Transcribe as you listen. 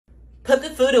Put the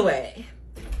food away.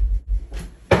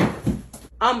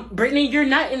 Brittany, you're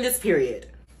not in this period.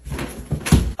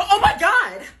 Oh my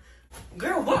God!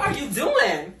 Girl, what are you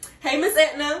doing? Hey, Miss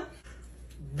Edna.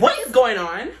 What is going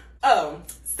on? Oh,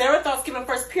 Sarah thought skipping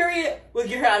first period would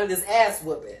get her out of this ass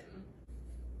whooping.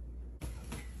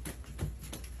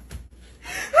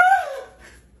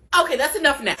 Okay, that's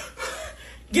enough now.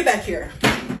 Get back here.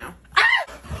 Ah!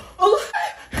 Oh,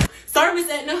 sorry, Miss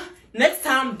Edna. Next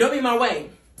time, don't be in my way.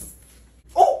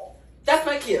 Oh, that's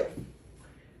my cue.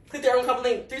 Click the arrow couple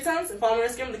link 3 times and follow me on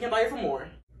Instagram. Link in bio for more.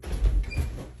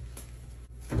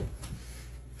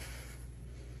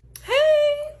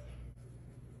 Hey!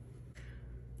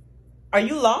 Are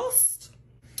you lost?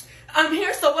 I'm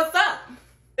here, so what's up?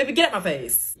 Baby, get out my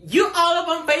face. You all up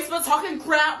on Facebook talking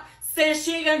crap, saying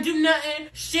she ain't gonna do nothing,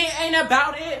 she ain't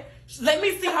about it. Let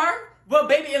me see her. Well,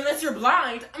 baby, unless you're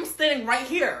blind, I'm standing right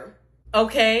here.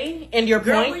 Okay, and your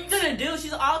Girl, point? what you gonna do?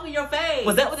 She's all up in your face.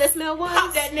 Was that what that smell was?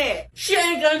 Pop that neck. She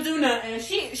ain't gonna do nothing.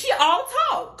 She all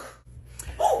talk.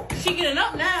 Ooh, she getting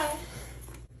up now.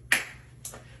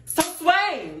 So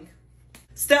swing.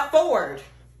 Step forward.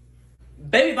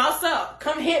 Baby, boss up.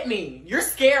 Come hit me. You're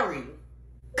scary.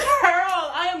 Girl,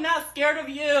 I am not scared of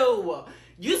you.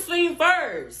 You swing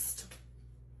first.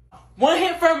 One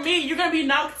hit from me, you're gonna be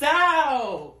knocked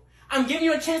out. I'm giving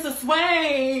you a chance to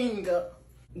swing.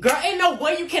 Girl, ain't no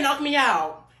way you can knock me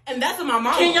out. And that's what my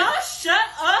mom. Can y'all shut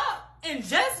up and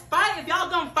just fight if y'all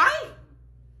gonna fight?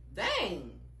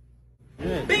 Dang.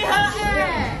 Beat her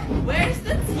ass. Where's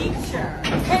the teacher?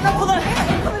 Ain't no pulling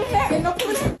hair. Ain't pulling hair. Ain't no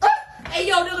pulling hair. Hey,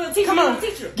 yo, the little teacher. Come on.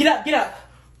 Teacher. Get up. Get up.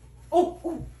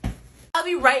 Oh. I'll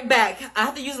be right back. I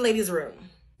have to use the ladies' room.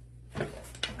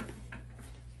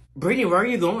 Brittany, where are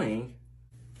you going?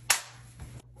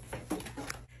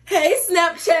 Hey,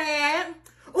 Snapchat.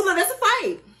 Oh, look, that's a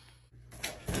fight.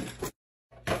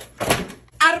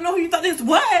 I don't know who you thought this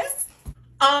was.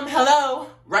 Hello.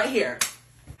 Right here.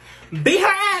 Beat her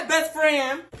ass, best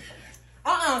friend.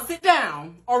 Sit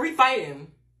down. Or we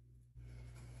fighting.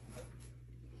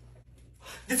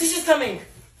 The teacher's coming.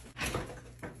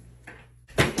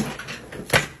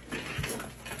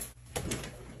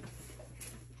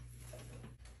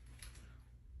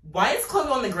 Why is Chloe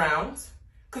on the ground?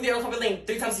 Click the arrow copy link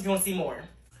 3 times if you want to see more.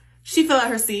 She fell out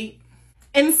her seat.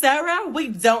 And Sarah, we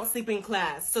don't sleep in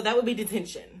class, so that would be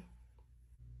detention.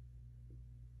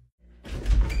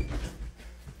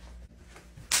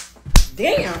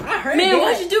 Damn, I heard Man, that.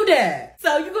 why'd you do that?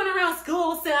 So you going around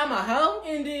school saying I'm a hoe?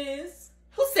 And is.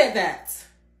 Who said that?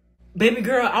 Baby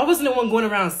girl, I wasn't the one going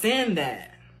around saying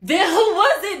that. Then who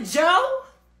was it, Joe?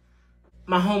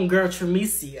 My homegirl,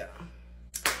 Tremecia.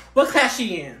 What class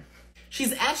she in?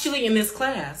 She's actually in this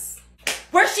class.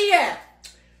 Where's she at?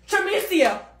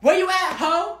 Tremecia, where you at,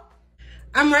 hoe?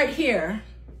 I'm right here.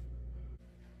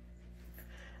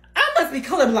 I must be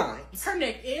colorblind. Her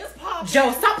neck is popping.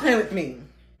 Joe, stop playing with me.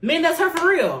 Man, that's her for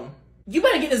real. You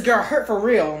better get this girl hurt for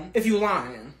real if you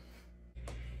lying.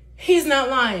 He's not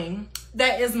lying.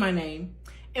 That is my name.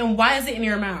 And why is it in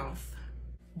your mouth?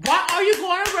 Why are you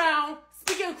going around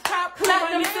speaking crap? Clap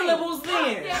them syllables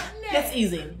then. That's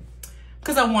easy.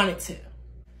 Because I wanted to.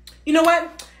 You know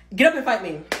what? Get up and fight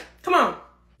me. Come on.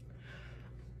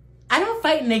 I don't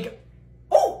fight nigga.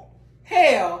 Oh,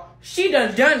 hell. She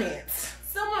done it.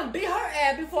 Someone beat her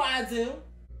ass before I do.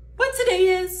 What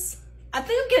today is? I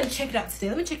think I'm getting checked out today.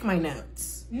 Let me check my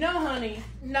notes. No, honey.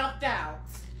 Knocked out.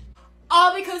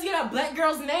 All because you got a black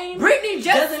girl's name? Brittany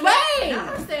just doesn't swing.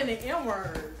 matter. I'm saying the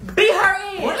N-word. Beat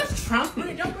her in. What is Trump?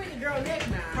 Brittany, don't break the girl neck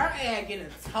now. Her ass getting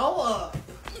toe up.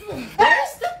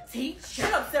 Where's the teacher?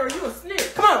 Shut up, Sarah. You a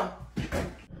snitch. Come on.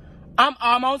 I'm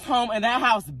almost home and that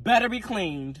house better be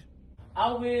cleaned.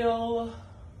 I will.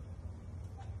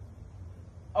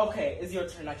 Okay, it's your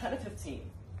turn. I count to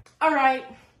 15. All right.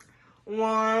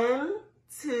 1,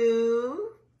 2,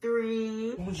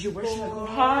 3, Where should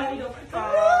I go? 4,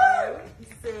 5,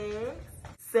 6,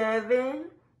 7,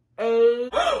 8.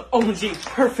 Oh, gee,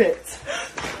 perfect.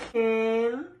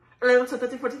 10, 11, 12,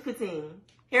 13, 14, 15.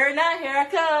 Here or not, here I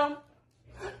come.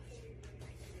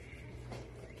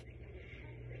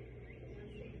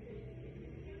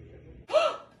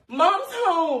 Mom's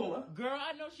home. Girl,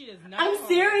 I know she is not. I'm home.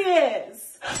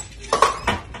 serious.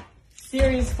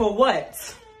 Serious for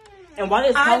what? And why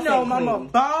does I know, clean? mama,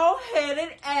 bald-headed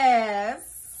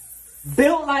ass.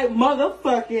 Built like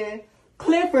motherfucking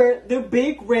Clifford, the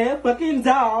big red fucking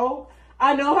dog.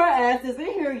 I know her ass isn't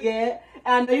here yet.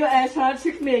 And I know your ass trying to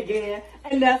trick me again.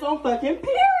 And that's on fucking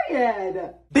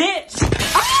period. Bitch.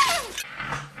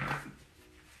 Ah!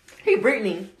 Hey,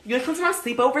 Brittany, you wanna come to my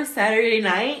sleepover Saturday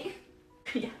night?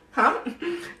 Yeah. Huh?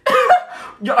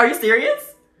 Are you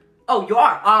serious? Oh, you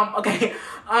are? Okay.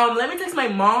 Let me text my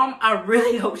mom. I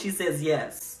really hope she says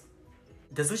yes.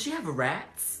 Doesn't she have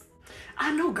rats?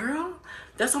 I know, girl.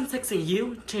 That's why I'm texting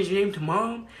you. Change your name to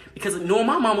mom. Because knowing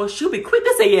my mama, she'll be quick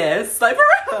to say yes. Like, for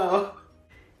real.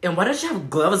 And why does she have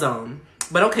gloves on?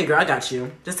 But okay, girl, I got you.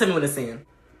 Just tell me what it's saying.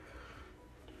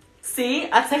 See?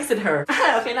 I texted her.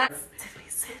 Okay, nice. Tiffany,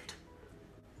 sit.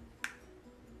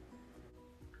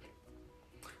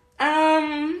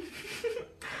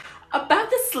 About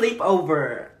the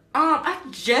sleepover. I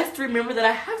just remembered that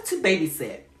I have to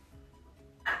babysit.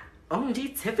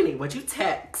 OMG, Tiffany, what'd you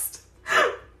text?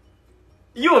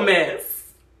 You a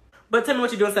mess. But tell me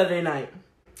what you're doing Saturday night.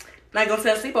 Not going to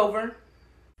that sleepover.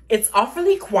 It's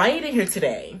awfully quiet in here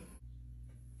today.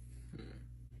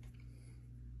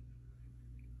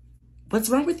 What's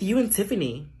wrong with you and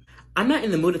Tiffany? I'm not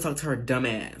in the mood to talk to her dumb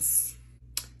ass.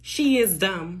 She is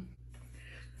dumb.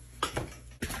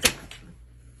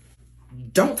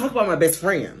 Don't talk about my best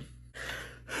friend.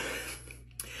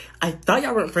 I thought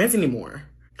y'all weren't friends anymore.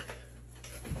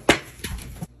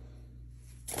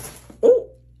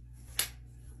 Oh.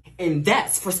 And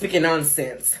that's for speaking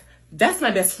nonsense. That's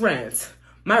my best friend.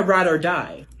 My ride or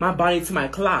die. My Bonnie to my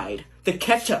Clyde. The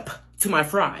ketchup to my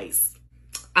fries.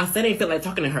 I said I didn't feel like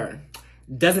talking to her.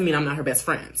 Doesn't mean I'm not her best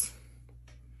friend.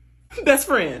 Best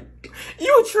friend?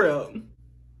 You a trip.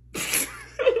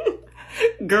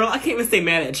 Girl, I can't even stay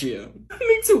mad at you.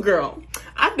 Me too, girl.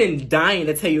 I've been dying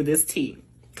to tell you this tea.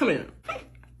 Come here.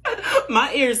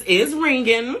 My ears is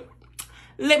ringing.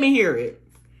 Let me hear it.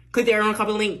 Click the arrow and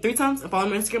copy the link 3 times and follow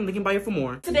me on Instagram, link in bio for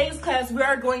more. Today's class, we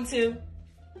are going to...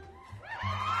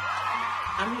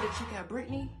 I'm here to check out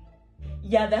Brittany.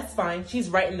 Yeah, that's fine. She's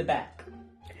right in the back.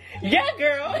 Yeah,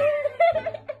 girl.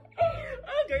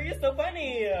 Oh, girl, you're so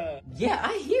funny. Yeah,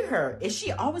 I hear her. Is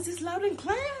she always this loud in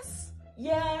class?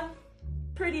 Yeah,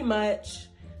 pretty much.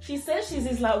 She says she's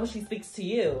this loud when she speaks to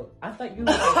you. I thought you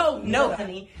were like, oh, no,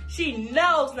 honey. She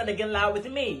knows not to get loud with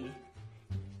me.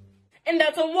 And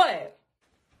that's on what?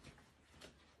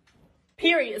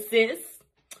 Period, sis.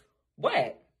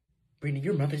 What? Brittany,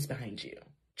 your mother's behind you.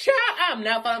 Child, I'm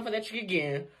not falling for that trick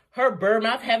again. Her bird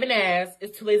mouth having ass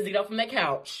is too lazy to get off from that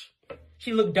couch.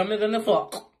 She looked dumber than the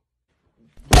fuck.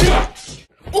 Bitch!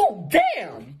 Oh,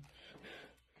 damn!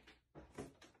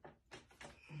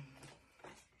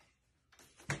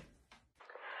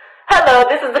 Hello,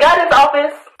 this is the guidance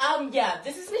office. Yeah,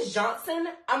 this is Miss Johnson.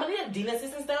 I'm gonna need a dean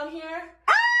assistance down here.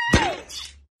 Ah!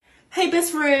 Hey,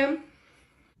 best friend.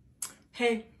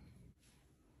 Hey.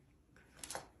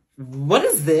 What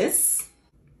is this?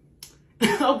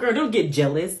 Oh, girl, don't get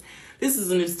jealous. This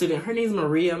is a new student. Her name's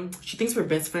Maria. She thinks we're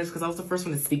best friends because I was the first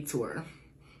one to speak to her.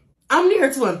 I'm near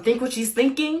her to unthink what she's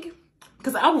thinking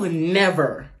because I will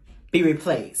never be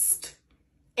replaced.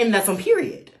 And that's on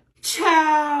period.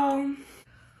 Ciao.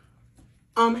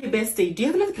 Hey, bestie, do you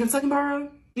have another pencil I can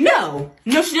borrow? No.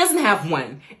 No, she doesn't have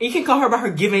one. And you can call her by her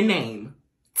given name.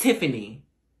 Tiffany.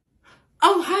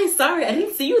 Oh, hi, sorry. I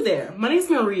didn't see you there. My name's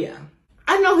Maria.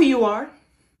 I know who you are.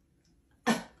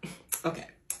 Okay.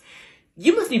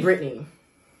 You must be Brittany.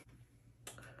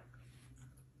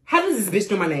 How does this bitch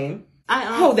know my name?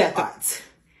 Hold that thought.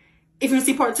 If you want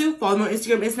to see part 2, follow me on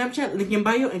Instagram and Snapchat, link in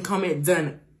bio, and comment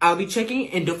done. I'll be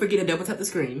checking, and don't forget to double tap the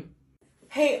screen.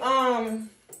 Hey,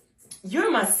 you're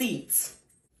in my seat.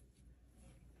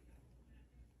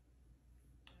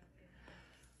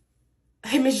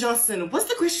 Hey, Miss Johnson, what's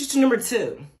the question number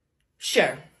 2?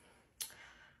 Sure.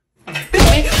 Bitch,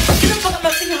 get the fuck up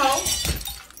my seat, hoe.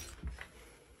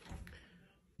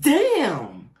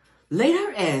 Damn! Laid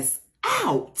her ass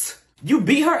out. You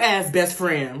beat her ass, best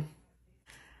friend.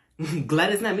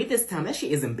 Glad it's not me this time. That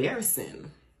shit is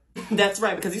embarrassing. That's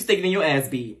right, because you're sticking in your ass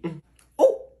beat.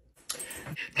 Oh!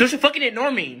 Don't you fucking ignore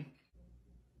me.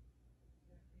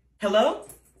 Hello?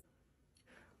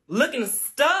 Looking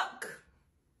stuck?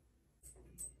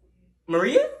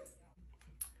 Maria?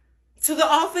 To the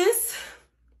office?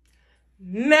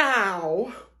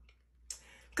 Now!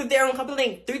 Click there on copy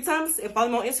link 3 times and follow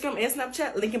me on Instagram and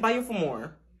Snapchat. Link in bio for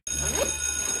more.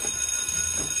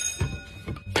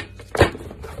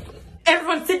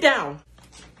 Everyone sit down.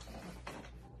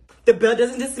 The bell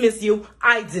doesn't dismiss you.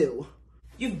 I do.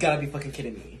 You've gotta be fucking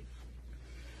kidding me.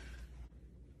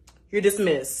 You're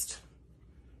dismissed.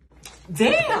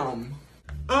 Damn.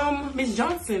 Miss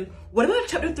Johnson, what about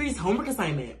chapter 3's homework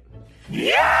assignment?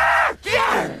 Yeah!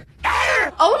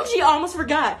 OMG, I almost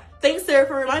forgot. Thanks, Sarah,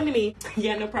 for reminding me.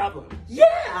 Yeah, no problem.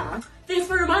 Yeah! Thanks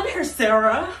for reminding her,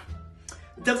 Sarah.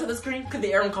 Double tap the screen, click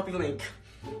the arrow and copy link.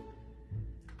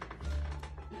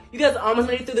 You guys almost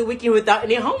made it through the weekend without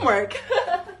any homework.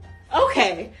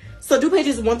 Okay, So do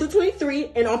pages 1 through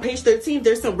 23, and on page 13,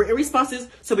 there's some written responses,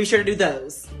 so be sure to do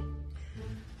those.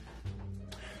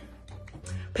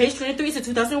 Page 23 is a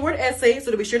 2,000-word essay,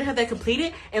 so to be sure to have that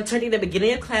completed and turned in at the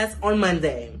beginning of class on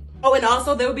Monday. Oh, and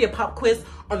also there will be a pop quiz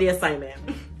on the assignment.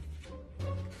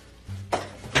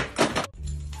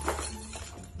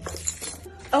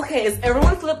 Okay, is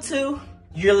everyone flipped to?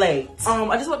 You're late.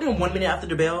 I just walked in 1 minute after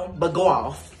the bell, but go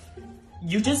off.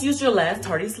 You just used your last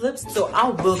tardy slips, so I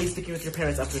will be sticking with your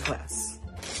parents after class.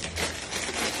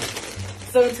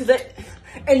 So today,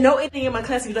 and no anything in my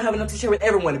class if you don't have enough to share with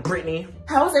everyone, Brittany.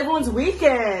 How was everyone's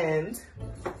weekend?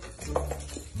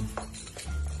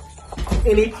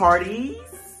 Any parties?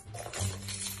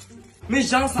 Miss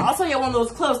Johnson, I saw you at one of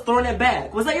those clubs throwing it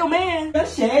back. Was that your man?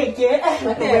 Shake it.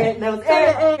 Like a red nose.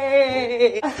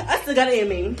 Hey. I still got it in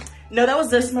me. No, that was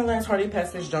just my last party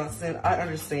past Miss Johnson. I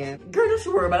understand. Girl, don't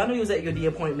you worry about it. I know you was at your D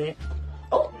appointment.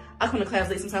 Oh, I come to class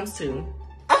late sometimes too.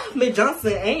 Miss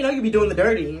Johnson, I ain't know you be doing the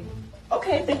dirty.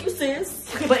 Okay, thank you,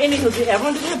 sis. Okay, but anywho, did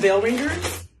everyone do their bell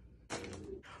ringers?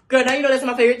 Girl, now you know that's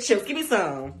my favorite chips. Give me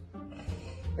some.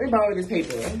 Let me borrow this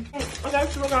paper. I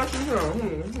got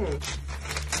you.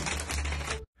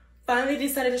 Finally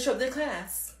decided to show up to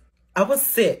class. I was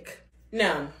sick.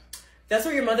 No, that's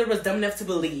what your mother was dumb enough to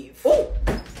believe. Oh!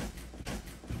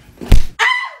 Ah!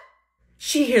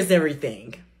 She hears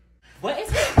everything. What is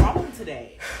her problem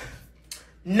today?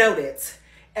 Note it.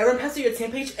 Everyone pass through your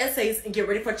 10-page essays and get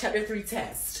ready for chapter 3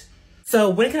 test. So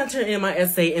when can I turn in my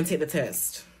essay and take the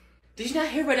test? Did you not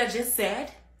hear what I just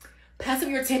said? Pass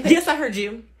through your 10-page... Yes, I heard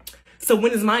you. So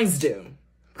when is mine due?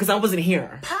 Because I wasn't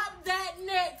here. Pop that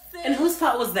next. And whose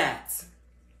fault was that?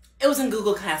 It was in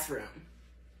Google Classroom.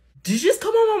 Did you just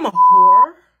call my mom a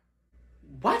whore?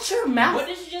 Watch your mouth. What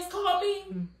did you just call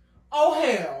me? Oh,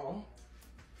 hell.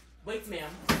 Wait, ma'am.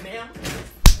 Ma'am?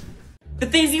 The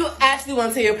things you actually want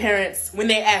to tell your parents when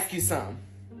they ask you some.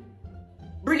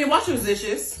 Brittany, wash those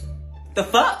dishes. The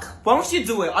fuck? Why don't you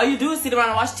do it? All you do is sit around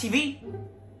and watch TV.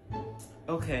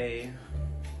 Okay.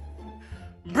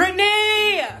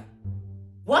 Brittany!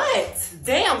 What?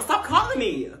 Damn, stop calling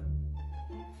me.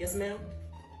 Yes, ma'am?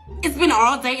 It's been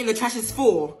all day and the trash is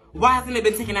full. Why hasn't it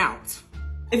been taken out?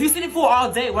 If you're sitting full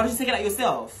all day, why don't you take it out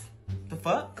yourself? The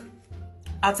fuck?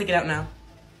 I'll take it out now.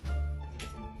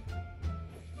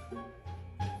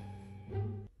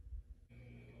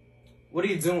 What are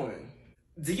you doing?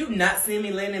 Do you not see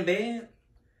me laying in bed?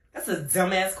 That's a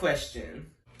dumbass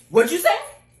question. What'd you say?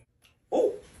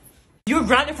 Oh, you were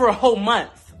grounded for a whole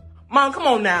month. Mom, come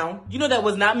on now. You know that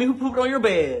was not me who pooped on your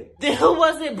bed. Then who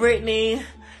was it, Brittany?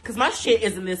 Cause my shit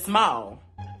isn't this small.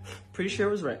 Pretty sure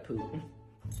it was rat poop.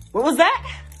 What was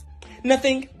that?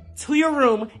 Nothing. To your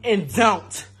room and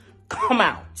don't come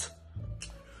out.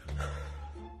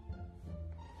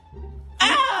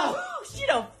 Ow! She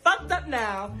done fucked up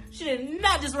now. She did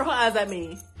not just roll her eyes at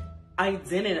me. I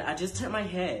didn't. I just turned my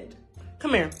head.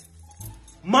 Come here.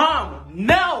 Mom,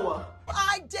 no!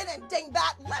 I didn't,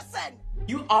 dingbat. Listen!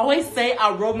 You always say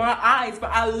I roll my eyes,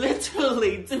 but I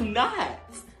literally do not.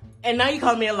 And now you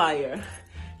call me a liar.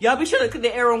 Y'all be sure to click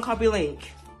the arrow on copy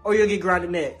link, or you'll get grounded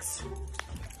next.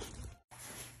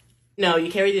 No,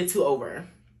 you carried the 2 over.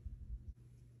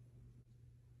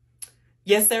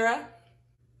 Yes, Sarah?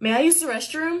 May I use the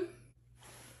restroom?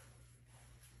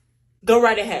 Go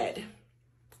right ahead.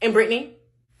 And Brittany?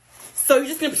 So you're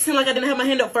just gonna pretend like I didn't have my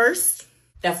hand up first?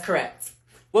 That's correct.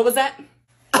 What was that?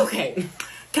 Okay.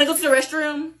 Can I go to the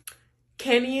restroom?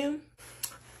 Can you?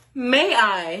 May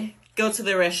I go to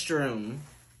the restroom?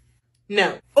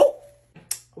 No. Oh!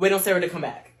 Wait on Sarah to come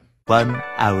back. 1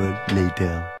 hour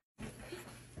later.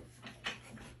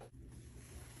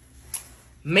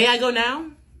 May I go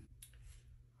now?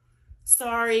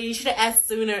 Sorry, you should have asked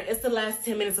sooner. It's the last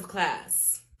 10 minutes of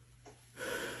class.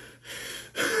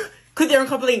 Click the arrow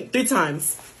copy link 3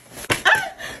 times.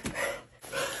 Ah!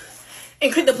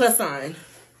 And click the plus sign.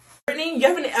 Brittany, you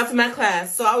have an F in my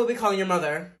class, so I will be calling your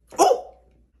mother. Oh!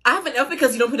 I have an F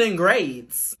because you don't put in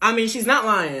grades. I mean, she's not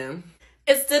lying.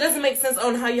 It still doesn't make sense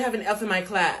on how you have an F in my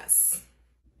class.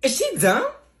 Is she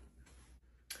dumb?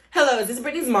 Hello, is this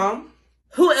Brittany's mom?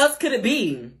 Who else could it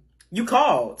be? You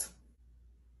called.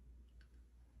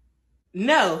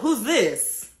 No, who's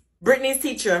this? Brittany's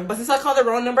teacher, but since I called the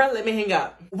wrong number, let me hang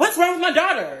up. What's wrong with my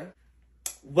daughter?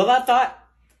 Well, I thought...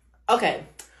 Okay.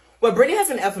 Well, Brittany has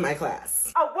an F in my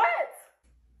class. A what?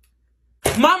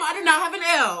 Mom, I do not have an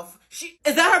F.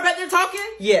 Is that her back there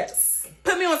talking? Yes.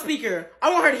 Put me on speaker.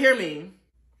 I want her to hear me.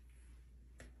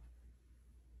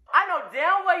 I know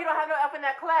damn well you don't have no F in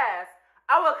that class.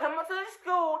 I will come up to the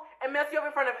school and mess you up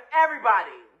in front of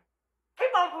everybody.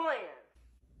 Keep on playing.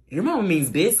 Your mama means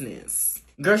business.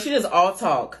 Girl, she does all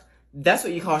talk, That's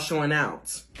what you call showing out.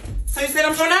 So you said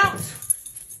I'm showing out?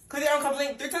 Click the arrow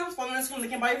link 3 times, follow me on Instagram, they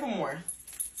can buy you for more.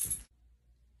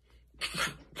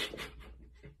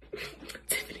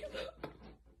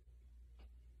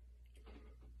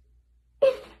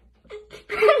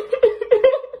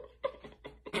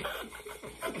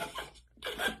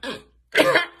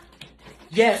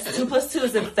 Yes, 2 plus 2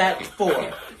 is in fact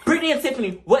 4. Brittany and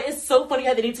Tiffany, what is so funny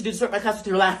how they need to distort my class with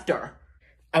your laughter?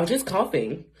 I was just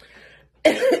coughing.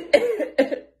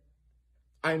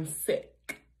 I'm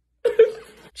sick.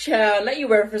 Child, now you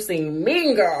referencing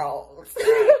Mean Girls.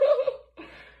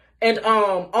 And, I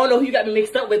don't know who you got me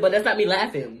mixed up with, but that's not me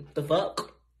laughing. The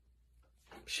fuck?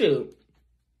 Shoot.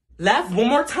 Laugh one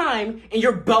more time, and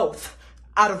you're both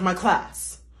out of my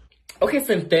class. Okay,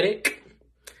 synthetic.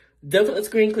 Double click the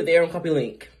screen, click the arrow and copy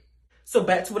link. So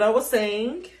back to what I was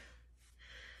saying.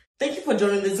 Thank you for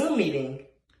joining the Zoom meeting.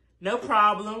 No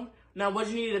problem. Now what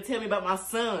you need to tell me about my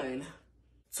son?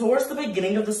 Towards the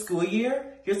beginning of the school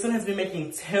year, your son has been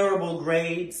making terrible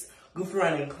grades, goofing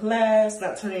around in class,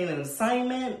 not turning in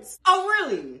assignments. Oh,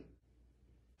 really?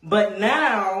 But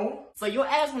now... So your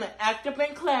ass wanna act up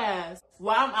in class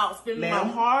while I'm out spending my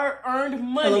hard-earned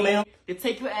money to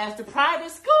take your ass to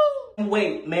private school?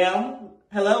 Wait, ma'am.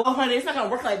 Hello? Oh, honey, it's not gonna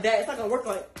work like that. It's not gonna work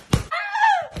like...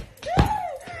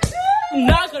 I'm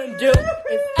not gonna do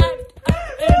is act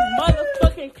in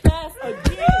motherfucking class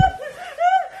again.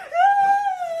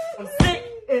 I'm sick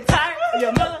and tired of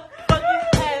your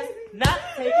motherfucking ass not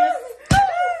taking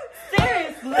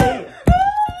seriously.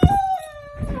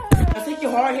 Now take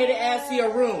your hard-headed ass to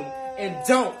your room and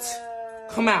don't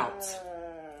come out.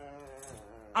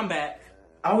 I'm back.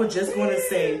 I was just going to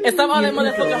say, and stop all that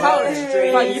motherfucking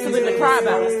hollering. Like you something to cry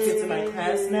about. Kids in my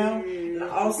class now, and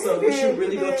also you should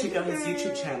really go check out his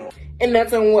YouTube channel. And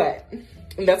that's on what?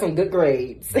 And that's on good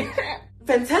grades.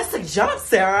 Fantastic job,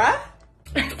 Sarah.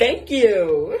 Thank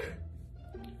you.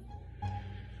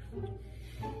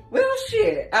 Well,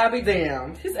 shit, I'll be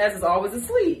damned. His ass is always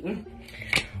asleep.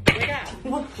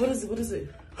 What is it? What is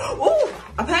it? Ooh,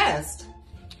 I passed.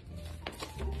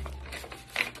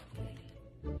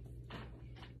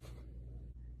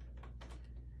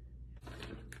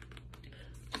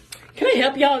 Can I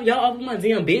help y'all? Y'all off my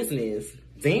damn business.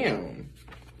 Damn.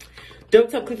 Double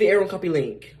tap, click the arrow and copy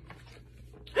link.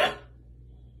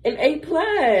 An A+.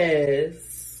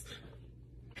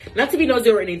 Not to be nosy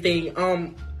or anything.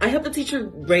 I helped the teacher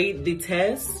grade the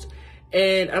test,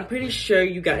 and I'm pretty sure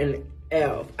you got an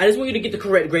F. I just want you to get the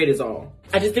correct grade is all.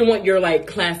 I just didn't want your like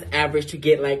class average to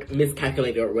get like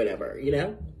miscalculated or whatever, you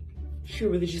know? She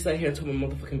really just sat here and told my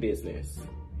motherfucking business.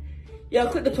 Y'all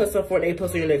click the plus up for an A+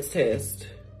 on your next test.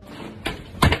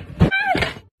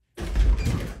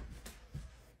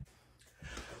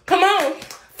 Come on,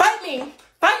 fight me,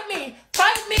 fight me,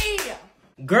 fight me.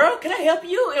 Girl, can I help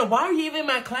you? And why are you even in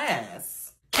my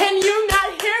class? Can you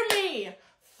not hear me?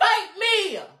 Fight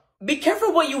me. Be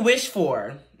careful what you wish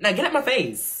for. Now get out my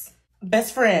face.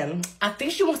 Best friend, I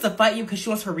think she wants to fight you because she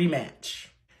wants her rematch.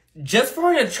 Just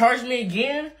for her to charge me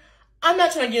again, I'm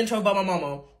not trying to get in trouble by my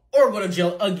mama or go to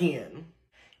jail again.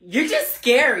 You're just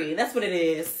scary, that's what it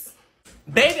is.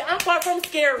 Baby, I'm far from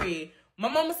scary. My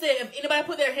mama said if anybody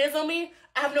put their hands on me,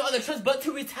 I have no other choice but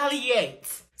to retaliate.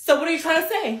 So what are you trying to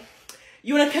say?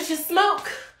 You wanna catch your smoke?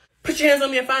 Put your hands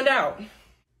on me and find out.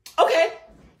 Okay.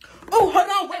 Oh, hold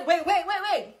on, wait.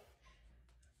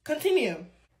 Continue.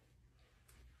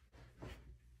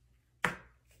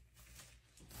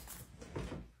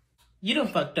 You done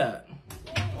fucked up.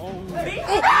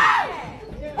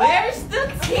 Where's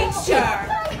the teacher?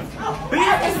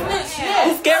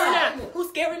 Who's scary now? Who's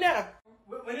scary now?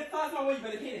 When it flies my way, you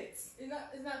better hit it.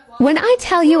 When I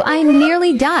tell you I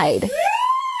nearly died.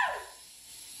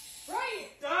 Right.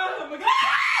 Oh my God.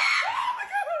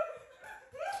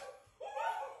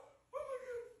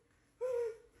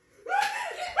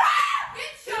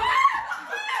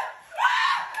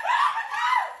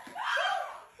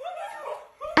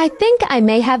 I think I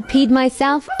may have peed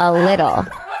myself a little.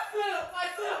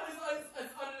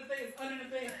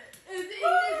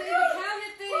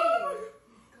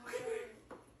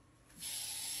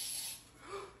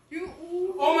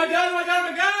 Oh my God, oh my God,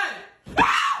 oh my God!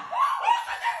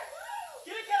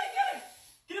 Get it!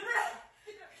 Get the broom!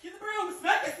 Get the broom!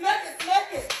 Smack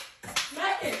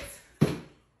it!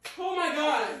 Oh my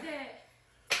God!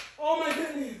 Oh my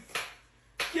goodness!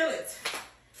 Kill it!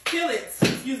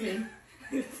 Excuse me.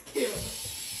 Kill it.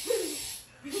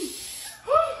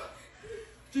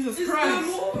 Jesus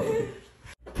Christ!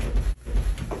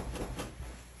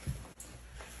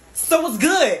 So what's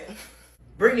good?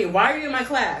 Brittany, why are you in my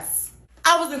class?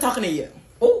 I wasn't talking to you.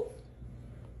 Oh.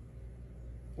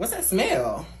 What's that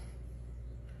smell?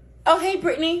 Oh, hey,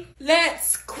 Brittany.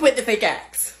 Let's quit the fake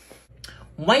acts.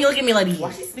 Why you look at me like this?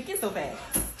 Why she speaking so fast?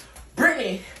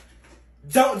 Brittany,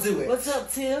 don't do it. What's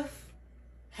up, Tiff?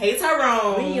 Hey,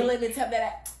 Tyrone. When you let me tap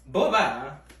that? Bye-bye.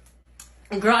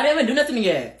 Girl, I didn't even do nothing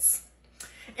yet.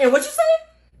 And what you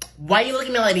say? Why you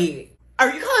looking at me like that?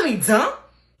 Are you calling me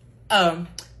dumb?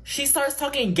 She starts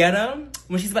talking ghetto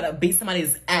when she's about to beat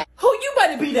somebody's ass. Who you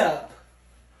about to beat up?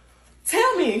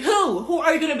 Tell me, who? Who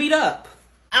are you gonna beat up?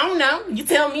 I don't know. You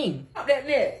tell me. Pop that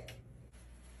neck.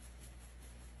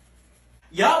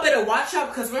 Y'all better watch out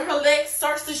because when her leg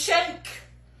starts to shake.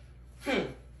 She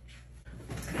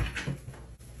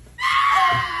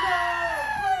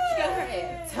got her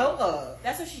ass toe up.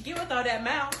 That's what she get with all that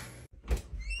mouth.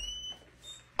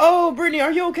 Oh, Brittany,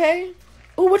 are you okay?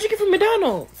 Oh, what'd you get from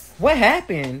McDonald's? What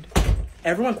happened?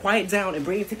 Everyone quiet down and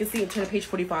Brittany take a seat and turn to page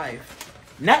 45.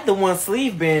 Not the one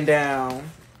sleeve bend down.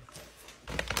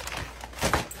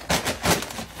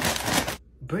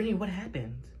 Brittany, what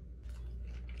happened?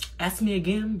 Ask me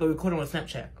again, but record on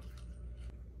Snapchat.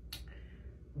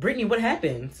 Brittany, what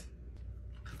happened?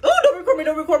 Oh, don't record me,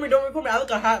 don't record me, don't record me. I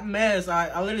look a hot mess.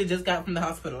 I literally just got from the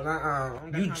hospital.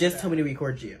 You just told me to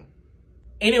record you.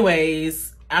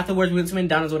 Anyways, afterwards we went to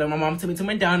McDonald's with her. My mom took me to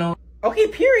McDonald's. Okay,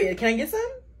 period. Can I get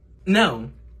some?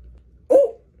 No.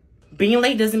 Oh, being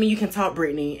late doesn't mean you can talk,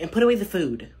 Brittany, and put away the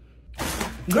food.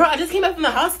 Girl, I just came back from the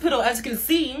hospital, as you can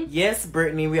see. Yes,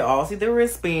 Brittany, we all see the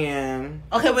wristband.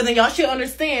 Okay, well then y'all should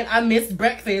understand I missed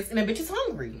breakfast and the bitch is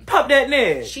hungry. Pop that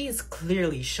neck. She is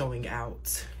clearly showing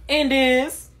out. And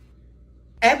this.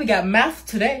 And we got math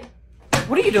today.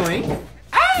 What are you doing?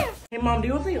 Ah! Hey mom, do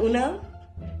you want to play Uno?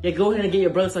 Yeah, go ahead and get your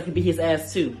brother so I can beat his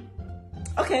ass too.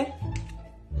 Okay.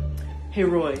 Hey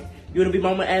Roy, you want to beat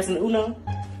mama ass in Uno?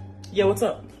 Yeah, what's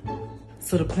up?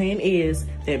 So the plan is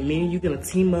that me and you gonna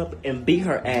team up and beat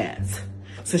her ass.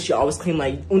 So she always claim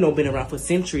like Uno been around for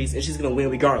centuries and she's gonna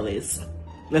win regardless.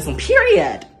 That's on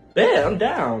period. Yeah, I'm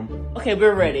down. Okay,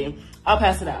 we're ready. I'll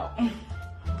pass it out.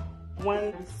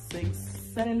 1, 6,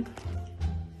 7.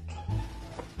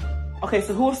 Okay,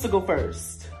 so who wants to go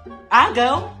first? I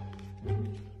go.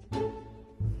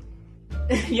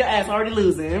 Your ass already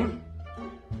losing.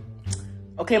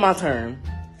 Okay, my turn.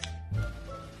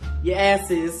 Your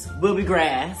asses will be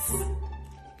grass.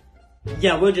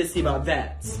 Yeah, we'll just see about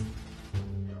that.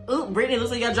 Ooh, Brittany, looks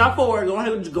like you gotta draw 4. Go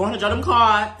ahead and draw them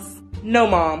cards. No,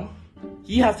 Mom.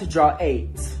 You have to draw 8.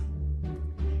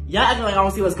 Y'all acting like I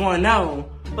don't see what's going on.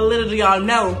 But little do y'all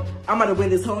know, I'm about to win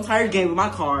this whole entire game with my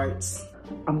cards.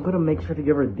 I'm gonna make sure to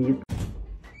give her these.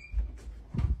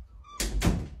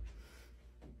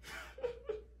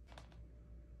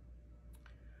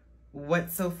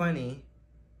 What's so funny?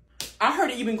 I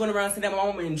heard that you've been going around saying that my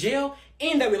mama in jail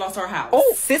and that we lost our house.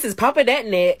 Oh, sis is popping that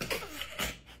neck.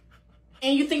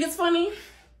 And you think it's funny?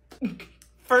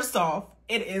 First off,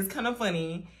 it is kind of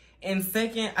funny. And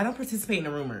second, I don't participate in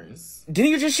the rumors. Didn't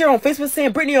you just share on Facebook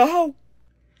saying Brittany a hoe?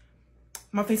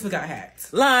 My Facebook got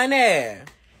hacked. Lying there.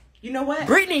 You know what?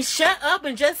 Brittany, shut up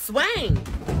and just swing.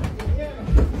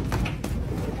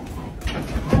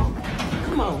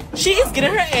 Come on. She's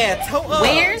getting her ass toe up.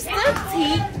 Where's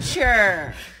the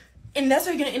teacher? And that's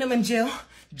why you're gonna end up in jail,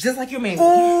 just like your man.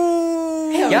 Ooh.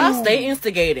 Hell Y'all no. stay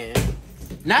instigating.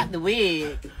 Not the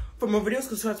wig. For more videos,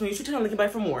 subscribe to me. You should turn on the link by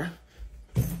for more.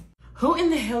 Who in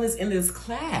the hell is in this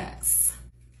class?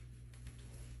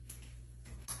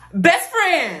 Best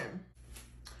friend!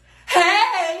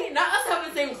 Hey! Not us having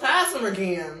the same classroom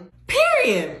again.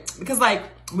 Period. Because, like,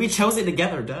 we chose it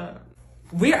together, duh.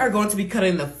 We are going to be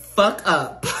cutting the fuck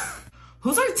up.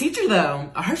 Who's our teacher, though?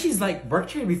 I heard she's, like,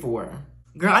 worked here before.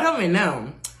 Girl, I don't even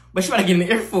know. But she about to get an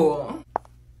earful.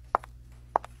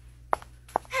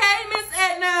 Hey, Miss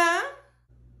Edna!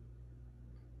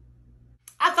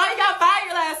 I thought you got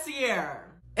fired last year.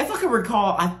 If I can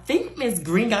recall, I think Miss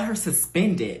Green got her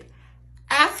suspended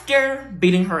after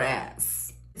beating her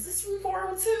ass. Is this room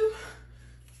 402?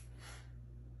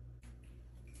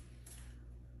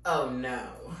 Oh no.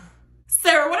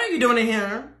 Sarah, what are you doing in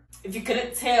here? If you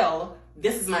couldn't tell,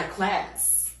 this is my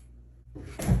class.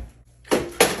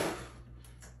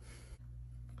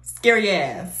 Scary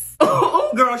ass.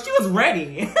 Oh, girl, she was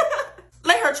ready.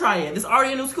 Let her try it. This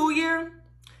already a new school year.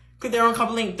 Click there on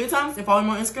Compilation 3 times and follow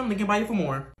me on Instagram. Link in bio for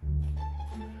more.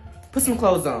 Put some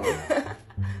clothes on.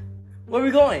 Where we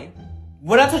going?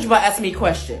 What I told you about asking me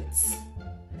questions.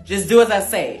 Just do as I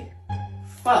say.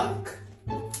 Fuck.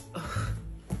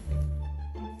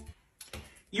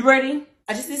 You ready?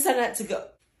 I just decided to go.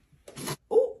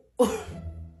 Ooh.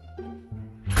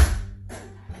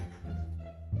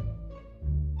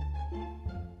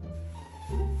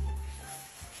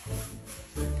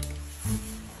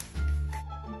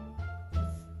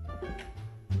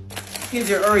 Here's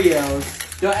your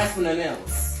Oreos. Don't ask for nothing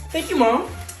else. Thank you, Mom.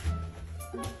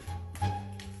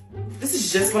 This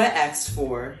is just what I asked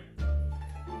for.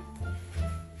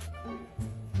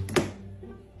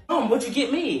 Mom, what'd you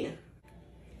get me?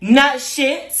 Not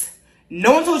shit.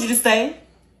 No one told you to stay.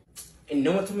 And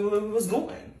no one told me where we was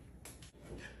going.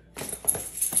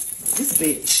 This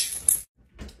bitch.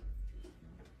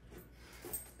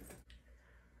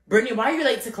 Brittany, why are you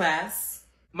late to class?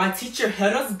 My teacher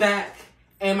held us back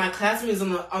and my classroom is on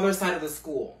the other side of the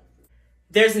school.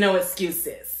 There's no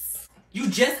excuses. You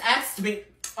just asked me.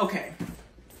 Okay.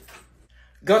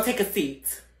 Go take a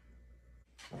seat.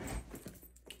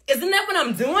 Isn't that what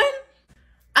I'm doing?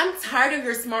 I'm tired of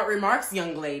your smart remarks,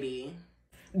 young lady.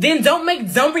 Then don't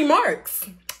make dumb remarks,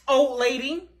 old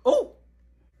lady. Oh.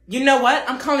 You know what?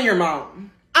 I'm calling your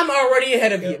mom. I'm already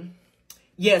ahead of you.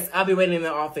 Yes, I'll be waiting in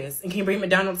the office. And can you bring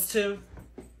McDonald's too?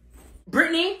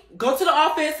 Brittany, go to the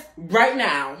office right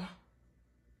now.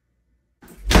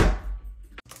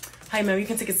 Hi, ma'am, you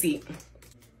can take a seat.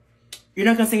 You're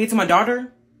not gonna say it to my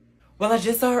daughter? Well, I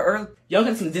just saw her earlier. Y'all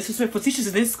got some disrespectful teachers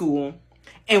in this school.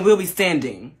 And we'll be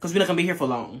standing, because we're not gonna be here for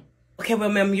long. Okay, well,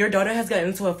 ma'am, your daughter has gotten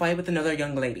into a fight with another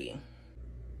young lady.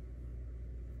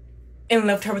 And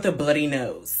left her with a bloody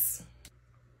nose.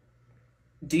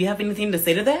 Do you have anything to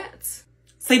say to that?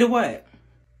 Say to what?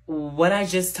 What I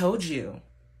just told you.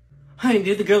 Honey,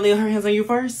 did the girl lay her hands on you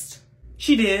first?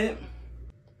 She did.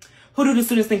 Who do the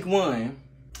students think won?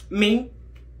 Me?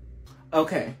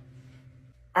 Okay.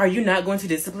 Are you not going to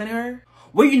discipline her?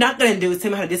 What you're not going to do is tell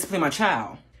me how to discipline my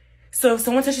child. So if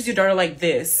someone touches your daughter like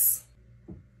this,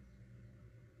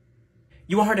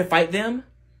 you want her to fight them?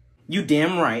 You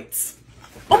damn right.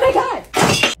 Oh my God!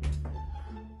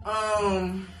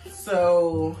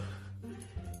 So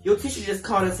your teacher just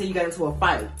called and said you got into a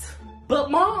fight. But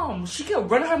Mom, she kept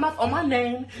running her mouth on my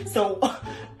name, so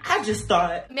I just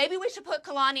thought maybe we should put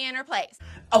Kalani in her place.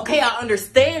 Okay, I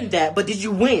understand that, but did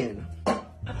you win?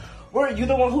 Were you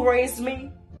the one who raised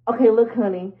me? Okay, look,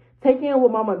 honey. Take in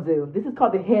what Mama do. This is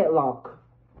called the headlock.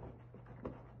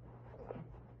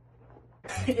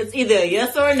 It's either a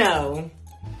yes or a no.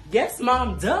 Yes,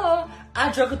 Mom, duh.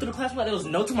 I drug her through the class like there was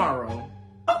no tomorrow.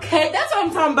 Okay, that's what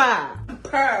I'm talking about.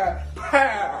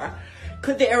 Purr.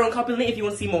 Click the arrow and copy the link if you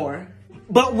want to see more.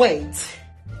 But wait.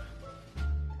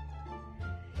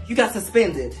 You got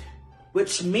suspended,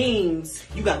 which means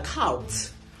you got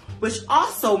caught, which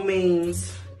also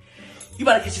means you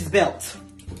better catch his belt.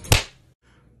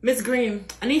 Miss Green,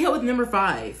 I need help with number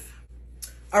 5.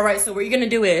 All right, so what you're gonna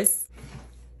do is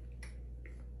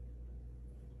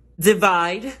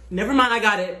divide. Never mind, I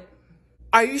got it.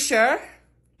 Are you sure?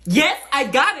 Yes, I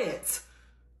got it.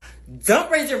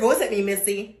 Don't raise your voice at me,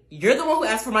 Missy. You're the one who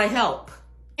asked for my help.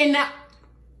 And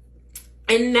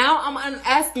now I'm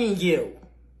asking you.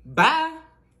 Bye.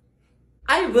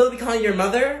 I will be calling your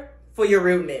mother for your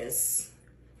rudeness.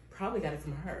 Probably got it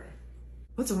from her.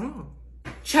 What's wrong?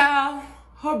 Child,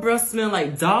 her breath smell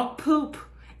like dog poop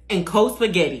and cold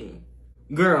spaghetti.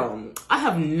 Girl, I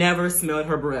have never smelled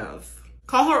her breath.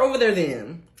 Call her over there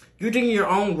then. You're digging your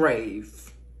own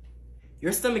grave.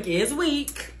 Your stomach is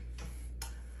weak.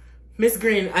 Miss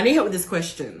Green, I need help with this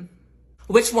question.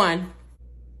 Which one?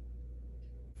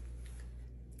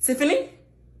 Tiffany?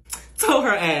 Told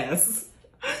her ass.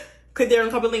 Click there and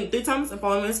copy the link 3 times and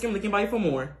follow me on Instagram looking by you for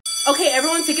more. Okay,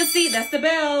 everyone take a seat. That's the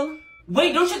bell.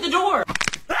 Wait, don't shut the door.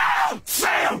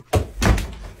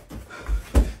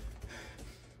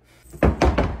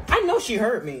 I know she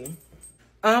heard me.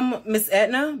 Miss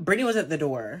Edna, Brittany was at the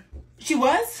door. She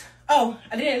was? Oh,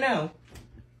 I didn't know.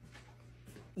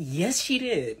 Yes, she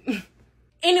did.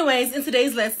 Anyways, in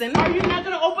today's lesson, are you not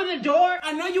gonna open the door?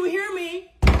 I know you hear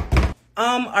me.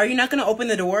 Are you not gonna open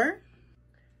the door?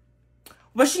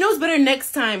 Well, she knows better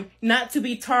next time not to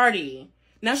be tardy.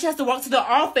 Now she has to walk to the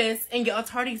office and get a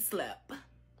tardy slip.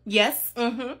 Yes?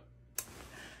 Mm-hmm.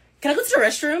 Can I go to the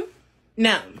restroom?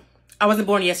 No. I wasn't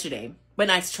born yesterday, but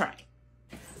nice try.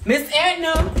 Miss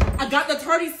Edna, I got the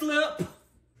tardy slip.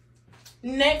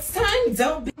 Next time,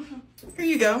 don't be... Here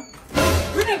you go.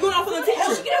 We're not going off on the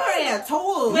teacher. She get her ass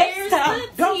told. Next time,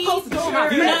 don't post the door on my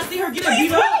face. You not see her get a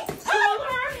beat up?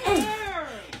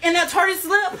 And that tardy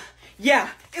slip? Yeah,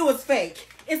 it was fake.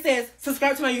 It says,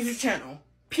 subscribe to my YouTube channel.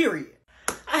 Period.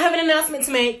 I have an announcement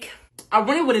to make. I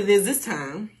wonder what it is this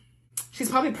time. She's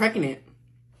probably pregnant.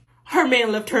 Her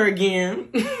man left her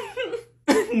again.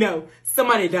 No,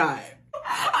 somebody died.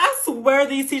 I swear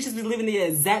these teachers be living the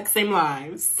exact same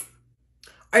lives.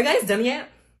 Are you guys done yet?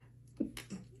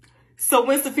 So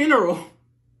when's the funeral?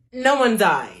 No one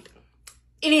died.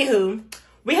 Anywho,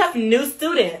 we have new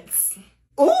students.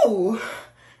 Ooh,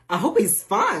 I hope he's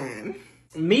fine.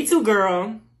 Me too,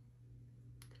 girl.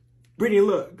 Brittany,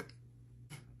 look.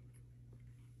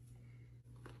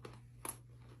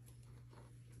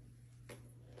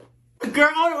 Girl,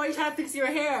 I don't know why you're trying to fix your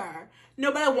hair.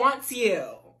 Nobody wants you.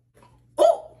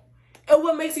 Oh! And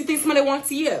what makes you think somebody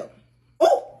wants you?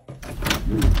 Oh!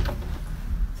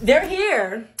 They're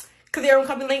here. Click the arrow and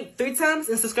copy link 3 times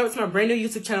and subscribe to my brand new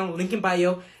YouTube channel, link in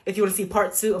bio, if you want to see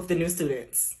part 2 of the new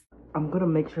students. I'm gonna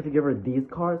make sure to give her these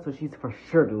cards so she's for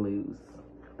sure to lose.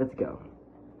 Let's go.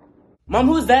 Mom,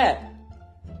 who's that?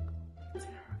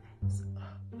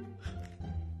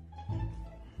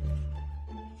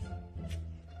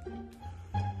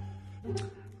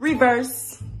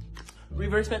 Reverse.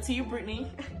 Reverse back to you, Brittany.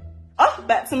 Oh,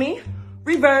 back to me.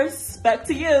 Reverse, back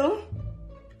to you.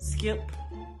 Skip.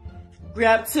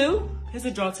 Grab 2. Here's a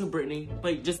draw 2, Brittany.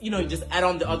 But just, you just add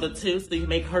on the other 2 so you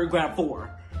make her grab 4.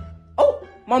 Oh,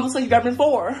 Mom looks like you grabbing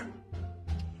 4.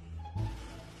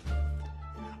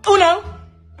 Uno.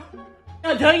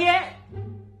 Not done yet?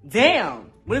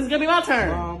 Damn. When is it gonna be my turn?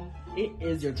 Mom, it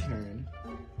is your turn.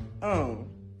 Oh.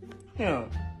 Yeah.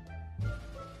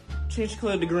 Change the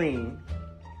color to green.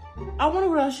 I wonder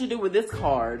what I should do with this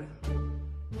card.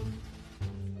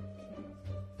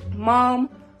 Mom,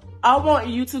 I want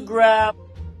you to grab...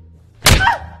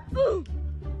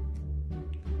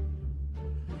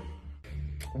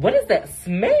 What is that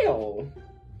smell?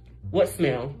 What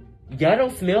smell? Y'all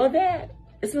don't smell that?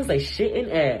 It smells like shit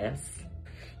and ass.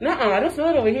 Nuh-uh, I don't smell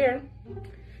it over here.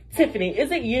 Tiffany,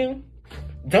 is it you?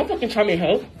 Don't fucking try me,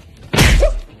 hoe.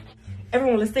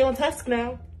 Everyone, let's stay on task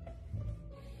now.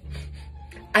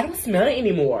 I don't smell it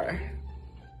anymore.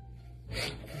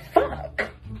 Fuck.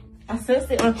 I said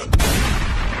stay on...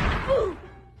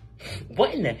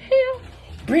 What in the hell?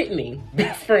 Brittany,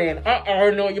 best friend, I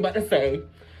already know what you're about to say.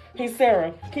 Hey,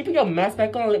 Sarah, can you put your mask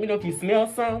back on and let me know if you smell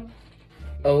some?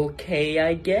 Okay,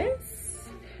 I guess.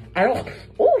 I don't...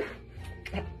 Ooh,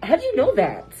 how do you know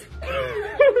that?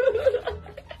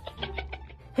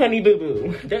 Honey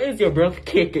boo-boo, that is your breath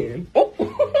kicking. Oh,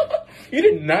 you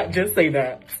did not just say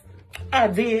that. I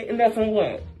did, and that's on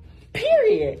what?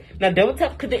 Period. Now double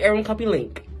tap, click the arrow and copy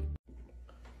link.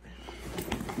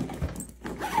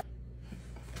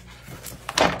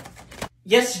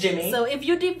 Yes, Jimmy. So if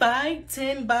you divide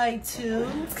 10 by 2...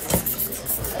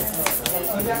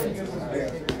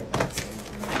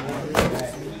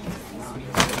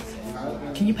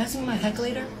 Can you pass me my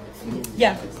calculator?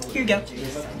 Yeah, here you go.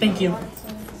 Thank you.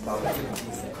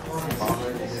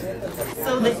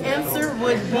 So the answer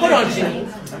would be... Hold on, Jimmy.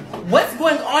 What's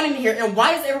going on in here and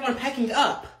why is everyone packing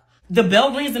up? The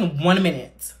bell rings in 1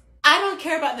 minute. I don't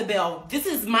care about the bell. This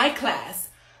is my class.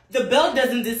 The bell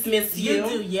doesn't dismiss you. You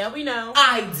do, yeah, we know.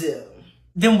 I do.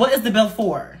 Then what is the bell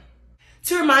for?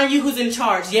 To remind you who's in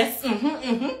charge. Yes,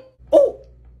 Oh,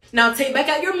 now take back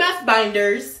out your math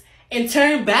binders and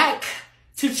turn back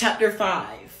to chapter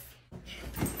 5.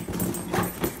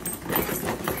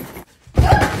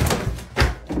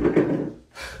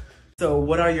 So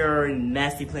what are your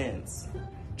nasty plans?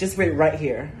 Just wait right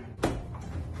here.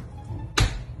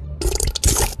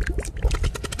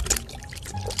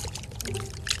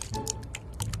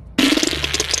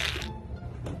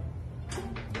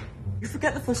 You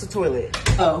forgot to flush the toilet.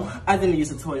 Oh, I didn't use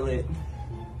the toilet.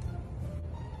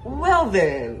 Well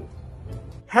then,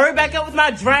 hurry back up with my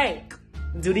drink.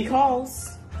 Duty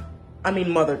calls. I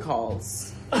mean mother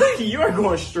calls. You are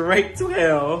going straight to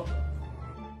hell.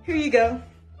 Here you go.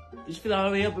 Did you fill all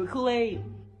the way up with Kool-Aid?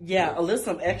 Yeah, a little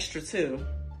some extra too.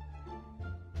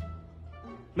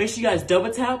 Make sure you guys double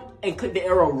tap and click the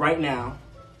arrow right now.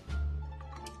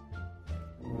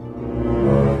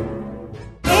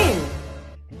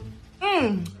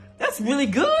 That's really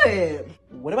good.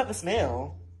 What about the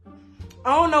smell?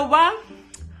 I don't know why,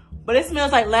 but it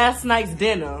smells like last night's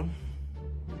dinner.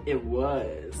 It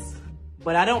was,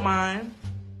 but I don't mind.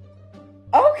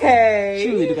 Okay.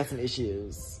 She really do got some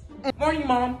issues. Morning,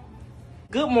 Mom.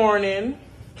 Good morning.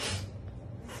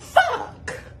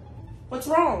 Fuck. What's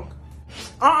wrong?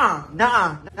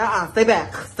 Nuh-uh. Stay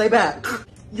back. Stay back.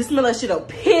 You smell like shit of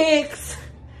pigs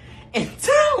and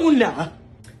tuna.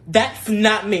 That's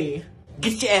not me.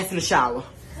 Get your ass in the shower.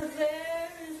 There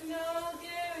is no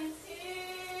guarantee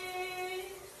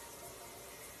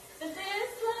that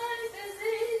this life is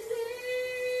easy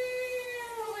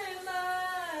when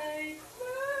my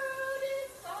world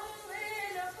is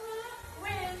falling apart.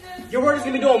 When the Your word is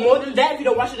gonna be doing more than that if you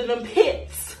don't wash it in them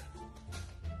pits.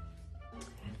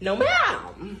 No,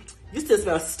 ma'am. You still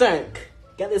smell stink.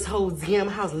 Got this whole damn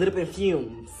house lit up in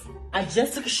fumes. I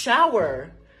just took a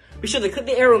shower. Be sure to click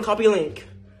the arrow and copy link.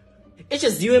 It's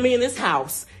just you and me in this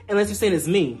house, unless you're saying it's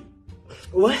me.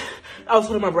 What? I was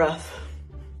holding my breath.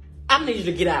 I need you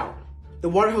to get out. The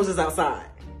water hose is outside.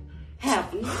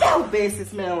 have no business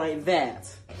smelling like that.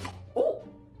 Ooh.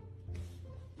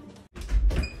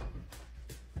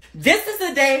 This is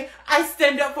the day I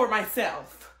stand up for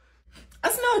myself.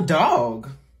 I smell dog.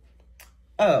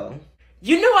 Oh.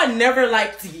 You know I never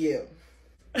liked you.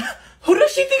 Who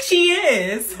does she think she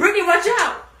is? Brittany, watch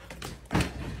out!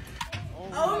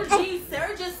 Oh, geez,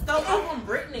 Sarah just stole up on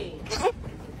Brittany.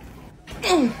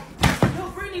 Yo,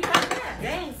 Brittany, back that.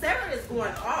 Dang, Sarah is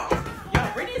going off.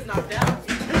 Yo, Brittany is knocked out.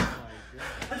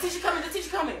 The teacher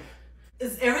coming.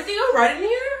 Is everything alright in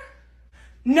here?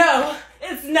 No,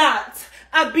 it's not.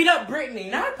 I beat up Brittany.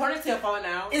 Now her ponytail falling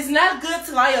out. It's not good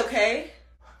to lie, okay?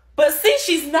 But see,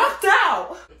 she's knocked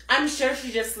out. I'm sure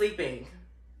she's just sleeping.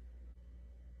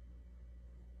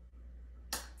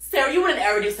 Sarah, you wouldn't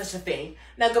ever do such a thing.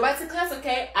 Now go back to class,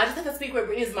 okay? I just have to speak with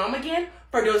Brittany's mom again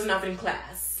for dozing off in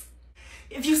class.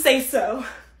 If you say so.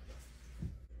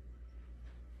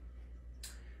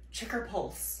 Check her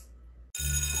pulse.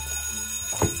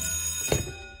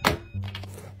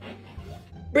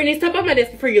 Brittany, stop by my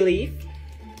desk before you leave.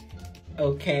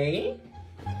 Okay.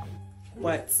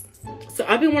 What? So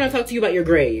I've been wanting to talk to you about your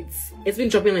grades. It's been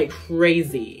dropping like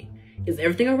crazy. Is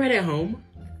everything alright at home?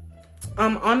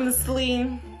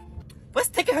 Honestly, what's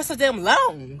taking her so damn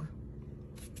long?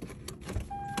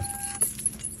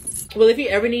 Well, if you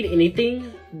ever need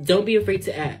anything, don't be afraid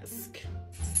to ask.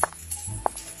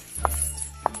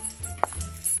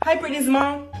 Hi, Brittany's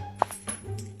mom.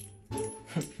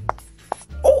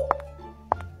 Oh,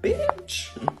 bitch.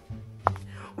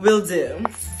 Will do.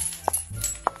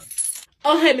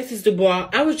 Oh, hey, Mrs. Dubois.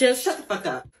 I was just... Shut the fuck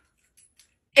up.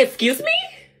 Excuse me?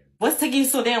 What's taking you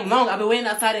so damn long? I've been waiting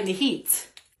outside in the heat.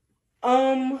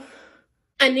 I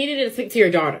needed to speak to your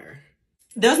daughter.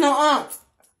 There's no aunt.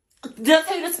 Did I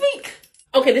tell you to speak?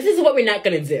 Okay, this is what we're not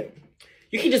gonna do.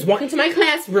 You can just walk into my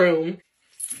classroom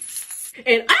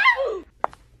and... Ow!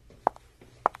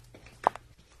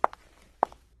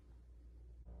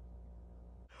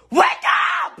 Wake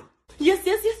up! Yes.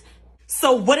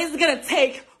 So what is it gonna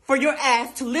take for your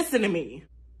ass to listen to me?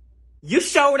 You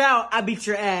showed out, I beat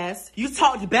your ass. You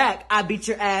talked back, I beat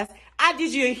your ass. I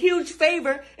did you a huge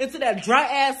favor into that dry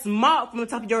ass mop from the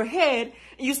top of your head,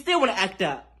 and you still want to act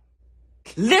up.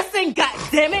 Listen,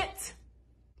 goddammit!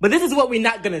 But this is what we're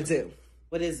not gonna do.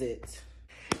 What is it?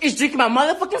 It's drinking my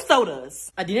motherfucking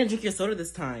sodas. I didn't drink your soda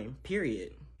this time,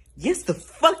 period. Yes, the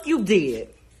fuck you did.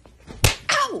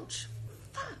 Ouch!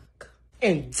 Fuck.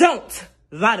 And don't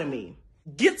lie to me.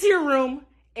 Get to your room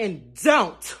and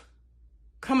don't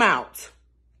come out.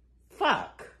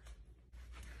 Fuck.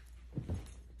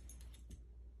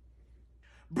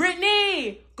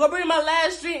 Brittany! Go bring my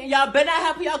last drink and y'all better not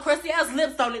have y'all crusty ass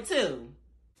lips on it too.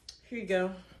 Here you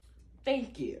go.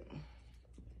 Thank you.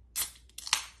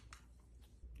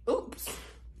 Oops.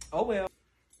 Oh well.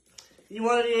 You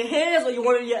want it in your hands or you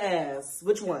want it in your ass?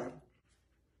 Which one?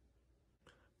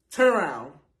 Turn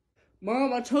around.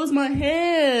 Mom, I chose my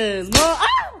hands. Mom,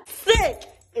 I'm sick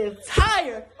and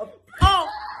tired of all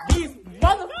these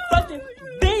motherfucking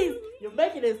things you're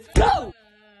making it go.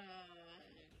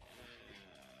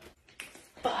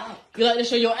 You like to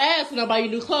show your ass when I buy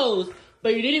you new clothes,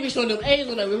 but you need to be showing them A's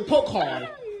on that report card.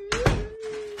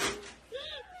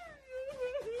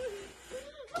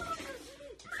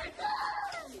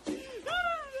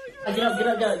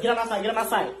 Get up my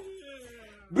sight.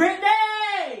 Brittany!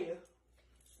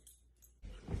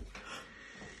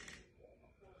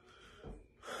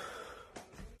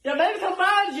 Your baby come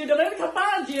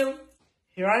find you.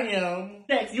 Here I am.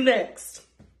 Next, you next.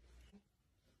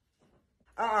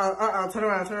 Turn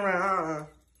around,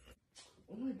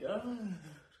 Oh my God.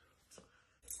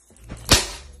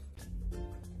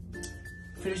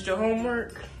 Finished your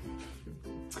homework?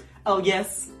 Oh,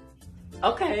 yes.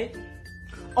 Okay.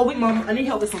 Oh, wait, Mom, I need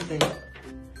help with something.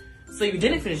 So you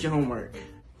didn't finish your homework?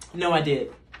 No, I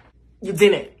did. You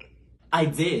didn't. I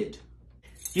did.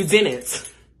 You didn't.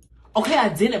 Okay, I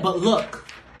didn't, but look.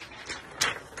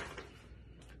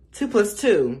 2 +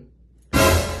 2.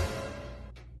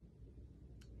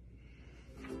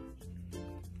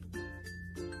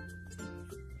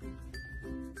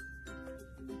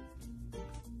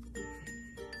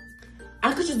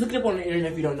 I could just look it up on the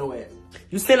internet if you don't know it.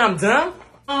 You said I'm dumb?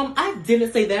 I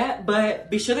didn't say that, but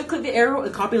be sure to click the arrow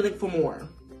and copy the link for more.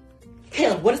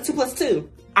 Hell, what is 2 + 2?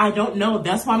 I don't know.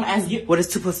 That's why I'm asking you. What is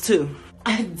 2 + 2?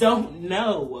 I don't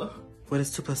know. What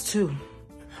is 2 + 2?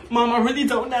 Mom, I really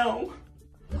don't know.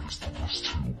 What's 2 +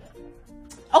 2?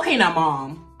 Okay, now,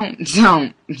 Mom.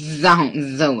 Don't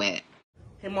do it.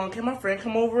 Hey, Mom, can my friend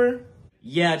come over?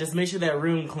 Yeah, just make sure that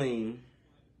room clean.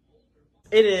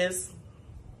 It is.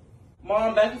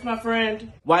 Mom, back with my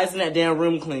friend. Why isn't that damn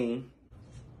room clean?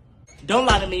 Don't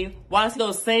lie to me. Why is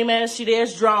those same ass shit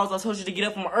ass drawers I told you to get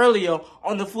up from earlier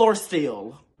on the floor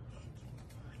still?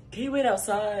 Can you wait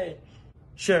outside?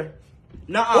 Sure.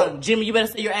 Nuh-uh. Jimmy, you better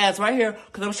stay your ass right here,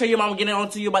 because I'm sure your mama getting on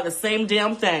to you about the same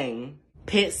damn thing.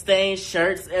 Pit stained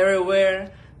shirts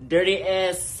everywhere. Dirty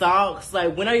ass socks.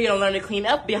 Like, when are you gonna learn to clean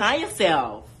up behind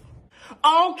yourself?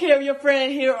 I don't care if your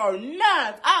friend here or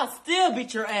not. I'll still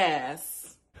beat your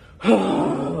ass.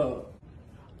 Oh,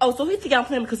 so he think I'm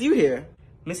playing because you here.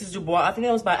 Mrs. Dubois, I think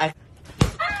that was by accident.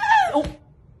 Oh.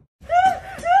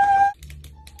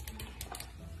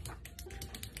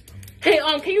 Hey,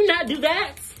 can you not do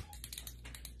that?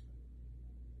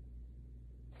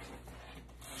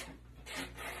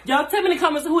 Y'all tell me in the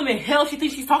comments who in the hell she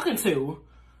thinks she's talking to.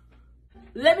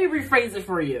 Let me rephrase it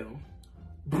for you.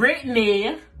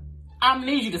 Brittany, I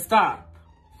need you to stop.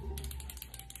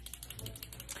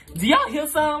 Do y'all hear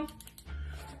some?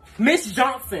 Miss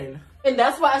Johnson. And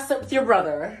that's why I slept with your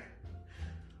brother.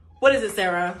 What is it,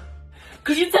 Sarah?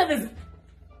 Could you tell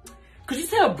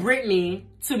Brittany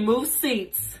to move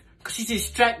seats? Cause she's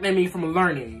distracting me from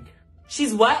learning.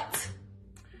 She's what?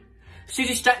 She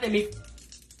distracted me.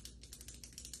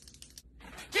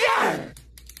 Yeah.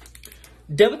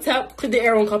 Double tap, click the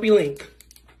arrow and copy link.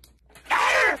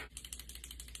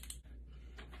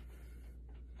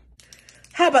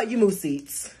 How about you move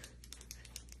seats?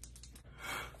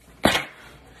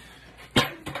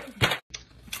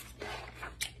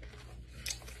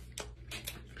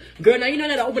 Girl, now you know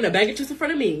how to open a bag of chips in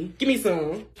front of me. Give me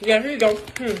some. Yeah, here you go.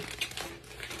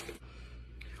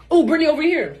 Oh, Brittany, over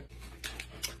here.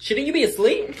 Shouldn't you be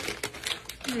asleep?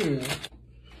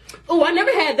 Oh, I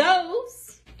never had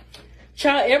those.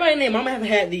 Child, everybody and their mama haven't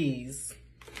had these.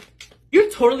 You're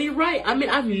totally right. I mean,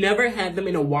 I've never had them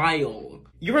in a while.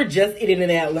 You were just eating it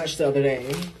at lunch the other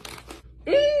day.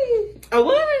 I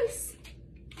was.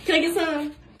 Can I get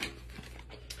some?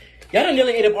 Y'all done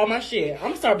nearly ate up all my shit. I'm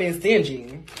gonna start being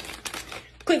stingy.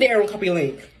 Click the arrow and copy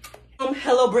link.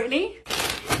 Hello, Brittany?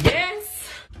 Yes?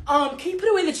 Can you put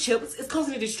away the chips? It's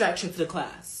causing a distraction to the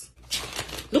class.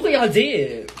 Look what y'all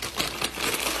did.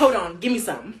 Hold on, give me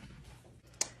some.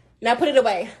 Now put it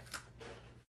away.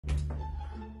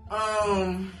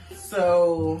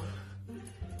 So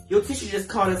your teacher just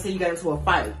called and said you got into a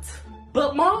fight.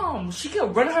 But Mom, she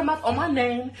kept running her mouth on my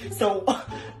name, so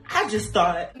I just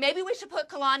thought. Maybe we should put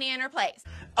Kalani in her place.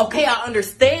 Okay, I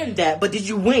understand that, but did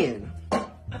you win?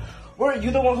 Weren't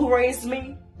you the one who raised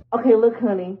me? Okay, look,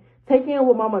 honey. Take in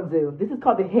what Mama do. This is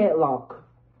called the headlock.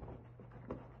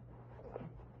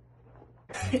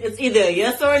 It's either a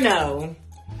yes or a no.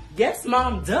 Yes,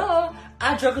 Mom, duh.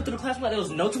 I drug her through the classroom like there was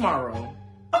no tomorrow.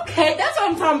 Okay, that's what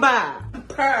I'm talking about.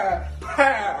 Purr.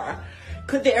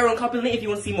 Click the arrow and copy link if you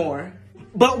want to see more.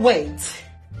 But wait.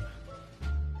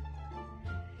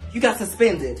 You got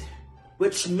suspended,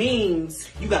 which means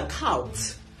you got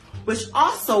caught, which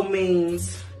also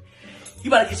means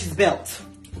you better get your belt.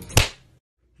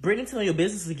 Brittany, telling your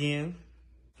business again.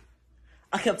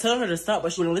 I kept telling her to stop,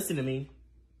 but she wouldn't listen to me.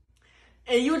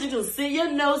 And you were just gonna sit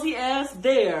your nosy ass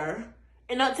there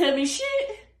and not tell me shit?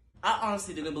 I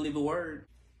honestly didn't believe a word.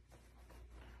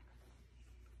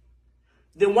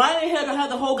 Then why the hell do I have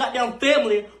the whole goddamn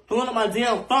family blowing up my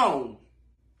damn phone?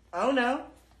 I don't know.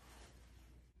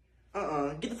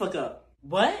 Get the fuck up.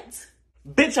 What?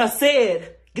 Bitch, I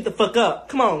said, get the fuck up.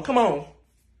 Come on.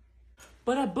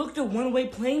 But I booked a one-way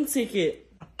plane ticket.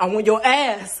 I want your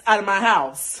ass out of my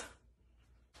house.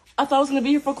 I thought I was gonna be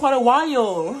here for quite a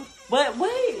while. But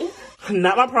wait,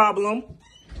 not my problem.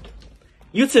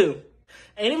 You two,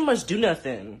 ain't even much do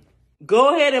nothing.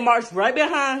 Go ahead and march right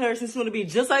behind her since you want to be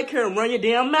just like her and run your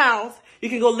damn mouth. You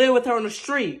can go live with her on the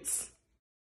streets.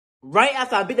 Right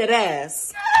after I beat that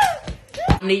ass.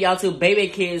 I need y'all two baby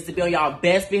kids to be on y'all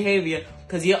best behavior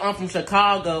because your aunt from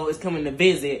Chicago is coming to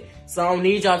visit. So I don't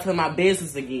need y'all to tell my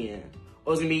business again.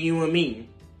 Or it's gonna be you and me.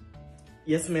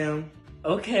 Yes, ma'am.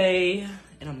 Okay.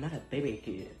 And I'm not a baby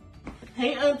kid.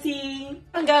 Hey, auntie.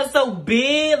 I got so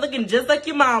big, looking just like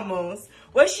your mama's.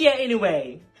 Where's she at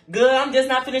anyway? Good, I'm just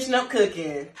not finishing up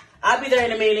cooking. I'll be there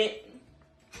in a minute.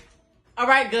 All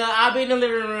right, good, I'll be in the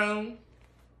living room.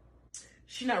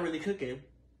 She's not really cooking.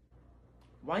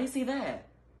 Why you say that?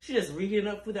 She just reheating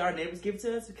up food that our neighbors give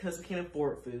to us because we can't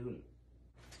afford food.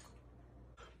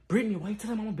 Brittany, why you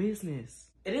telling my business?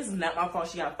 It is not my fault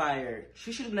she got fired.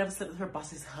 She should have never slept with her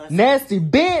boss's husband. Nasty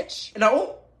bitch!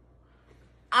 No,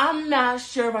 I'm not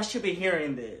sure if I should be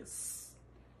hearing this.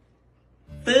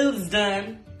 Food's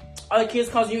done. All the kids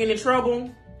causing you any trouble?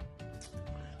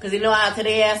 Cause they know how to tear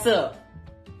their ass up.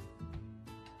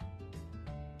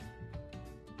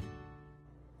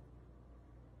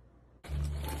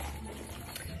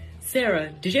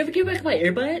 Sarah, did you ever give back my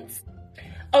earbuds?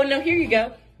 Oh, no, here you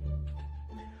go.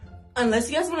 Unless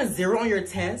you guys want to zero on your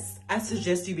test, I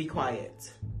suggest you be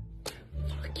quiet.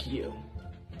 Fuck you.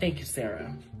 Thank you,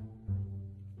 Sarah.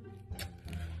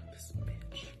 This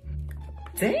bitch.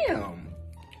 Damn.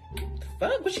 The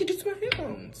fuck? What she do to my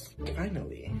headphones?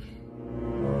 Finally.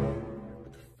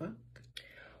 What the fuck?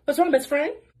 What's wrong, best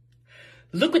friend?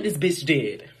 Look what this bitch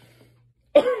did.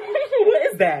 What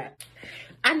is that?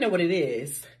 I know what it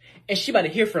is. And she about to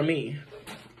hear from me.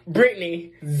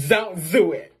 Brittany, don't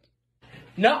do it.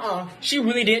 Nuh-uh, she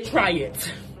really did try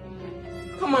it.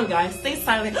 Come on, guys, stay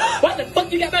silent. What the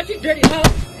fuck you got about you dirty hoe?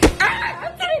 Ah, I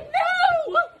didn't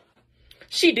know.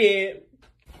 She did.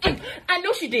 I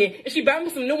know she did. And she bought me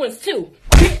some new ones too.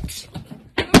 Bitch.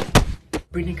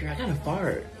 Brittany, girl, I got a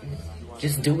fart.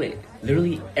 Just do it.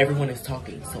 Literally, everyone is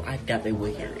talking, so I doubt they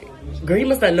will hear it. Girl, you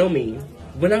must not know me.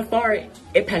 When I fart,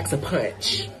 it packs a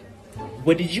punch.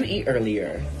 What did you eat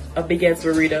earlier? A big ass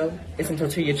burrito and some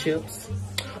tortilla chips.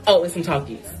 Oh, and some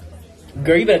Takis.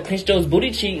 Girl, you better clench those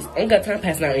booty cheeks. I ain't got time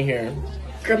passing out in here.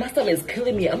 Girl, my stomach is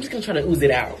killing me. I'm just gonna try to ooze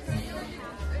it out.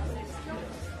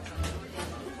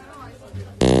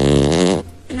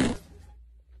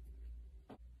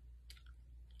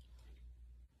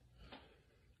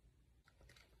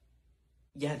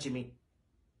 Yeah, Jimmy.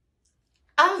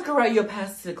 I'll go write your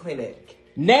pass to the clinic.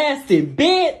 Nasty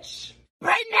bitch!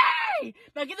 Brittany!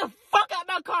 Now get the fuck out of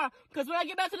my car, because when I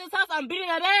get back to this house, I'm beating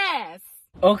that ass.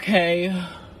 Okay.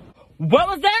 What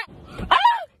was that? Ah!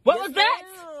 What was that?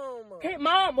 Okay,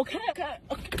 Mom, okay.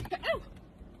 Ow.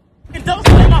 And don't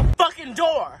slam my fucking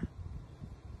door.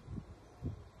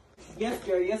 Yes,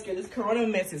 girl, this corona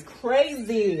mess is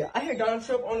crazy. I hear Donald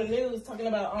Trump on the news talking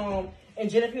about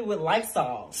injecting people with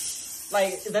Lysol.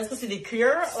 Like, is that supposed to be the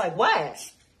cure? Like,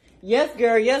 what? Yes,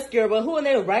 girl, but who in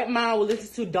their right mind will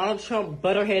listen to Donald Trump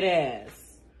butterhead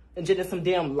ass? Injecting some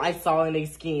damn Lysol in their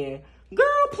skin.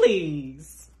 Girl,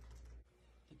 please.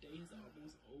 The day is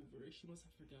almost over. She must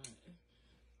have forgotten.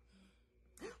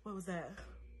 What was that?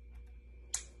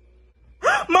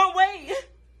 Mom, wait!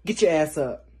 Get your ass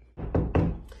up.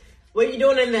 What are you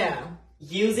doing in there?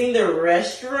 Using the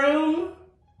restroom?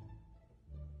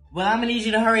 Well, I'm gonna need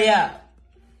you to hurry up.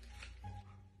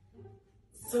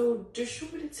 So, does she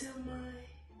want me to tell my...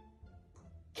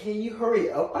 Can you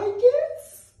hurry up, I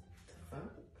guess?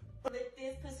 Lick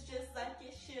this pussy just like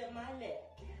you should my neck,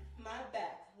 my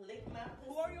back, lick my pussy.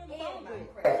 Who are you on the phone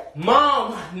with?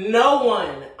 Mom, no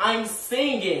one. I'm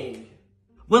singing.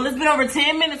 Well, it's been over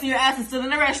 10 minutes and your ass is still in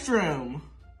the restroom.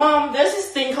 Mom, there's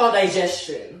this thing called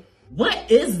digestion. What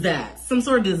is that? Some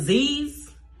sort of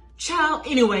disease? Child,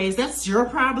 anyways, that's your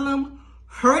problem.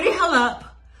 Hurry the hell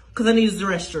up, because I need to use the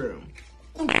restroom.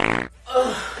 Ugh,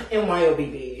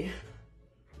 NYOBB.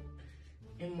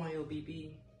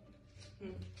 NYOBB.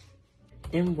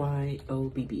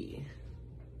 NYOBB.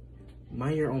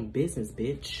 Mind your own business,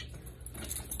 bitch.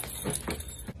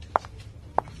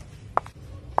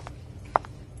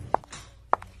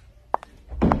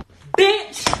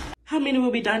 Bitch! How many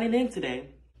will be dining in today?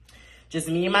 Just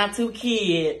me and my 2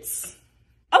 kids.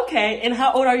 Okay, and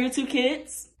how old are your 2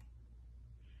 kids?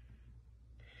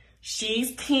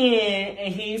 She's 10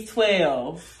 and he's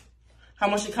 12. How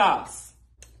much it costs?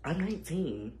 I'm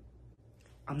 19.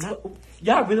 I'm not.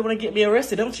 Y'all really want to get me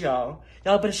arrested, don't y'all?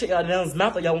 Y'all better shut y'all down's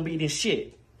mouth or y'all won't be eating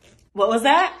shit. What was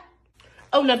that?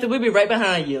 Oh, nothing. We'll be right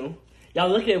behind you. Y'all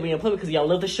looking at me in public because y'all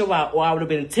love to show out, or I would have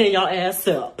been tearing y'all ass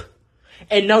up.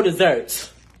 And no dessert.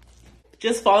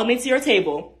 Just follow me to your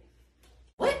table.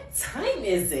 What time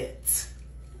is it?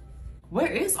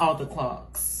 Where is all the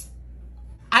clocks?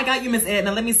 I got you, Miss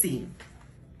Edna. Let me see.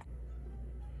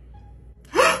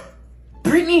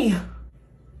 Brittany!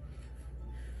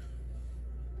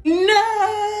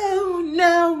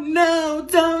 No,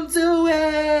 don't do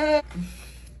it.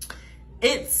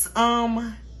 It's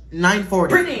 9:40.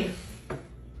 Brittany,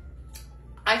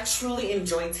 I truly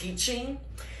enjoy teaching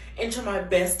and try my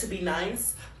best to be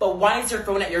nice, but why is your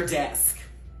phone at your desk?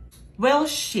 Well,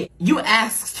 shit. You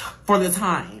asked for the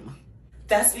time.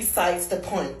 That's besides the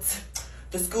point.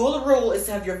 The school rule is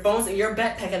to have your phones in your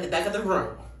backpack at the back of the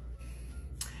room.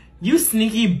 You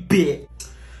sneaky bitch.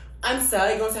 I'm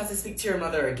sorry, you're going to have to speak to your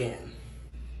mother again.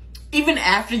 Even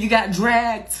after you got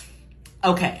dragged?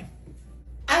 Okay.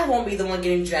 I won't be the one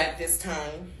getting dragged this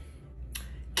time.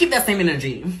 Keep that same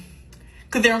energy.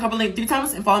 Click there on Compilation 3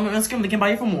 times and follow me on Instagram. They can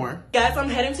buy you for more. Guys, I'm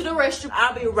heading to the restroom.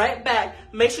 I'll be right back.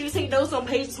 Make sure you take notes on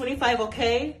page 25,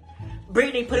 okay?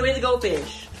 Brittany, put away the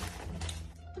goldfish.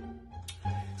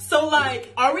 So,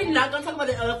 like, are we not gonna talk about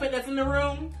the elephant that's in the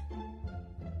room?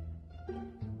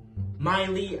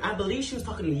 Miley, I believe she was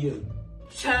talking to you.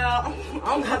 Child, I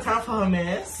don't got time for her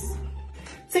mess.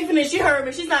 Tiffany, she heard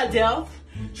me. She's not deaf.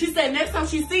 She said next time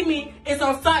she see me, it's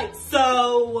on sight.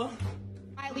 So,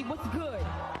 Riley, what's good?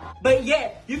 but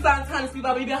yeah, you found time to speak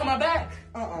about me behind my back.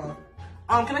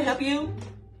 Can I help you?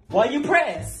 Why you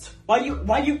pressed? Why you?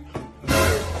 Behind?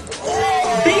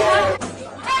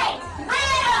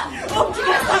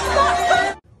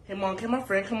 Oh, hey, Mom, can my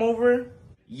friend come over?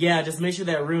 Yeah, just make sure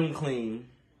that room clean.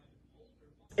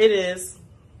 It is.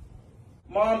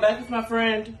 Mom, back with my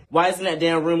friend. Why isn't that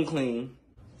damn room clean?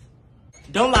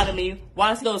 Don't lie to me.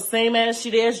 Why is those same ass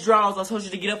shitty ass drawers I told you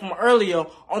to get up from earlier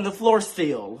on the floor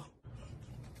still?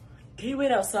 Can you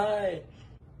wait outside?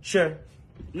 Sure.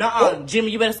 Nuh-uh,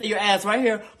 Jimmy, you better stay your ass right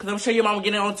here, because I'm sure your mama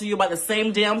getting on to you about the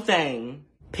same damn thing.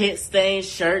 Pit stained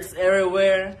shirts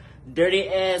everywhere, dirty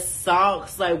ass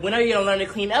socks. Like, when are you gonna learn to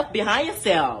clean up behind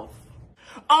yourself?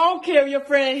 I don't care if your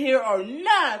friend here or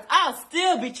not, I'll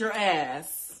still beat your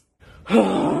ass.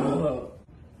 Oh,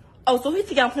 so he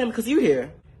think I'm playing because you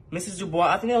here. Mrs. Dubois,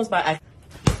 I think that was by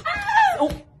accident.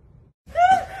 Oh.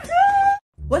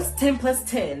 What's 10 plus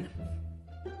 10?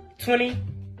 20.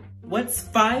 What's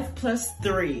 5 plus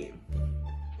 3?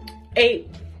 8.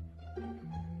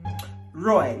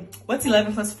 Roy, what's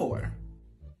 11 plus 4?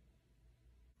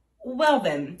 Well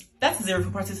then, that's 0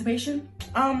 for participation.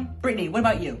 Brittany, what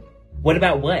about you? What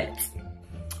about what?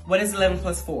 What is 11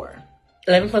 plus 4?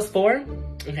 11 plus 4?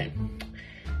 Okay.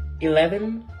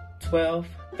 11, 12,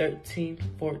 13,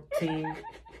 14,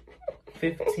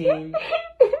 15.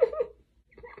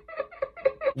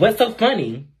 What's so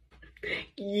funny?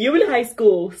 You in high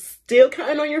school, still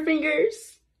counting on your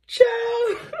fingers? Ciao.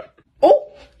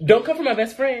 Oh, don't come for my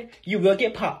best friend. You will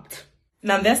get popped.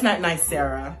 Now that's not nice,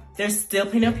 Sarah. There's still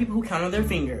plenty of people who count on their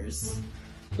fingers.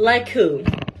 Like who?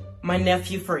 My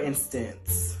nephew, for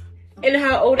instance. And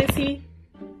how old is he?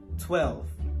 12.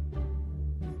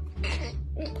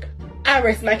 I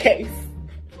rest my case.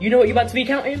 You know what you're about to be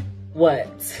counting?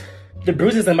 What? The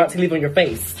bruises I'm about to leave on your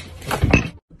face.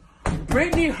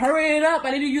 Brittany, hurry it up.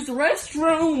 I need to use the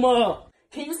restroom.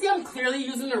 Can you see I'm clearly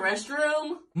using the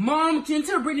restroom? Mom, can you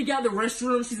tell Brittany to get out of the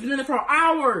restroom? She's been in there for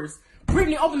hours.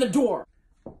 Brittany, open the door.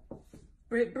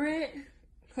 Britt,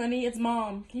 honey, it's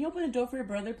Mom. Can you open the door for your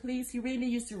brother, please? He really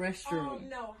needs to use the restroom. Oh,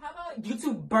 no. How about you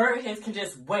two bird heads can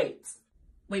just wait?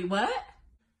 Wait, what?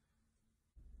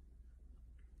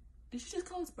 Did she just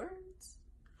call us birds?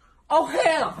 Oh,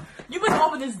 hell! You better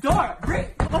open this door.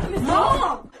 Britt, open this door.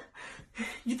 Mom!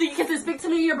 You think you can speak to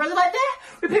me and your brother like that?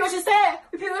 Repeat what you said.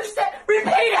 Repeat what you said. Repeat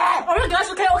it! Oh my gosh,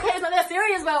 okay, it's not that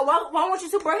serious, but why won't you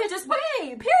two bird heads just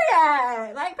wait?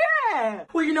 Period. Like, period.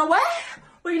 Well, you know what?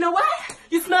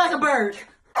 You smell like a bird.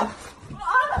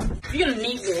 You're gonna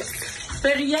need this.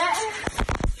 Better yet,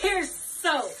 here's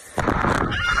soap.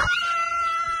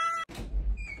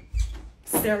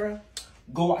 Sarah,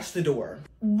 go watch the door.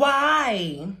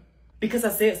 Why? Because I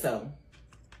said so.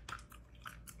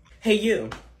 Hey, you.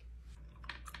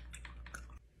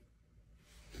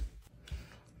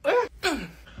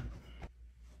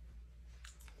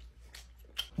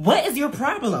 What is your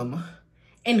problem?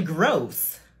 And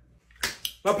gross.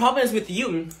 My problem is with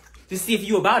you, to see if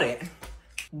you about it.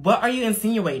 What are you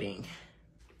insinuating?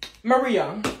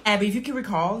 Maria, Abby, if you can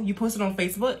recall, you posted on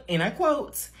Facebook, and I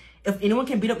quote, "If anyone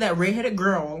can beat up that redheaded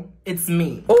girl, it's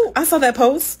me." Oh, I saw that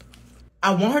post.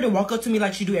 I want her to walk up to me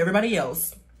like she do everybody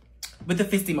else, with the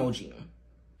fist emoji.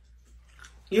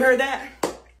 You heard that?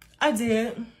 I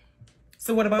did.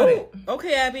 So what about it?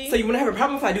 Okay, Abby. So you wanna have a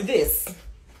problem if I do this?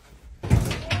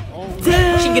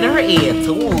 She get in her head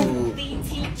too. The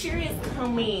teacher is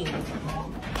coming.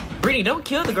 Brittany, don't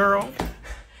kill the girl.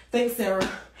 Thanks, Sarah.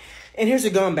 And here's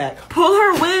your gun back. Pull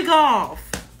her wig off.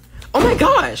 Oh my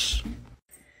gosh.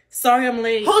 Sorry I'm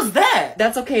late. Who's that?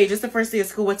 That's okay. Just the first day of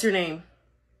school. What's your name?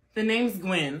 The name's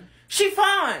Gwen. She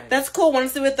fine. That's cool. Want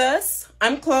to sit with us?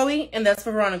 I'm Chloe, and that's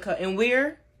Veronica, and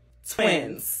we're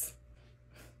twins.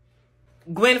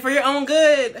 Gwen, for your own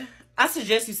good, I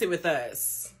suggest you sit with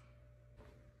us.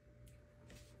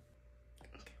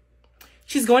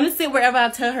 She's going to sit wherever I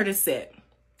tell her to sit.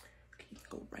 Okay, you can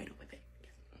go right with it.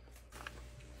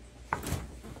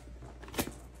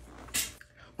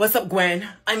 What's up, Gwen?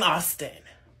 I'm Austin.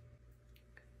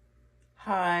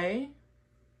 Hi.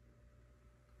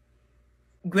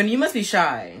 Gwen, you must be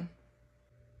shy.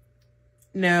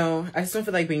 No, I just don't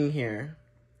feel like being here.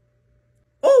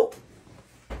 Oh!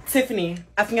 Tiffany,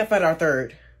 I think I found our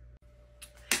third.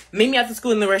 Meet me after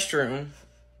school in the restroom.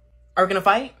 Are we gonna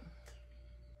fight?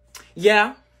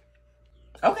 Yeah.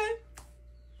 Okay.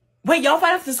 Wait, y'all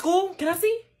fight after school? Can I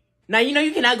see? Now, you know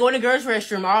you cannot go in the girls'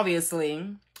 restroom,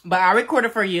 obviously. But I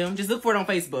recorded for you. Just look for it on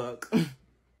Facebook.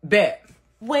 Bet.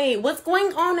 Wait, what's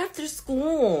going on after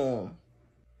school?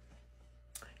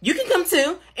 You can come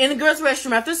too, in the girls'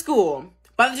 restroom after school,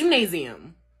 by the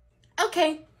gymnasium.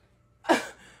 Okay.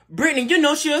 Brittany, you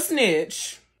know she a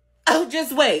snitch. Oh,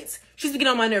 just wait. She's been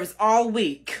getting on my nerves all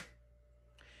week.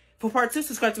 For part 2,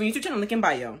 subscribe to my YouTube channel, link in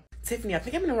bio. Tiffany, I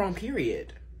think I'm in the wrong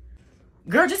period.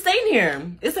 Girl, just stay in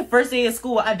here. It's the first day of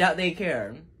school. I doubt they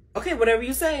care. Okay, whatever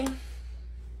you say.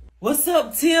 What's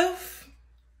up, Tiff?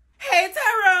 Hey,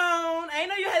 Tyrone. I didn't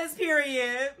know you had this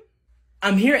period.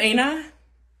 I'm here, ain't I?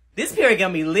 This period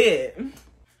gonna be lit.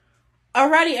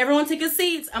 Alrighty, everyone take your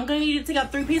seats. I'm gonna need you to take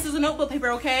out 3 pieces of notebook paper,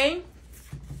 okay?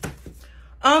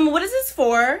 What is this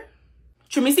for?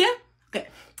 Tramicia? Okay.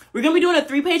 We're gonna be doing a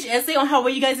 3-page essay on how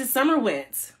well you guys this summer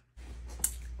went.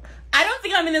 I don't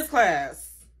think I'm in this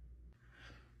class.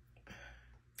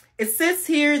 It says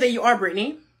here that you are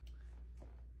Brittany.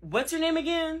 What's your name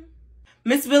again?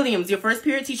 Miss Williams, your first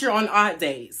period teacher on odd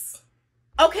days.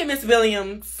 Okay, Miss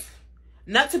Williams.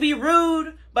 Not to be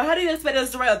rude, but how do you expect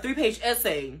us to write a 3-page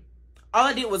essay? All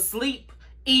I did was sleep,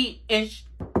 eat, and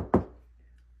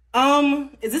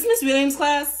is this Miss Williams'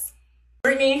 class?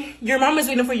 Brittany, your mom is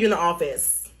waiting for you in the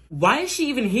office. Why is she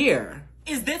even here?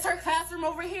 Is this her classroom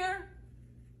over here?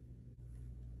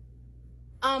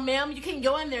 Ma'am, you can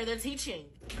go in there. They're teaching.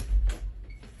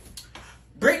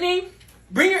 Brittany,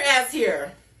 bring your ass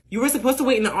here. You were supposed to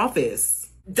wait in the office.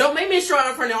 Don't make me show out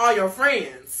in front of all your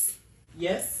friends.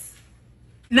 Yes?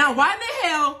 Now, why in the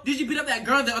hell did you beat up that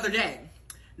girl the other day?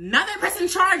 Now they're pressing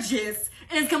charges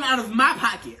and it's coming out of my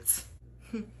pocket.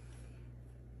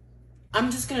 I'm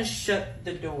just gonna shut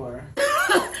the door.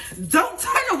 Don't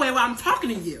turn away while I'm talking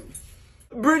to you.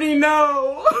 Brittany,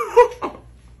 no.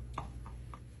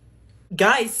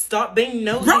 Guys, stop being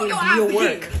nosy and do your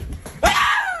work.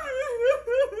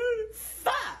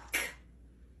 Fuck.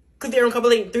 Click there on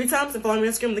Compilation 3 times and follow me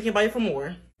on Instagram. Link in bio for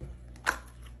more.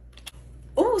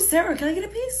 Oh, Sarah, can I get a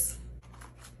piece?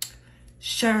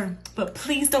 Sure, but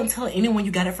please don't tell anyone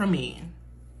you got it from me.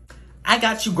 I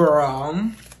got you,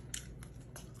 girl.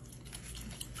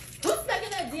 Who's making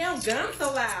that damn gum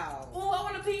so loud? Oh, I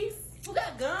want a piece. Who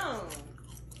got gum?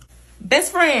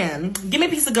 Best friend, give me a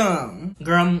piece of gum.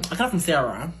 Girl, I got it from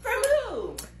Sarah. From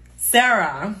who?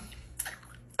 Sarah.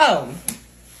 Oh.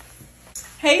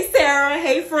 Hey, Sarah.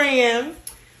 Hey, friend.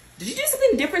 Did you do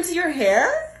something different to your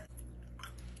hair?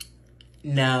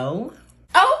 No.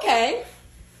 Oh, okay.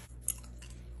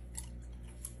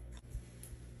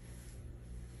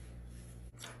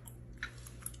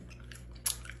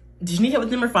 Did you need help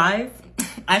with number 5?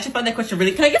 I actually found that question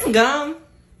really. Can I get some gum?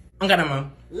 I got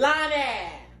them. Lonnie.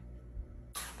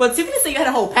 Well, Tiffany said you had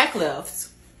a whole pack left.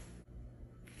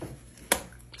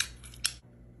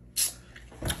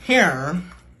 Here.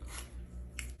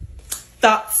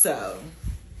 Thought so.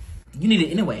 You need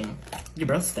it anyway. Your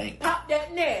breath stank. Pop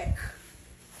that neck.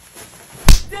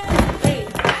 Hey,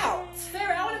 out.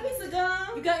 Sarah, I want a piece of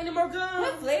gum. You got any more gum?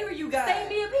 What flavor you got? Save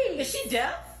me a piece. Is she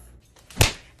deaf?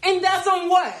 And that's on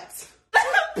what?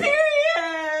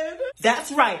 Period.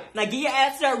 That's right. Now get your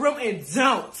ass to that room and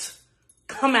don't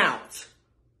come out.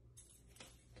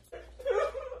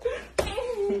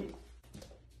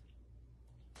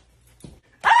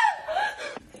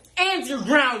 And you're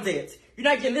grounded. You're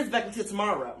not getting this back until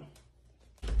tomorrow.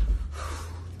 I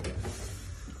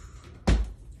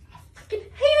fucking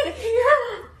hate it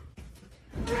here.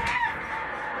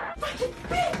 Fucking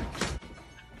bitch.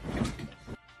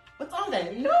 What's all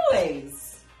that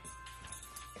noise?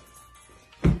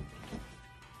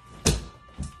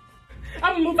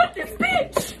 I'm gonna move up this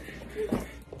bitch.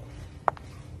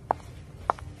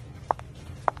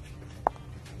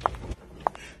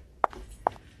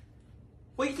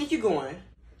 Where you think you're going?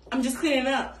 I'm just cleaning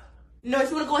up. No, if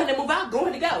you wanna go ahead and move out, go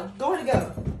ahead and go. Go ahead and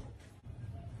go.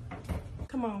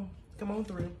 Come on. Come on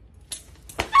through.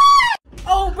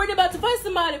 Oh, Brittany about to fight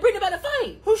somebody. Brittany about to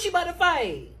fight. Who's she about to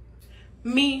fight?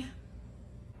 Me.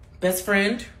 Best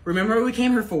friend. Remember what we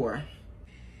came here for.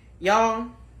 Y'all,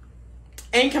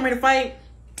 I ain't come here to fight.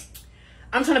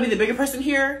 I'm trying to be the bigger person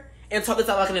here and talk this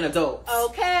out like an adult.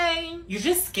 Okay. You're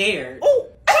just scared. Oh.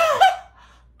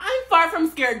 I'm far from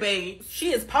scared, babe.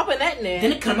 She is popping that neck.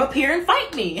 Then come up here and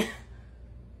fight me.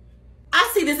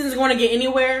 I see this isn't going to get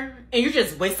anywhere, and you're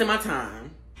just wasting my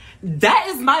time. That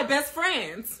is my best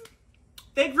friends.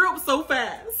 They grew up so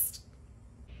fast.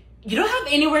 You don't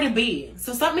have anywhere to be,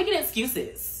 so stop making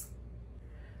excuses.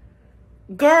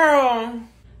 Girl,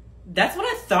 that's what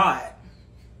I thought.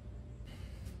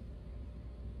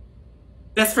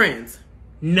 Best friends,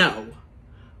 no.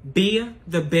 Be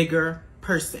the bigger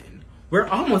person. We're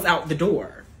almost out the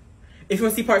door. If you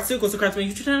want to see part 2, go subscribe to my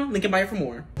YouTube channel. Link in bio for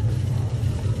more.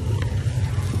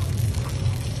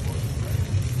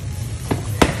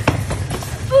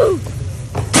 Ooh.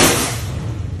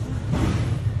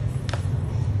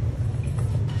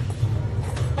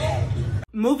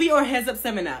 movie or Heads Up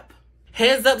 7-Up?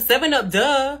 Heads Up 7-Up,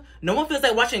 duh. No one feels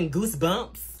like watching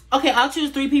Goosebumps. Okay, I'll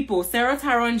choose 3 people. Sarah,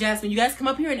 Tyra, and Jasmine. You guys come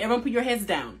up here and everyone put your heads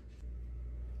down.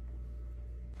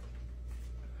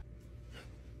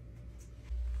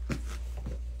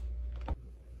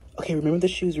 Okay, remember the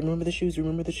shoes, remember the shoes,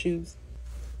 remember the shoes.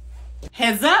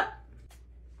 Heads up.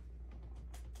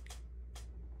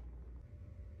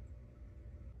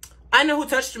 I know who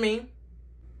touched me.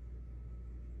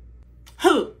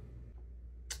 Who?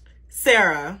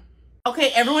 Sarah.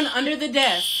 Okay, everyone under the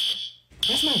desk.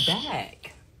 Where's my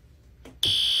bag?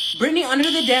 Brittany, under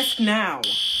the desk now.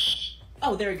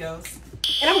 Oh, there it goes.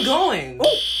 And I'm going. Ooh.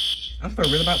 I'm for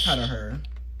real about tired of her.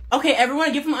 Okay,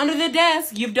 everyone get from under the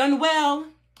desk. You've done well.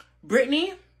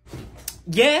 Brittany?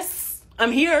 Yes,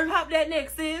 I'm here. Pop that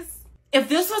next, sis. If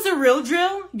this was a real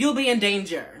drill, you'll be in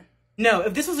danger. No,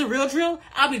 if this was a real drill,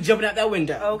 I'll be jumping out that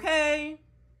window. Okay?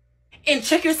 And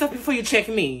check yourself before you check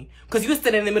me, because you were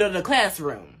standing in the middle of the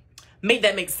classroom. Make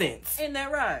that make sense. Ain't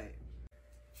that right?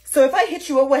 So if I hit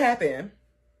you, what happened?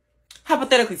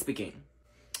 Hypothetically speaking.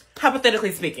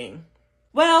 Hypothetically speaking.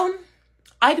 Well,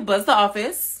 I'd buzz the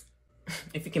office.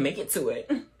 If you can make it to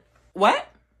it. What?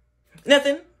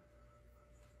 Nothing.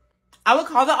 I would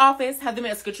call the office, have them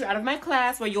escort you out of my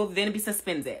class, where you'll then be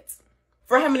suspended.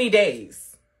 For how many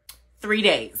days? 3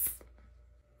 days.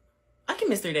 I can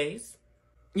miss 3 days.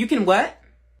 You can what?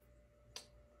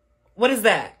 What is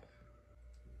that?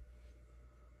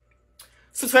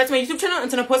 Subscribe to my YouTube channel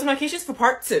and turn on post notifications for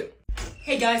part 2.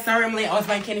 Hey guys, sorry I'm late. I was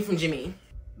buying candy from Jimmy.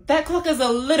 That clock is a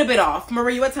little bit off.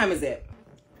 Marie, what time is it?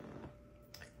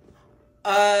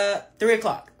 3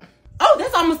 o'clock. Oh,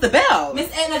 that's almost the bell.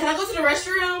 Miss Edna, can I go to the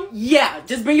restroom? Yeah,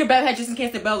 just bring your backpack just in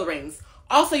case the bell rings.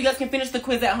 Also, you guys can finish the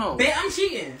quiz at home. Bet I'm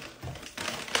cheating.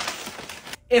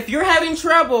 If you're having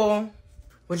trouble,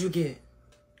 what'd you get?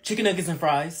 Chicken nuggets and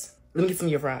fries. Let me get some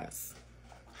of your fries.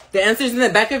 The answer's in the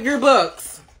back of your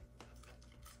books.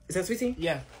 Is that sweetie?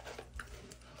 Yeah.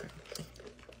 Okay.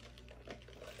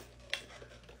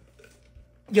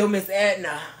 Yo, Miss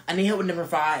Edna, I need help with number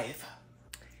 5.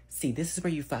 See, this is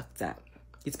where you fucked up.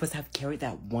 You're supposed to have carried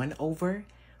that 1 over,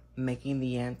 making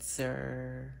the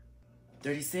answer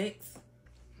 36.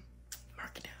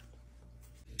 Mark it down.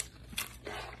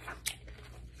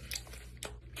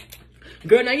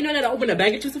 Girl, now you know how to open a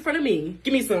bag of chips in front of me.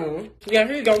 Give me some. Yeah,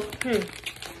 here you go.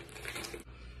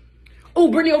 Oh,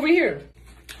 Brittany over here.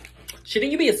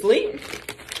 Shouldn't you be asleep?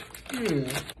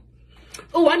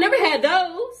 Oh, I never had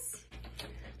those.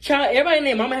 Child, everybody and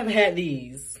their mama have had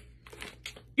these.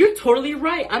 You're totally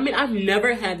right. I mean, I've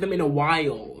never had them in a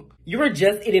while. You were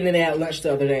just eating it at lunch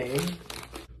the other day.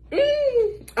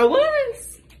 I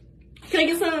was. Can I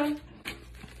get some?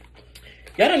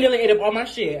 Y'all done nearly ate up all my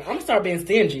shit. I'm gonna start being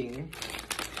stingy.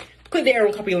 Click the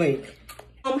arrow, copy link.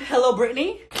 Hello,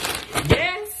 Brittany?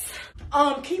 Yes?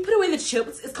 Can you put away the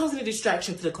chips? It's causing a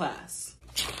distraction to the class.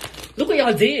 Look what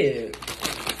y'all did.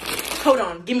 Hold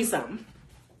on, give me some.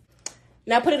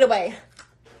 Now put it away.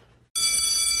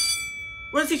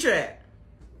 Where's the teacher at?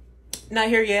 Not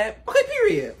here yet. Okay,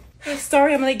 period.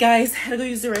 Sorry I'm late, guys. Had to go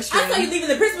use the restroom. I saw you leaving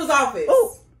the principal's office.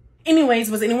 Oh. Anyways,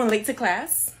 was anyone late to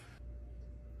class?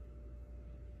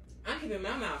 I'm keeping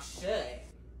my mouth shut.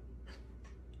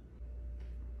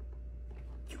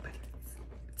 You better.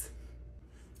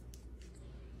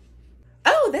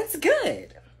 Oh, that's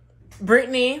good.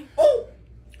 Brittany. Oh.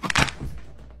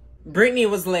 Brittany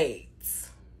was late.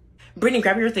 Brittany,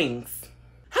 grab your things.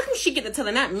 How come she get to tell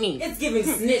her, not me? It's giving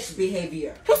snitch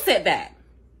behavior. Who said that?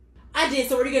 I did,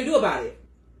 so what are you gonna do about it?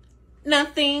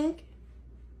 Nothing.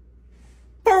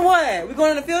 For what? We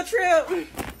going on a field trip?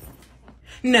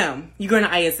 No, you're going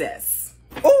to ISS.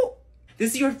 Oh!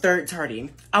 This is your 3rd tardy.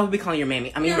 I will be calling your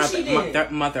mammy. I mean,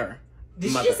 mother.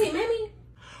 Did she just say mammy?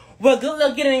 Well, good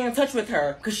luck getting in touch with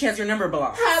her, because she has your number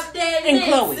blocked. How's that, and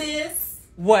Chloe. Sis?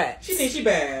 What? She thinks she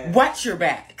bad. Watch your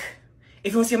back.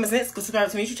 If you want to see Miss Nets, go subscribe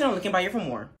to my YouTube channel. Look and buy here for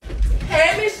more.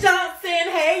 Hey, Miss Johnson.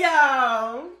 Hey,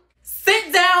 y'all.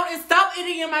 Sit down and stop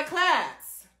eating in my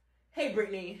class. Hey,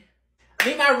 Brittany.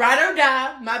 Meet my ride or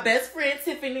die, my best friend,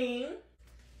 Tiffany.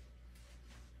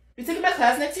 You taking my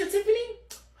class next year, Tiffany?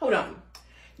 Hold on.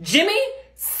 Jimmy,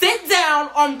 sit down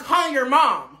or I'm calling your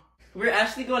mom. We're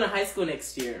actually going to high school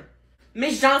next year.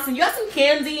 Miss Johnson, you got some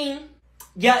candy?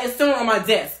 Yeah, it's still on my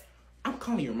desk. I'm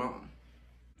calling your mom.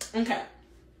 Okay.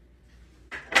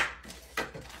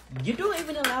 You don't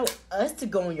even allow us to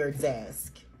go on your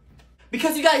desk.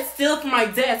 Because you guys steal from my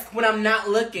desk when I'm not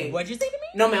looking. What'd you say to me?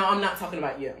 No, ma'am, I'm not talking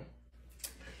about you.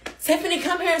 Tiffany,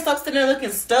 come here and stop sitting there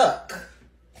looking stuck.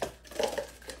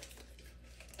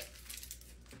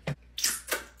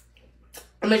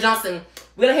 Miss Johnson,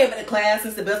 we gotta head back to class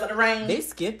since the bell's about to ring. They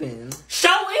skipping.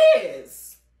 Show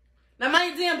is. Now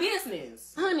mind your damn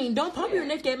business. Honey, don't pump your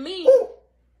neck at me. Ooh.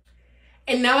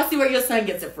 And now I see where your son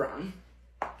gets it from.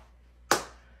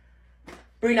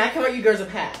 Brittany, I can write you girls a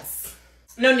pass.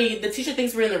 No need. The teacher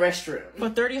thinks we're in the restroom. For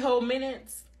 30 whole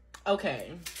minutes?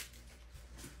 Okay.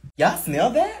 Y'all smell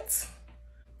that?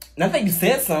 Now that you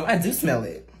said something, I do smell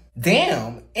it.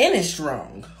 Damn, and it's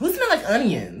strong. Who smell like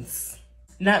onions?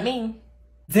 Not me.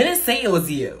 Didn't say it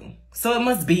was you, so it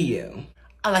must be you.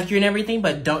 I like you and everything,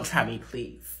 but don't try me,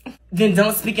 please. Then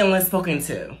don't speak unless spoken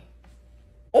to.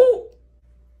 Oh.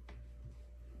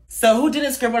 So who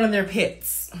didn't scrub one of their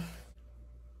pits?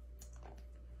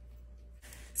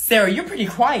 Sarah, you're pretty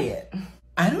quiet.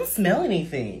 I don't smell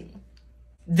anything.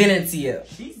 Then it's you.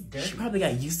 She's dirty. She probably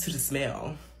got used to the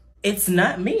smell. It's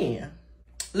not me.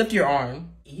 Lift your arm.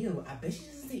 Ew, I bet she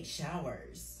doesn't take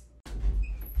showers.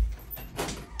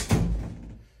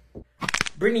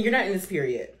 Brittany, you're not in this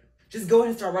period. Just go ahead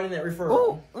and start writing that referral.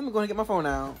 Oh, let me go and get my phone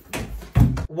out.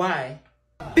 Why?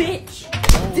 Bitch!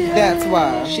 That's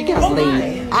why. She got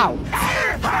laid out.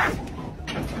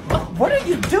 What are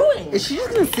you doing? Is she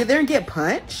just gonna sit there and get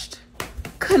punched?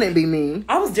 Couldn't be me.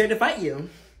 I was dared to fight you.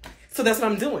 So that's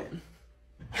what I'm doing.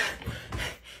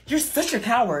 You're such a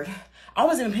coward. I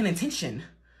wasn't even paying attention.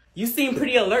 You seem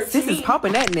pretty alert to Sis me. is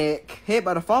popping that neck. Head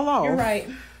about to fall off. You're right.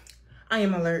 I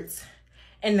am alert.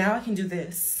 And now I can do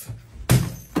this.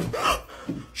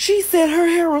 She said her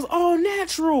hair was all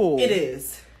natural. It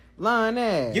is. Lying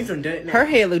ass. You've done it now. Her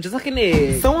hair looked just like an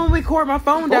egg. Someone record my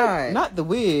phone died. Not the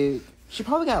wig. She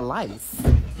probably got lice.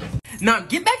 Now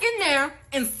get back in there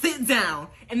and sit down.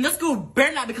 And this girl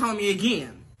better not be calling me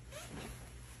again.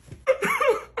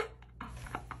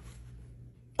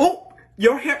 Oh,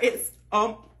 your hair is,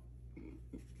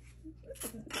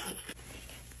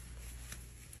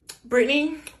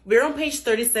 Brittany, we're on page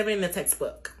 37 in the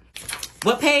textbook.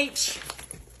 What page?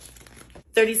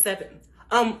 37.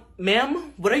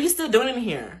 Ma'am, what are you still doing in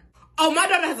here? Oh, my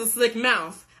daughter has a slick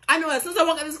mouth. I know as soon as I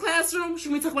walk in this classroom,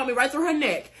 she'll be talking about me right through her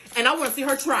neck. And I want to see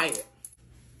her try it.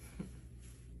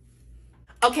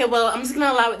 Okay, well, I'm just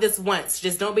gonna allow it this once.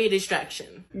 Just don't be a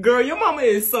distraction. Girl, your mama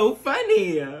is so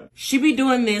funny. She be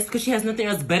doing this because she has nothing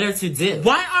else better to do.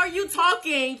 Why are you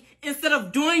talking instead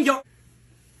of doing your...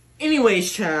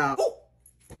 Anyways, child. Ooh.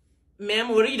 Ma'am,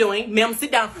 what are you doing? Ma'am,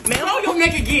 sit down. Ma'am, hold your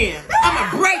neck again.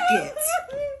 I'ma break it.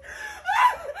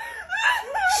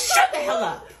 Shut the hell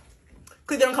up.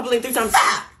 Click there on Compilation 3 times.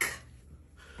 Fuck.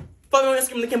 Follow me on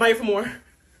Instagram, link in bio for more.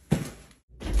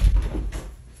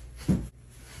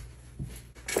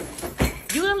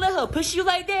 You gonna let her push you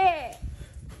like that?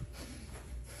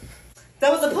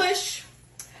 That was a push?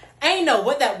 I ain't know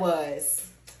what that was.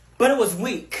 But it was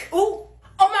weak. Ooh.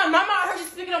 Oh, my mama, I heard you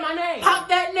speaking on my name. Pop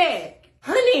that neck.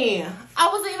 Honey, I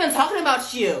wasn't even talking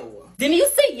about you. Didn't you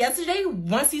say yesterday,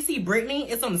 once you see Brittany,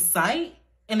 it's on sight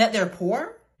and that they're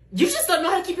poor? You just don't know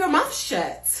how to keep your mouth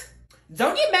shut.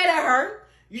 Don't get mad at her.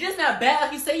 You're just not bad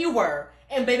like you say you were.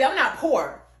 And baby, I'm not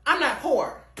poor. I'm not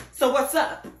poor. So what's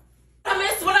up? I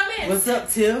missed what I missed. What's up,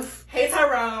 Tiff? Hey,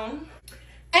 Tyrone.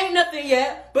 Ain't nothing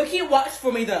yet, but keep watch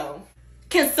for me, though.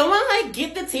 Can someone, like,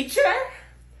 get the teacher?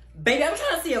 Baby, I'm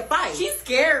trying to see a fight. She's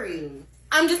scary.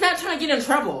 I'm just not trying to get in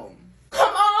trouble.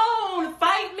 Come on,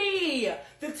 fight me.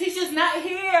 The teacher's not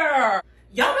here.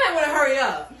 Y'all might want to hurry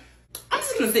up. I'm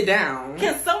just going to sit down.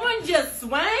 Can someone just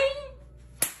swing?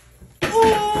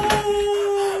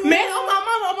 Ooh. Man, oh my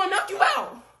mama, I'm going to knock you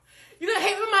out. You're going to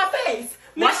hit me in my face.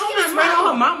 Why she keeps running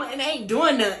on her mama and ain't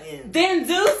doing nothing? Then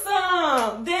do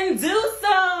some. Then do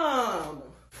some.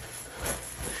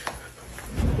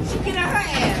 She getting her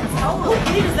ass. Oh,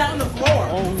 who beat us out on the floor?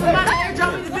 Somebody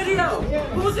airdrop me the video.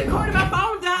 Who's recording my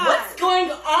phone died? What's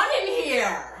going on in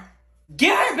here?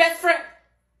 Get her best friend.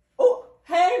 Oh,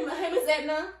 hey, Miss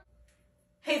Edna.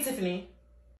 Hey, Tiffany.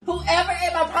 Whoever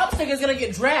ate my popsicle is gonna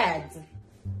get dragged.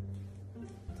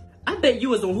 I bet you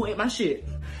was the one who ate my shit.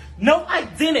 No, I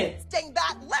didn't. Dang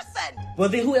that, listen! Well,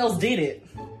 then who else did it?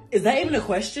 Is that even a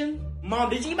question? Mom,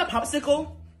 did you eat my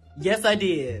popsicle? Yes, I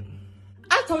did.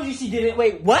 I told you she didn't.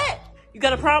 Wait, what? You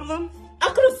got a problem? I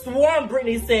could have sworn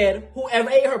Brittany said whoever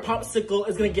ate her popsicle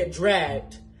is gonna get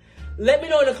dragged. Let me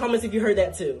know in the comments if you heard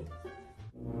that too.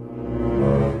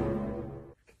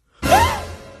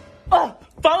 Oh,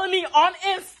 follow me on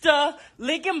Insta,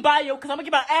 link in bio, because I'm gonna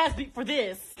get my ass beat for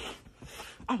this.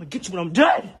 I'm gonna get you when I'm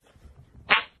done.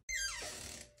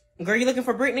 Girl, you looking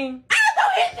for Brittany?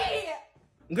 Don't hit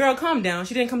me! Girl, calm down.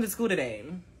 She didn't come to school today.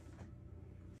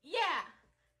 Yeah,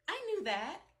 I knew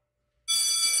that.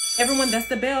 Everyone, that's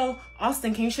the bell.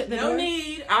 Austin, can you shut the door? No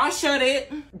need. I'll shut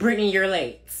it. Brittany, you're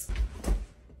late.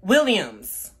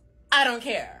 Williams, I don't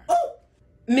care. Oh,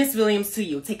 Miss Williams to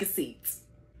you. Take a seat.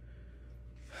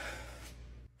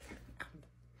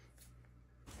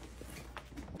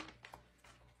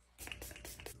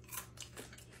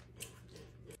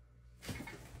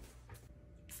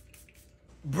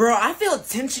 Bro, I feel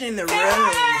tension in the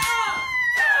room.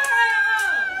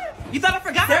 You thought I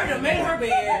forgot? Sarah done made her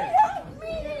bed.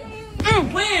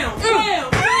 Wham!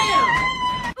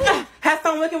 Have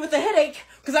fun working with the headache,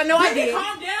 because I know I did.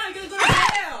 Calm down, you're gonna go to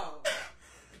hell.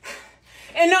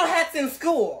 And no hats in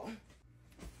school.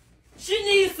 She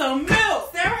needs some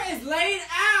milk. Sarah is laid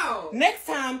out. Next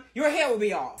time, your hair will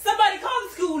be off. Somebody call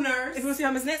the school nurse. If you want to see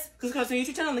how Miss Nets, click on the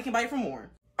YouTube channel and they can buy it for more.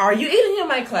 Are you eating in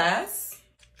my class?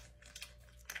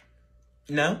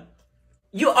 No.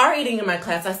 You are eating in my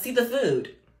class. I see the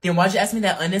food. Then why'd you ask me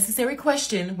that unnecessary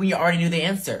question when you already knew the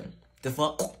answer? The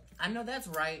fuck? I know that's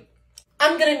right.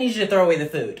 I'm gonna need you to throw away the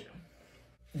food.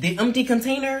 The empty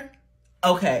container?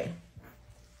 Okay.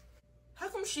 How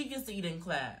come she gets to eat in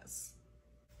class?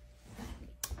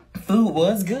 Food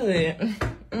was good.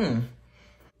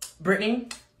 Brittany,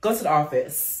 go to the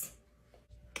office.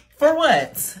 For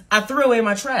what? I threw away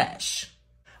my trash.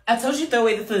 I told you to throw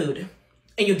away the food,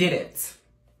 and you did it.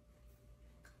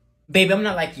 Baby, I'm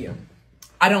not like you.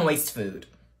 I don't waste food.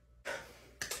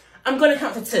 I'm gonna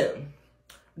count to 2.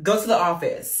 Go to the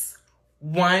office.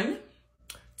 1,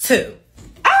 2.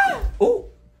 Ah! Ooh.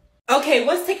 Okay,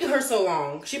 what's taking her so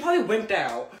long? She probably wimped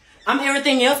out. I'm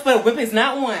everything else, but a whip is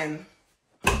not one.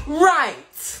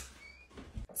 Right.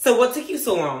 So what took you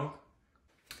so long?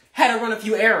 Had to run a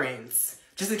few errands,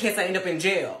 just in case I end up in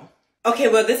jail. Okay,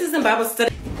 well, this isn't Bible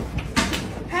study.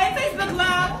 Hey, Facebook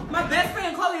Live! My best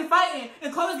friend Chloe is fighting,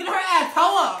 and Chloe's getting her ass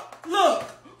towed up. Look,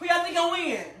 who y'all think gonna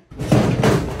win?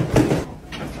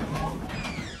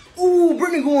 Ooh,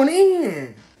 Brittany going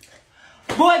in.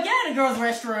 Boy, get in the girls'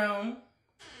 restroom.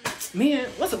 Man,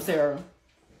 what's up, Sarah?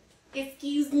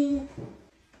 Excuse me.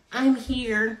 I'm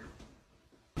here.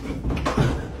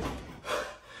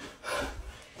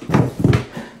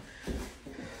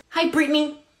 Hi,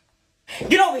 Brittany.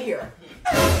 Get over here.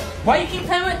 Why you keep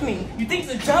playing with me? You think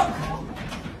it's a joke?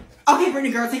 Okay,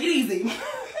 Brittany girl, take it easy.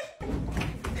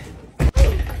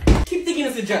 Keep thinking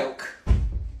it's a joke.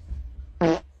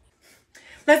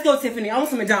 Let's go, Tiffany. I want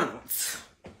some McDonald's.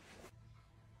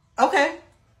 Okay.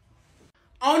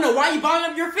 I don't know why you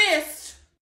balling up your fist.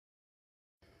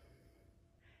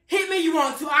 Hit me you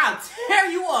want to. I'll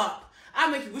tear you up.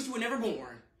 I'll make you wish you were never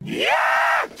born. Yeah!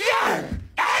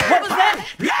 What was that?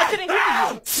 I couldn't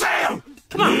hear you. Sam!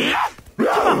 Come on. Come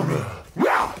on.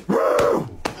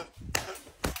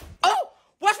 Oh!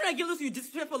 Watch me not get loose, you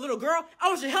disrespectful little girl. I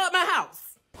want you to hell at my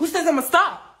house. Who says I'm gonna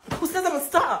stop? Who says I'm gonna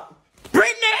stop?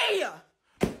 Brittany!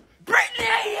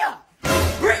 Brittany!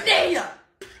 Brittany!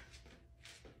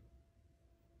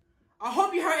 I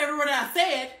hope you heard every word I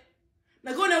said.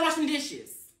 Now go in there and wash some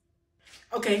dishes.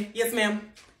 Okay, yes ma'am.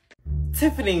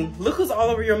 Tiffany, look who's all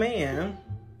over your man.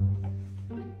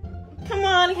 Come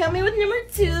on, help me with number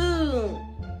 2.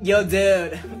 Yo,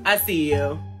 dude, I see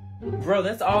you. Bro,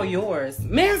 that's all yours.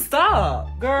 Man,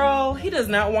 stop. Girl, he does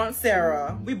not want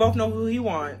Sarah. We both know who he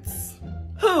wants.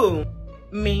 Who?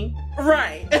 Me?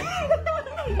 Right.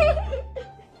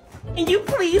 Can you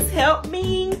please help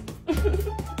me?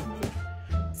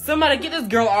 Somebody get this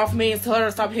girl off me and tell her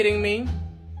to stop hitting me.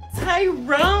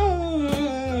 Tyrone!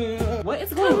 What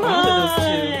is going on with those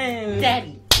two?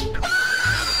 Daddy.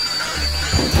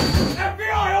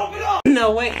 FBI, open up!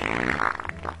 No, wait.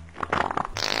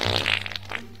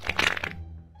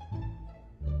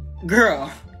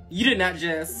 Girl, you did not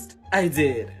just. I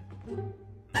did.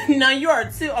 No, you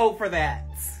are too old for that.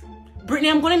 Brittany,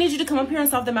 I'm gonna need you to come up here and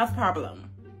solve the math problem.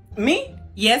 Me?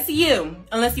 Yes, you.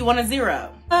 Unless you want a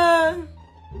 0.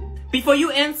 Before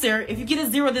you answer, if you get a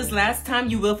 0 this last time,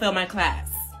 you will fail my class.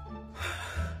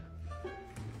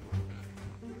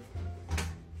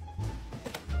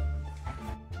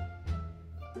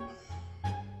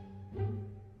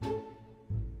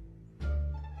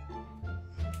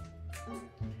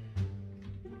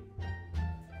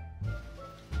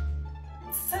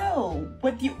 So,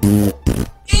 what do you... Ew,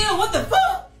 what the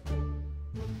fuck?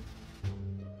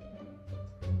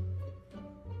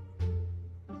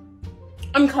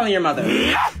 I'm calling your mother.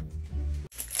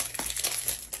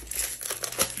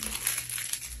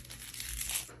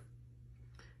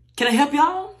 Can I help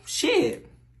y'all? Shit.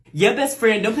 Your best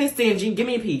friend, don't play stingy. Give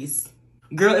me a piece.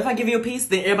 Girl, if I give you a piece,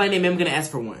 then everybody named me, I'm gonna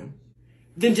ask for one.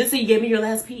 Then just say you gave me your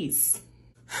last piece.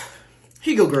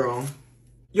 Here you go, girl.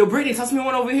 Yo, Brittany, toss me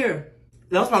one over here.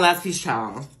 That was my last piece,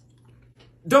 child.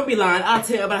 Don't be lying. I'll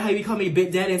tell you about how you call me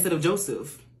Big Daddy instead of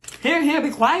Joseph. Here,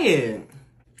 be quiet.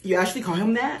 You actually call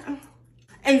him that?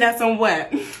 And that's on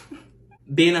what?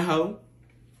 Being a hoe?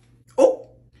 Oh!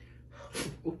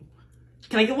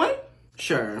 Can I get one?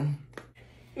 Sure.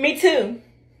 Me too.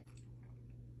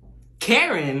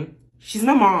 Karen? She's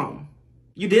my mom.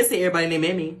 You did say everybody named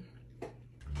Emmy.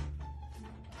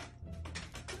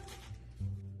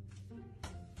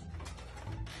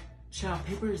 Child,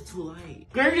 paper is too light.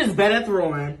 Girl, you're just bad at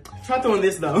throwing. Try throwing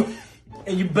this though.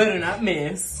 And you better not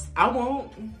miss. I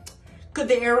won't. Click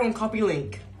the arrow and copy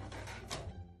link.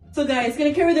 So guys,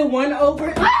 gonna carry the 1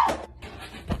 over. Ah!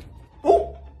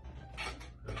 Oh!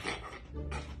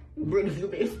 Brittany, you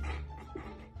bitch.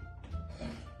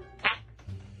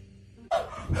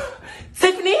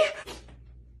 Tiffany,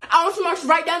 I want you to march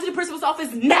right down to the principal's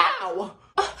office now.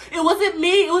 It wasn't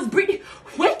me, it was Brittany.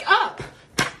 Wake up.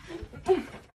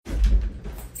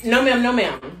 No ma'am, no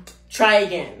ma'am. Try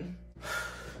again.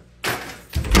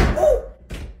 Ooh.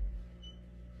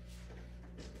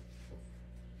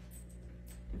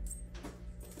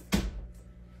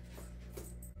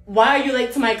 Why are you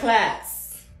late to my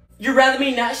class? You'd rather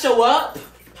me not show up?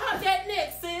 Pop that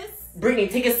next, sis. Brittany,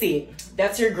 take a seat.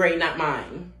 That's your grade, not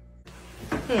mine.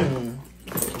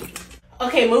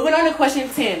 Okay, moving on to question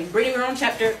 10. Brittany, we're on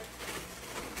chapter.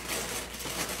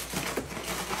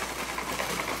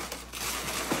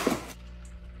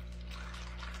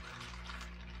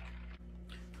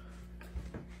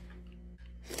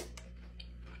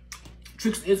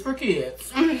 Tricks is for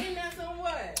kids. And that's on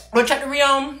what? What chapter we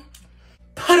on?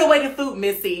 Put away the food,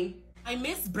 Missy. I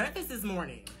missed breakfast this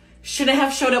morning. Shouldn't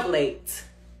have showed up late.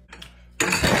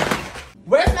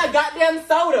 Where's my goddamn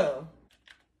soda?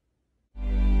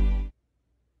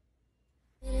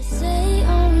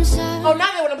 Oh,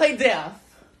 now they want to play deaf.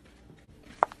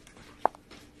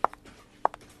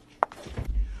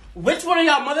 Which one of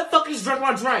y'all motherfuckers drank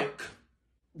my drink?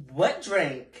 What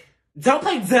drink? Don't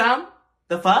play dumb.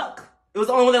 The fuck? It was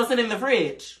the only one that was sitting in the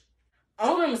fridge. I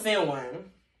don't understand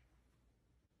one.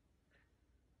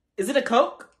 Is it a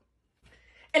Coke?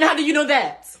 And how do you know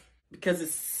that? Because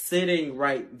it's sitting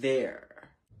right there.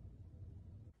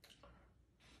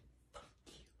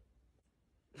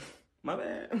 My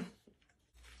bad.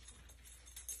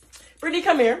 Brittany,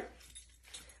 come here.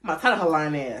 I'm about to tell her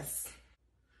lying ass.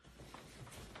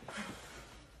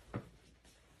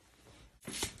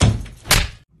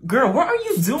 Girl, what are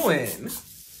you doing?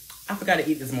 I forgot to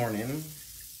eat this morning.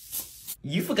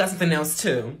 You forgot something else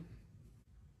too.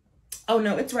 Oh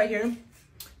no, it's right here.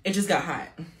 It just got hot.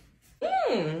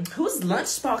 Whose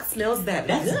lunchbox smells that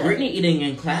bad? That's Brittany eating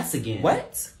in class again.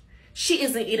 What? She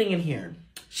isn't eating in here.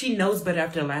 She knows better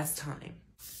after the last time.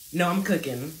 No, I'm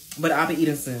cooking, but I'll be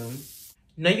eating soon.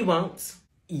 No, you won't.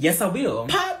 Yes, I will.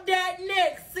 Pop that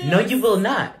next, sis. No, you will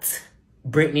not.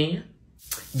 Brittany.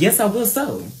 Yes, I will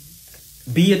so.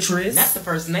 Beatrice. That's the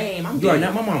first name. You are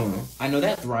not my mama. I know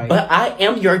that's right. But I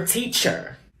am your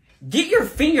teacher. Get your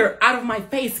finger out of my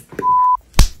face.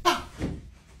 Come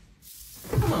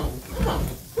on, come on.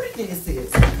 What do you think this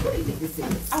is? What do you think this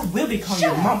is? I will be calling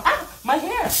your mom. Ah, my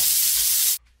hair.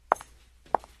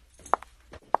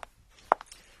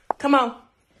 Come on.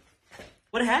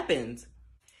 What happened?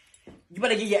 You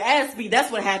better get your ass beat.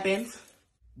 That's what happened.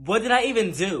 What did I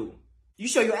even do? You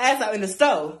show your ass out in the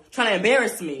stove, trying to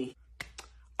embarrass me.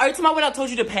 Are you talking about what I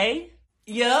told you to pay?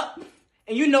 Yup.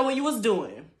 And you know what you was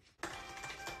doing.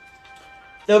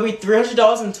 There'll be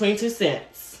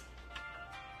 $300.22.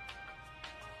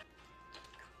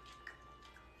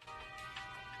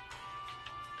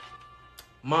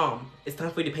 Mom, it's time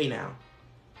for you to pay now.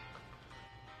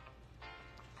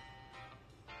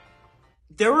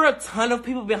 There were a ton of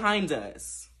people behind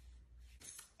us.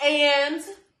 And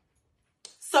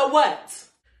so what?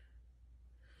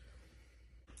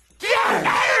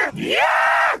 Yeah!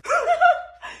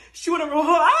 She wanna roll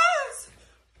her eyes.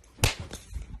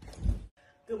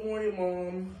 Good morning,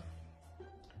 Mom.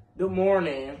 Good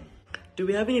morning. Do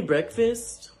we have any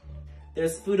breakfast?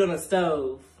 There's food on the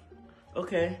stove.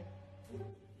 Okay.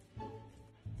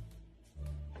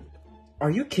 Are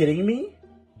you kidding me?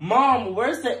 Mom,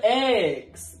 where's the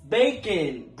eggs,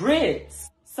 bacon, grits?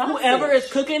 Whoever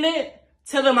is cooking it,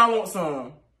 tell them I want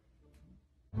some.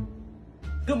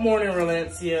 Good morning,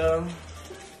 Rolencia.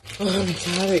 I'm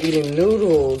tired of eating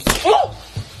noodles. Oh!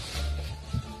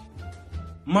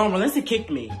 Mom, Rolencia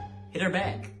kicked me. Hit her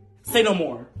back. Say no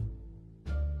more.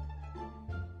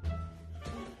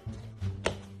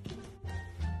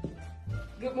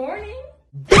 Good morning.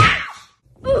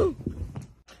 Ooh.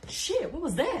 Shit, what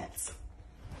was that?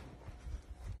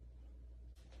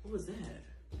 What was that?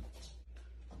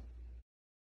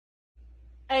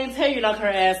 I ain't tell you to knock her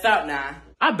ass out now.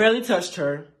 I barely touched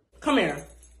her. Come here.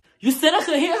 You said I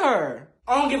could hit her.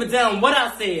 I don't give a damn what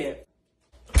I said.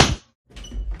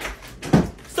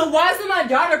 So why isn't my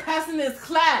daughter passing this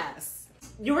class?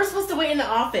 You were supposed to wait in the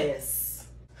office.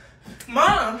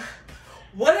 Mom,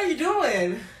 what are you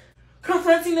doing?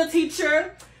 Confronting the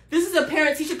teacher? This is a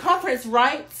parent-teacher conference,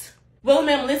 right? Well,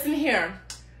 ma'am, listen here.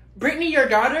 Brittany, your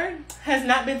daughter, has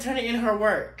not been turning in her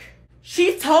work.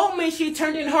 She told me she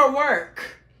turned in her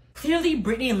work. Clearly,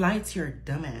 Brittany lied to your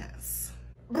dumbass.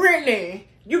 Brittany,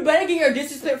 you better get your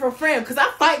disrespectful friend, because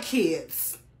I fight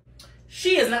kids.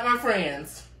 She is not my friend.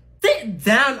 Sit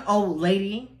down, old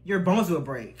lady. Your bones will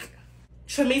break.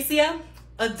 Tramicia,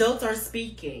 adults are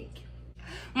speaking.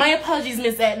 My apologies,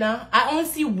 Miss Edna. I only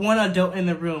see one adult in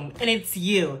the room, and it's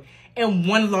you, and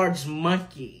one large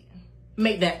monkey.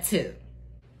 Make that two.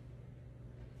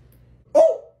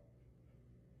 Oh!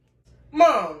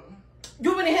 Mom,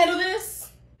 you want me to handle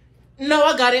this? No,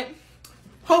 I got it.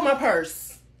 Hold my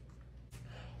purse.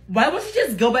 Why won't you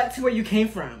just go back to where you came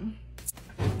from?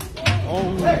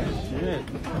 Oh, shit.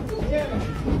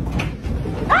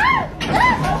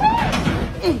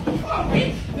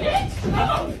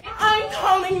 I'm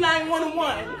calling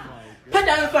 911. Put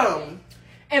down the phone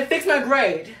and fix my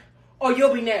grade, or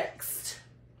you'll be next.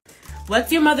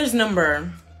 What's your mother's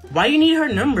number? Why do you need her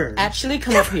number? Actually,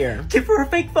 come up here. Give her a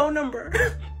fake phone number.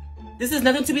 This is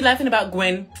nothing to be laughing about,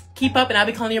 Gwen. Keep up and I'll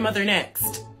be calling your mother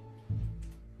next.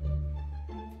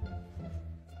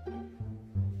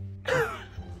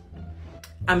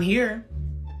 I'm here.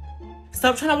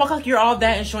 Stop trying to walk like you're all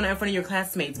that and showing it in front of your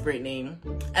classmates, Brittany.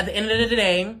 At the end of the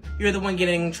day, you're the one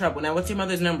getting in trouble. Now, what's your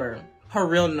mother's number? Her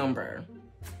real number.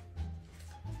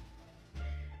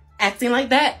 Acting like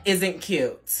that isn't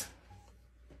cute.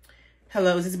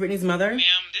 Hello, is this Brittany's mother? Ma'am,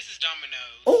 this is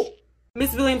Domino's. Oh,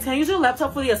 Miss Williams, can I use your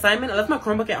laptop for the assignment? I left my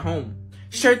Chromebook at home.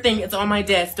 Sure thing, it's on my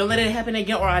desk. Don't let it happen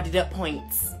again or I deduct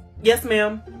points. Yes,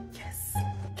 ma'am. Yes.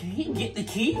 Can he get the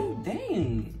key?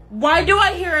 Dang. Why do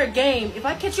I hear a game? If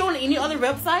I catch you on any other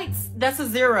websites, that's a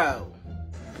 0.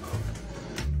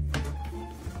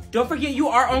 Don't forget you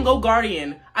are on Go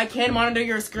Guardian. I can monitor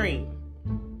your screen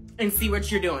and see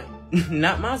what you're doing.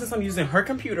 Not mine since I'm using her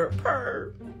computer.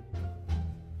 Purr.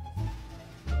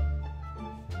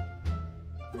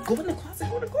 Go in the closet,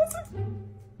 go in the closet.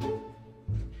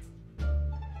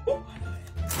 Ooh.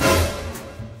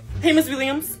 Hey, Miss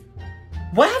Williams.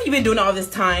 What have you been doing all this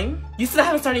time? You still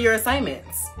haven't started your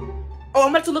assignments. Oh, I'm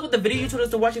about to look at the video you told us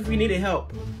to watch if we needed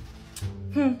help.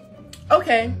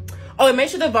 Okay. Oh, and make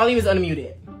sure the volume is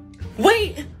unmuted.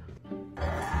 Wait!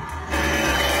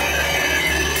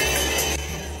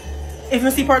 If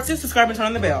you see part 2, subscribe and turn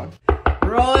on the bell.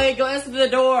 Roy, go answer the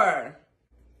door.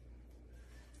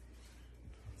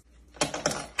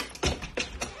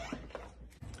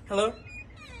 Hello?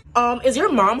 Is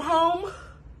your mom home?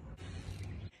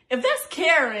 If that's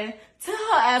Karen, tell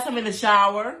her ass I'm in the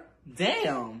shower.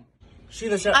 Damn. She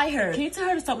in the shower. I heard. Can you tell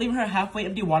her to stop leaving her halfway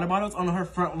empty water bottles on her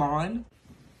front lawn?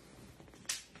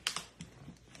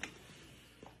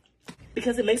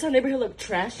 Because it makes our neighborhood look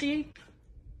trashy.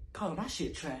 Call my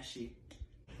shit trashy.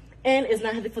 And it's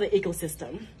not healthy for the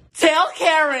ecosystem. Tell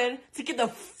Karen to get the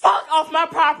fuck off my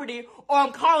property or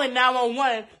I'm calling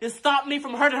 911 to stop me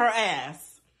from hurting her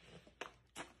ass.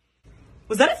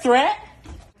 Was that a threat?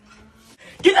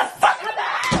 Get the fuck out of the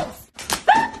house!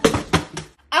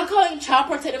 I'm calling Child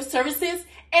Protective Services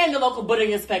and the local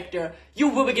building inspector. You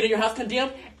will be getting your house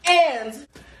condemned and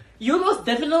you'll most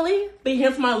definitely be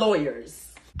hearing from my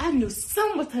lawyers. I knew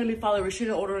someone was telling me to follow a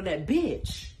restraining order on that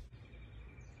bitch.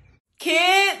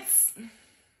 Kids!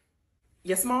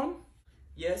 Yes, Mom?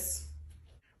 Yes?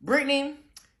 Brittany,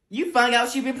 you find out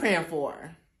what you've been praying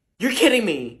for. You're kidding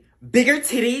me. Bigger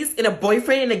titties and a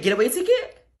boyfriend and a getaway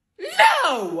ticket?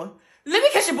 No! Let me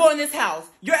catch your boy in this house.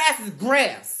 Your ass is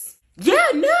grass. Yeah,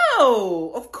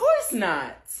 no! Of course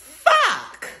not.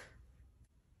 Fuck!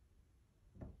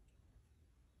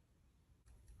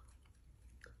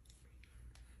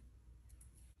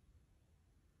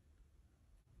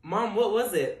 Mom, what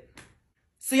was it?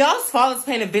 So y'all's father's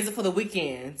paying a visit for the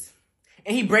weekend.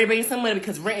 And he bringing some money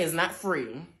because rent is not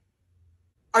free.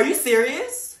 Are you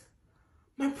serious?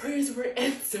 My prayers were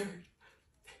answered.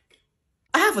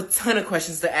 I have a ton of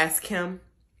questions to ask him.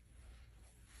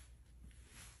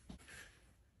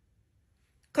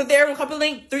 Click there and copy the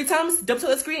link 3 times, double tap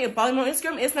the screen, and follow me on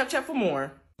Instagram and Snapchat for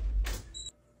more.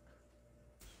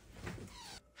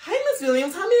 Hi, Miss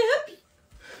Williams. How may I help you?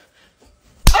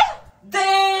 Oh,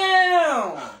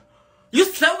 damn! You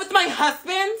slept with my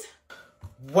husband?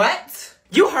 What?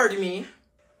 You heard me.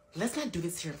 Let's not do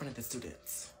this here in front of the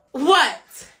students.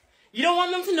 What? You don't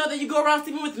want them to know that you go around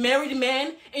sleeping with married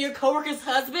men and your coworkers'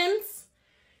 husbands?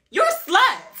 You're a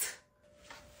slut!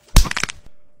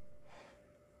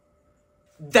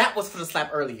 That was for the slap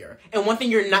earlier. And one thing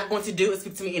you're not going to do is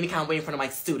speak to me any kind of way in front of my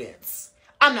students.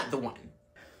 I'm not the one.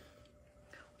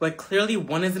 But clearly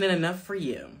one isn't enough for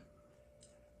you.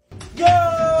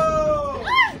 Yo!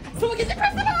 Someone get the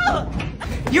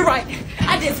principal! You're right.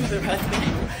 I did sleep with her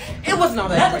husband. It wasn't all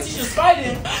that crazy. She's just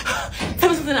fighting. Tell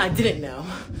me something I didn't know.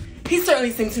 He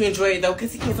certainly seems to enjoy it though,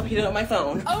 because he can't stop hitting up my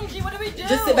phone. OMG, what do we do?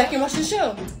 Just sit back and watch the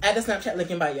show. Add the Snapchat link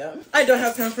in bio. I don't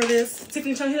have time for this.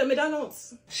 Tiffany trying to hit up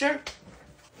McDonald's. Sure.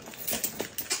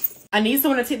 I need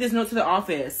someone to take this note to the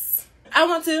office. I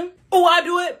want to. Oh, I'll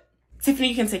do it. Tiffany,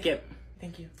 you can take it.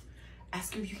 Thank you.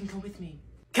 Ask her if you can go with me.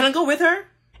 Can I go with her?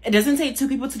 It doesn't take 2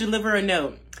 people to deliver a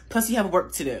note. Plus, you have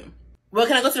work to do. Well,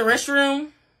 can I go to the restroom?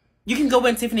 You can go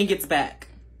when Tiffany gets back.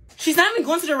 She's not even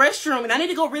going to the restroom, and I need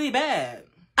to go really bad.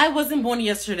 I wasn't born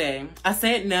yesterday. I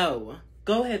said no.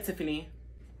 Go ahead, Tiffany.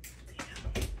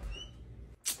 Damn.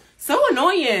 So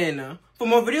annoying. For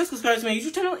more videos, subscribe to my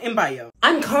YouTube channel in bio.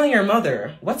 I'm calling your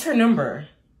mother. What's her number?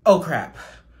 Oh, crap.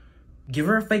 Give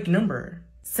her a fake number.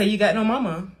 Say you got no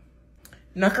mama.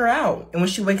 Knock her out. And when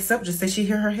she wakes up, just say she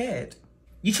hear her head.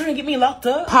 You trying to get me locked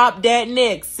up? Pop that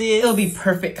next, sis. It'll be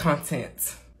perfect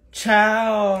content.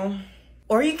 Ciao.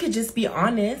 Or you could just be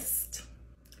honest.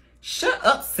 Shut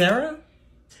up, Sarah.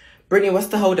 Brittany, what's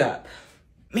the hold up?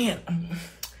 Man,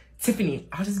 Tiffany,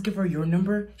 I'll just give her your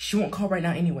number. She won't call right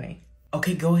now anyway.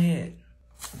 Okay, go ahead.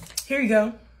 Here you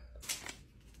go.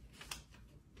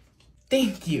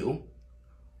 Thank you.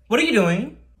 What are you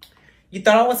doing? You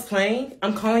thought I was playing?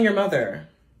 I'm calling your mother.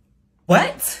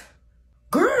 What?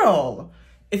 Girl,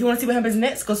 if you want to see what happens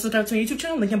next, go subscribe to my YouTube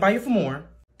channel. Link in bio for more.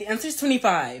 The answer is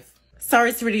 25.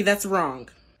 Sorry, sweetie, that's wrong.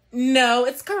 No,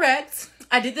 it's correct.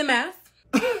 I did the math.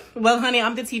 Well, honey,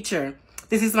 I'm the teacher.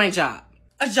 This is my job.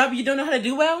 A job you don't know how to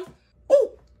do well?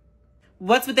 Ooh.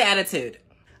 What's with the attitude?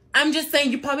 I'm just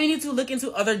saying you probably need to look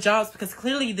into other jobs because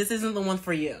clearly this isn't the one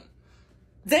for you.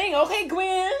 Dang, okay,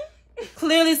 Gwen.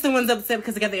 Clearly someone's upset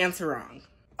because they got the answer wrong.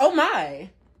 Oh my.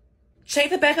 Check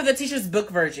the back of the teacher's book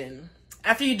version.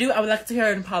 After you do, I would like to hear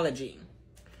an apology.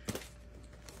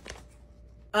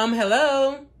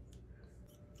 Hello?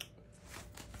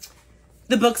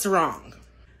 The book's wrong.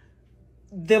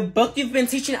 The book you've been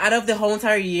teaching out of the whole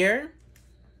entire year?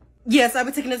 Yes, I've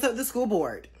been taking this up with the school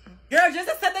board. Girl, just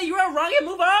accept that you were wrong and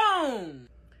move on.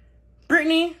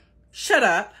 Brittany, shut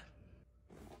up.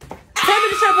 Tell me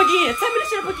to shut up again. Tell me to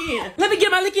shut up again. Let me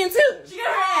get my lick in too. She got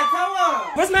her ass. Hold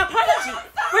on. Where's my apology?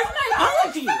 Where's my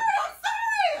apology? I'm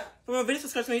sorry. For more videos,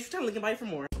 subscribe to my YouTube channel. Link in bio for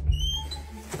more.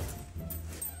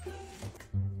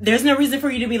 There's no reason for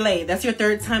you to be late. That's your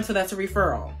 3rd time, so that's a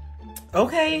referral.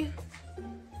 Okay.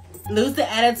 Lose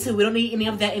the attitude. We don't need any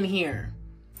of that in here.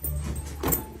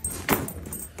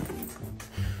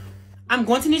 I'm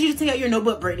going to need you to take out your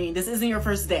notebook, Brittany. This isn't your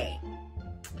first day.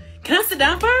 Can I sit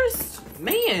down first?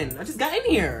 Man, I just got in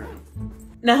here.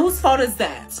 Now, whose fault is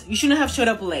that? You shouldn't have showed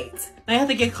up late. Now you have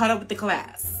to get caught up with the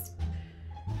class.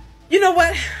 You know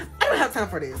what? I don't have time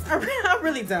for this. I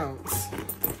really don't.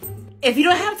 If you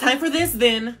don't have time for this,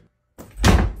 then...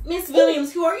 Miss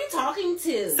Williams, who are you talking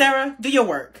to? Sarah, do your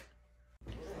work.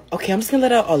 Okay, I'm just gonna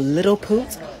let out a little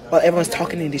poot while everyone's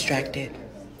talking and distracted.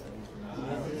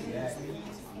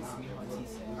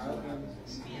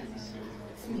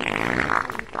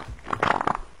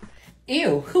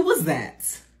 Ew, who was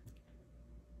that?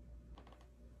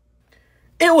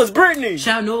 It was Brittany!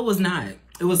 Child, no, it was not.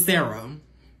 It was Sarah.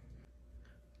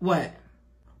 What?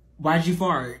 Why'd you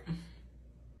fart?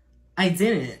 I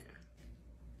didn't.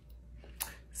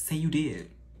 Say you did.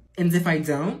 And if I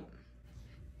don't?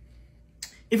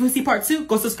 If you see part 2,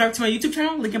 go subscribe to my YouTube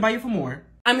channel. Link in bio for more.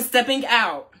 I'm stepping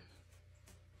out.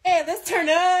 Hey, let's turn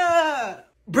up.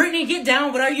 Brittany, get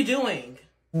down. What are you doing?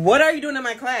 What are you doing in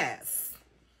my class?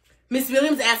 Miss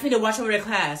Williams asked me to watch over the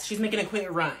class. She's making a quick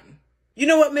run. You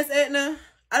know what, Miss Edna?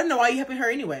 I don't know why you helping her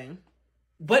anyway.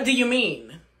 What do you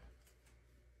mean?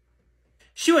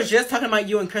 She was just talking about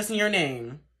you and cursing your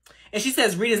name. And she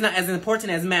says reading is not as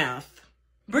important as math.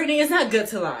 Brittany, it's not good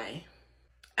to lie.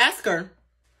 Ask her.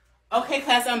 Okay,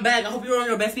 class, I'm back. I hope you're on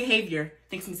your best behavior.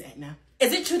 Thanks, Miss Edna.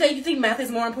 Is it true that you think math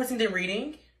is more important than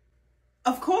reading?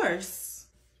 Of course.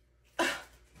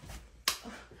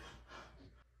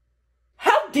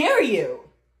 How dare you?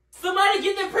 Somebody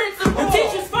get the principal. The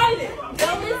teacher's fighting.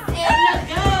 Go, Miss Edna,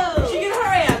 go. She get her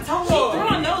ass. Hold She on.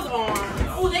 throwing those arms.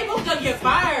 Oh, they both gonna get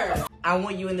fired. I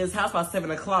want you in this house by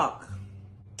 7 o'clock.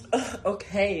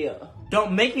 Okay.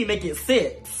 Don't make me make it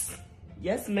 6.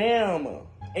 Yes, ma'am.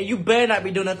 And you better not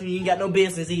be doing nothing you ain't got no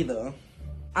business either.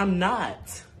 I'm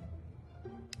not.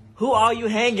 Who are you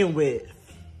hanging with?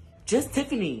 Just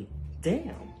Tiffany.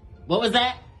 Damn. What was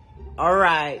that? All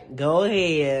right, go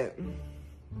ahead.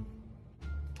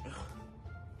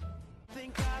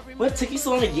 What took you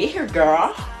so long to get here,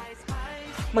 girl?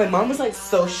 My mom was like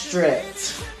so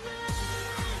strict.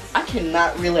 I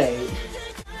cannot relate.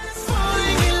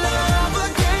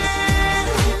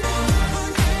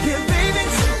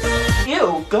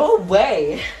 Ew, go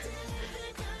away.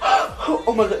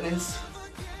 Oh my goodness.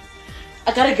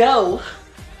 I gotta go.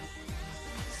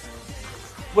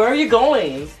 Where are you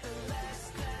going?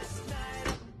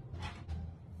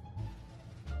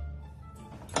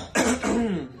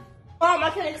 Mom,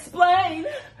 I can't explain.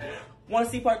 Want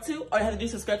to see part 2? All you have to do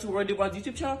is subscribe to Roy Dubois'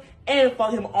 YouTube channel and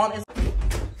follow him on Instagram.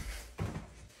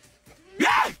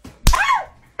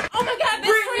 Oh my God,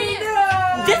 best friend!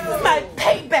 No. This is my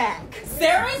payback.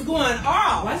 Sarah's going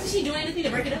off. Why isn't she doing anything to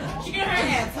break it up? She got her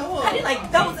ass told. I did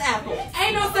like those apples.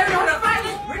 Ain't no Sarah on the fight.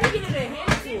 Brittany getting their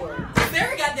hands to her.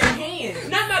 Sarah got their hands.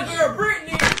 Not my girl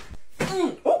Brittany.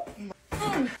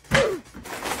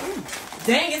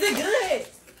 Dang, is it good?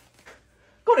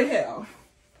 Go to hell.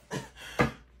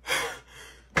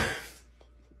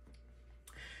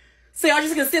 So y'all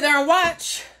just gonna sit there and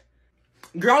watch?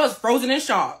 Girl, I was frozen in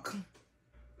shock.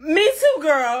 Me too,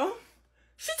 girl.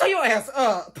 She tore your ass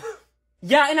up.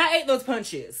 Yeah, and I ate those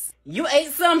punches. You ate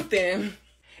something.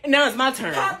 And now it's my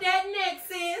turn. Pop that neck,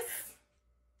 sis.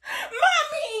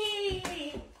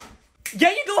 Mommy! Yeah,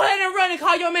 you go ahead and run and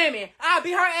call your mammy. I'll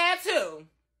be her ass too.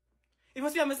 If you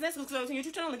want to see on Miss Next, subscribe to your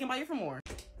YouTube channel, link in bio for more.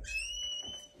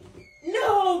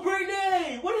 No,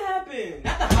 Brittany! What happened?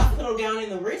 Not the hospital down in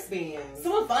the wristband.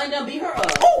 Someone find out, beat her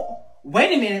up. Oh!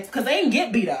 Wait a minute, because they didn't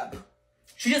get beat up.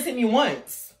 She just hit me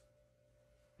once.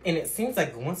 And it seems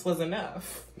like once was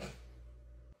enough.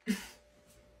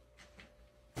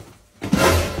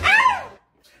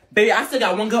 Baby, I still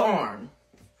got one good arm.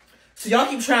 So y'all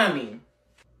keep trying me.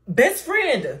 Best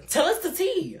friend, tell us the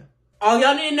tea. All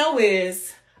y'all need to know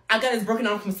is, I got this broken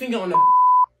arm from swinging on the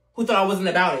who thought I wasn't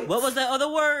about it. What was that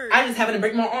other word? I just happened to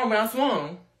break my arm when I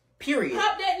swung. Period.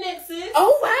 Pop that neck, sis.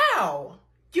 Oh, wow.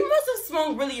 You must have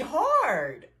swung really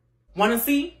hard. Wanna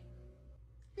see?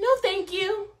 No, thank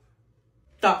you.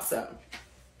 Thought so.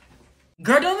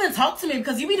 Girl, don't even talk to me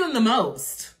because you be doing the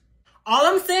most. All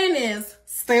I'm saying is,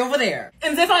 stay over there.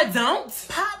 And if I don't,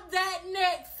 Pop that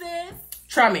neck, sis.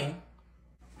 try me.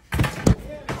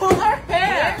 Pull her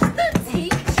hair. Where's the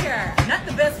teacher? Not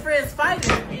the best friends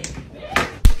fighting.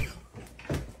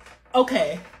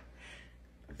 Okay.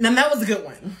 Now that was a good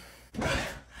one.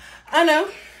 I know.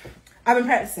 I've been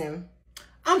practicing.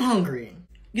 I'm hungry.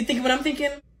 You thinking what I'm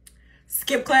thinking?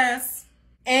 Skip class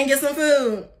and get some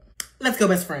food. Let's go,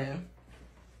 best friend.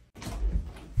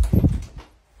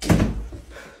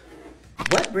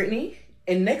 What, Brittany?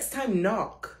 And next time,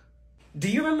 knock. Do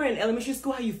you remember in elementary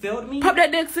school how you failed me? Pop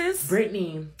that neck, sis.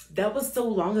 Brittany, that was so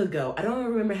long ago. I don't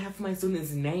even remember half of my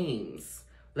students' names,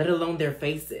 let alone their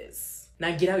faces.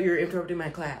 Now get out, you're interrupting my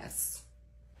class.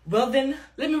 Well then,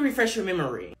 let me refresh your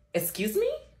memory. Excuse me?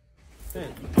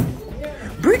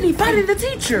 Brittany fighting the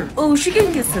teacher. Oh, she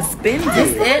can get suspended.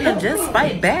 Just end and just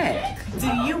fight back. Do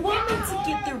you want me to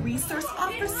get the resource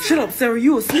officer? Shut up, Sarah.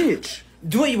 You a snitch.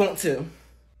 Do what you want to.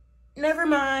 Never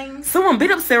mind. Someone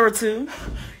beat up Sarah too.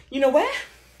 You know what?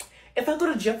 If I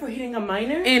go to jail for hitting a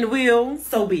minor, And will.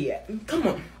 so be it. Come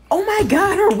on. Oh my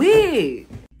God, her wig.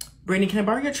 Brittany, can I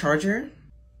borrow your charger?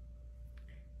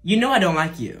 You know I don't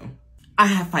like you. I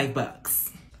have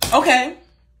 $5. Okay.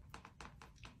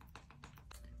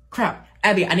 Crap.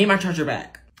 Abby, I need my charger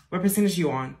back. What percentage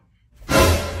you on?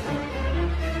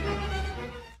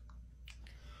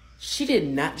 She did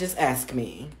not just ask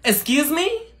me. Excuse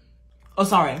me? Oh,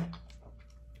 sorry.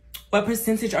 What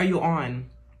percentage are you on?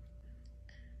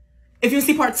 If you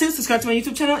see part 2, subscribe to my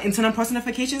YouTube channel and turn on post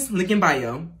notifications, link in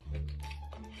bio.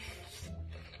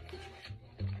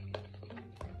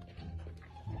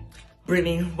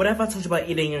 Brittany, what have I told you about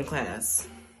eating in class?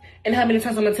 And how many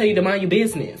times I'm gonna tell you to mind your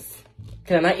business?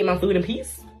 Can I not eat my food in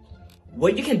peace?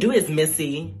 What you can do is,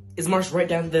 Missy, is march right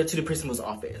down there to the principal's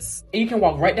office. And you can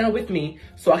walk right down with me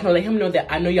so I can let him know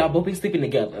that I know y'all both been sleeping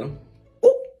together.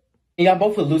 Ooh. And y'all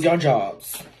both will lose your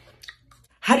jobs.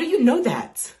 How do you know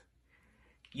that?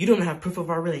 You don't have proof of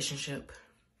our relationship.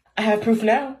 I have proof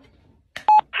now.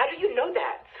 How do you know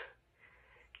that?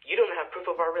 You don't have proof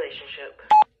of our relationship.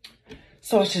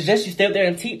 So I suggest you stay up there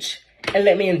and teach and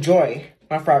let me enjoy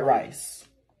my fried rice.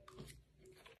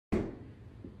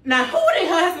 Now who the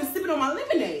hell has been sipping on my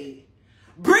lemonade?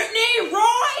 Brittany,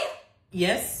 Roy?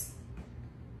 Yes?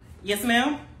 Yes,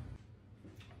 ma'am?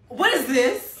 What is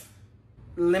this?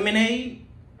 Lemonade?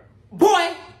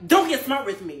 Boy, don't get smart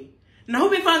with me. Now who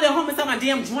been finding their home inside my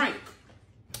damn drink?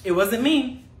 It wasn't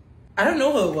me. I don't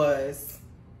know who it was.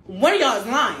 One of y'all is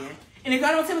lying. And if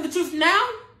y'all don't tell me the truth now,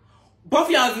 both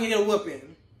of y'all is gonna get a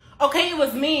whooping. Okay, it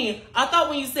was me. I thought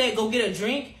when you said go get a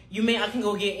drink, you meant I can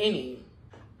go get any.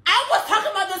 I was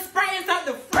talking about the Sprite inside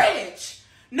the fridge.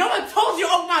 No one told you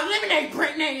over my lemonade,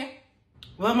 Brittany.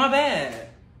 Well, my bad.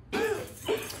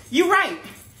 You're right.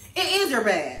 It is your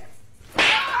bad.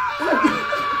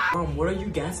 Mom, what are you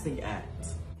gasping at?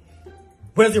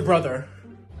 Where's your brother?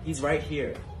 He's right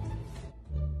here.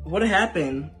 What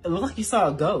happened? It looked like you saw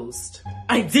a ghost.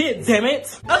 I did, damn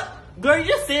it. Girl, you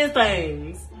just said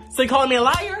things. So you calling me a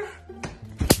liar?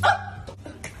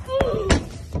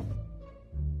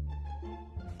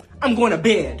 I'm going to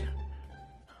bed.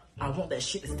 I want that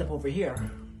shit to step over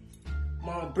here.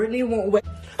 Mom, Brittany won't wait.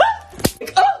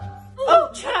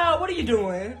 Oh, child, what are you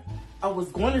doing? I was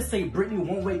going to say Brittany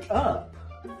won't wake up.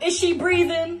 Is she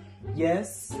breathing?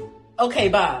 Yes. Okay,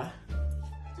 bye.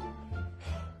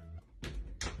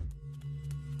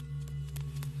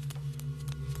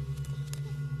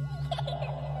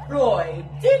 Roy,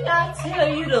 didn't I tell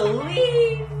you to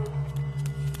leave?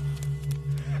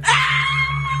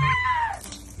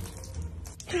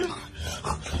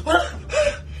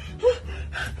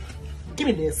 Give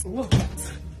me this. What?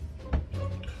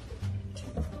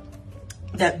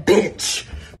 That bitch.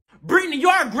 Brittany, you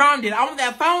are grounded. I want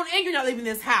that phone and you're not leaving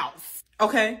this house.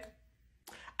 Okay?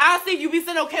 I'll see if you be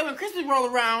saying okay when Christmas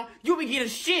roll around. You'll be getting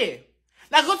shit.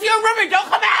 Now go to your room and don't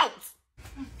come out.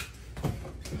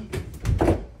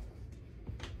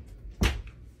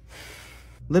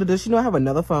 Little does she know I have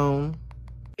another phone.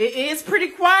 It is pretty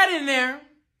quiet in there.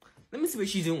 Let me see what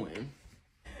she's doing.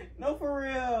 No, for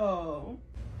real.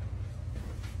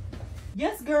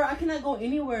 Yes, girl, I cannot go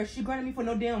anywhere. She granted me for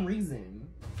no damn reason.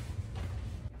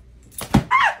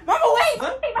 Ah! Mama, wait!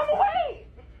 Huh? Hey, Mama, wait!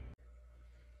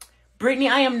 Brittany,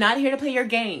 I am not here to play your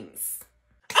games.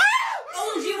 Ah!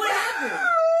 Oh, gee, what happened?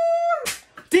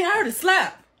 Damn, I heard a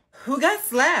slap. Who got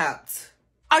slapped?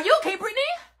 Are you okay, Brittany?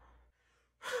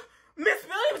 Miss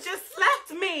Williams just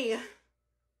slapped me.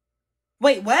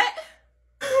 Wait, what?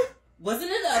 Wasn't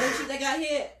it the other chick that got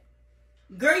hit?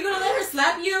 Girl, you gonna let her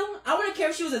slap you? I wouldn't care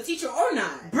if she was a teacher or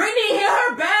not. Brittany, hit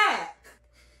her back.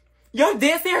 Y'all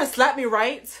did see her slap me,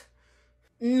 right?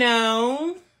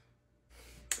 No.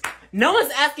 No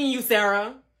one's asking you,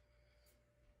 Sarah.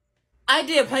 I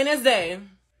did, plain as day.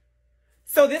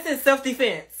 So this is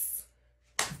self-defense.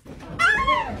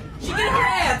 Ah! She get her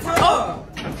ass, huh?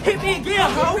 Hit me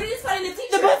again, ho. Brittany's fighting the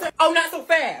teacher. Oh, not so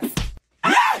fast.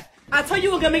 Ah! I told you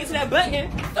we were gonna make it to that button.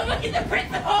 So look at the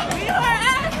principal. Hit her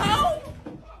ass, ho.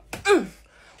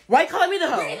 Why you calling me the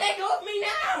hoe? Brittany, let go of me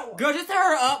now. Girl, just tear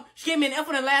her up. She gave me an F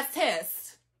on the last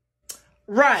test.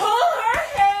 Right. Pull her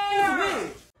hair.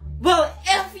 Well,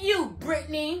 F you,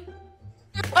 Brittany.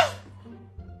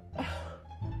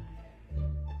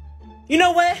 You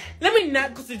know what? Let me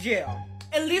not go to jail.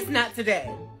 At least not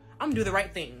today. I'm gonna do the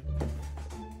right thing.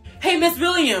 Hey, Miss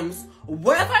Williams,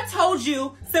 what if I told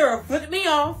you Sarah flipped me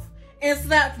off and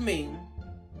slapped me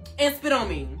and spit on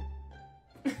me?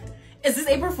 Is this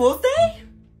April Fool's Day?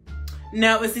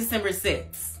 No, it's December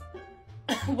 6th.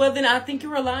 Well, then I think you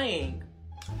were lying.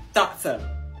 Thought so.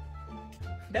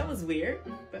 That was weird,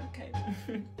 but okay.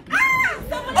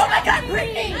 Oh my God,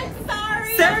 Brittany! I'm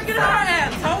sorry. Sarah, get her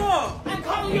ass. Hold on. I'm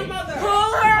calling your mother. Pull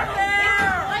her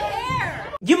hair. My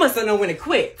hair. You must not know when to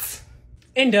quit.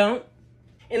 And don't.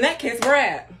 In that case, we're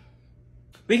at.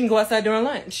 We can go outside during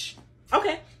lunch.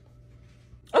 Okay.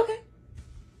 Okay.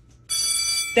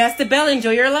 That's the bell.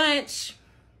 Enjoy your lunch.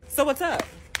 So what's up?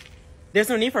 There's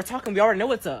no need for talking. We already know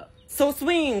what's up. So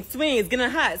swing. It's getting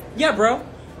hot. Yeah, bro.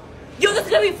 Yo, this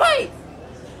is gonna be fight.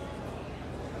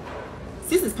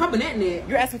 Sis is pumping that neck.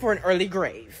 You're asking for an early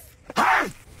grave.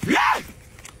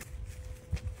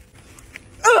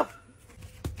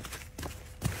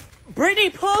 Brittany,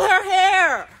 pull her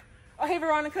hair. Oh, hey,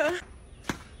 Veronica.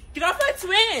 Get off my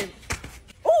twin.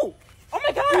 Oh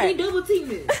my God. Brittany, double team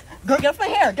it. Girl, get off my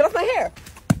hair. Get off my hair.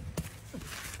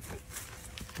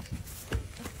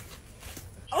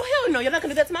 Oh, hell no. You're not going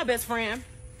to do that to my best friend.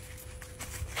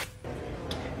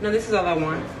 No, this is all I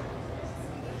want.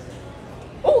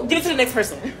 Oh, give it to the next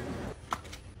person.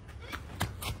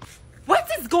 What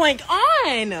is going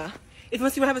on? If you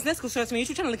want to see what happens next, go search me. You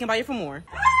should try to look and buy you for more.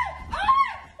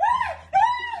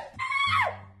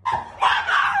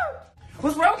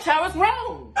 What's wrong, child? What's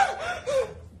wrong?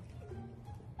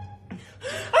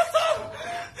 I saw.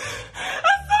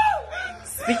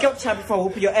 Speak up, child, before I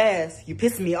whoop your ass. You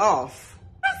pissing me off.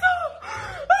 I saw.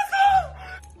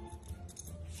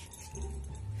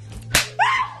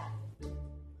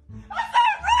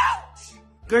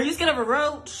 Girl, you scared of a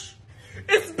roach?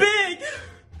 It's big.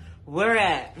 Where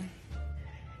at?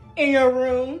 In your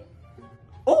room.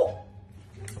 Oh.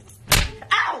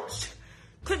 Ouch.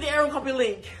 Click the arrow, copy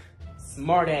link.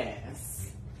 Smart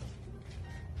ass.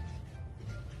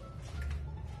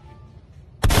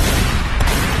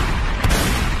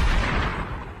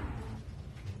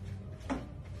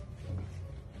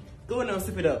 Go in there and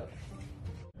sip it up.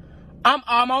 I'm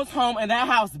almost home and that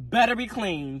house better be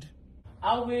cleaned.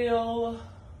 I will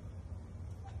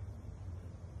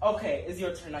Okay, it's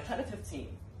your turn. I count to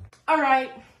 15. All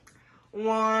right.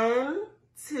 1,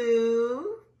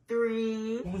 2,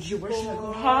 3,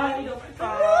 4, 5,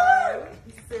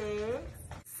 6,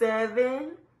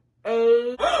 7,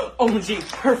 8. OMG,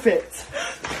 perfect.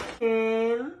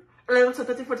 10, 11, 12,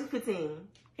 13, 14, 15.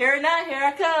 Here and now, here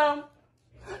I come.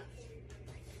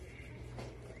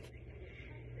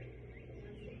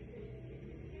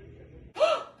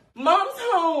 Mom's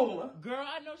home. Girl,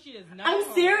 I know she is not. I'm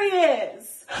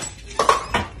serious.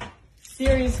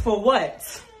 Serious for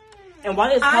what? And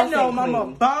why is I house know, ain't mama,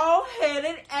 clean?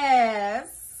 bald-headed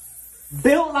ass.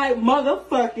 Built like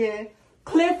motherfucking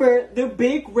Clifford, the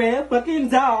big red fucking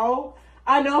dog.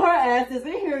 I know her ass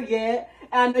isn't here yet.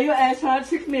 And I know your ass trying to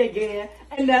trick me again.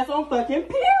 And that's on fucking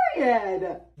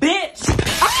period. Bitch!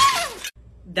 Ah!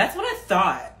 That's what I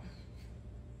thought.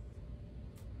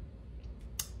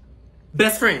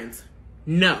 Best friends,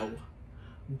 no.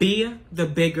 Be the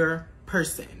bigger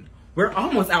person. We're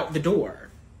almost out the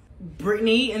door.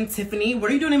 Brittany and Tiffany, what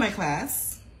are you doing in my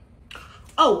class?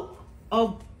 Oh,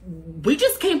 we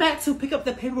just came back to pick up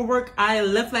the paperwork I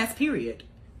left last period.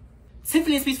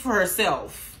 Tiffany speaks for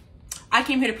herself. I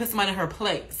came here to put somebody in her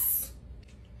place.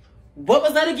 What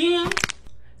was that again?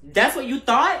 That's what you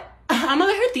thought? I'm gonna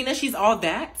let her think that she's all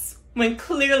that, when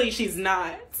clearly she's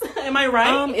not. Am I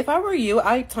right? If I were you,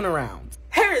 I'd turn around.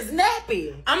 Hair is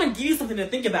nappy. I'm gonna give you something to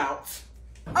think about.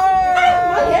 Oh, my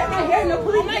hair, no,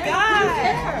 please. Oh my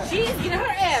god. She's getting her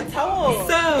ass told.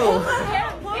 So,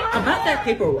 about that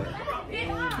paperwork.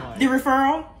 The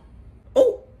referral?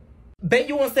 Oh, bet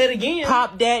you won't say it again.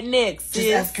 Pop that next. Just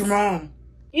ask your mom.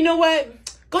 You know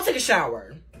what? Go take a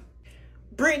shower.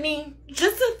 Brittany,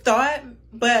 just a thought,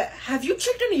 but have you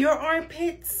checked under your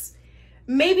armpits?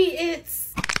 Maybe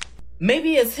it's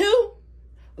who?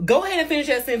 Go ahead and finish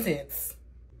that sentence.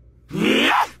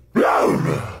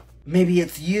 Maybe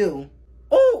it's you.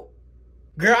 Oh,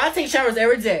 girl, I take showers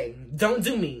every day. Don't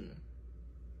do me.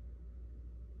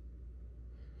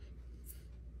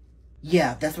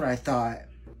 Yeah, that's what I thought.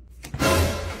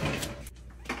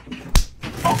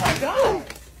 Oh my god!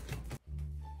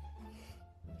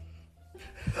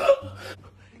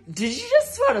 Did you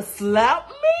just try to slap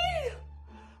me?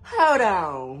 Hold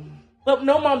on. Oh,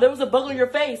 no, Mom, there was a bug on your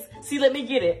face. See, let me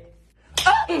get it.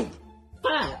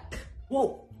 Fuck.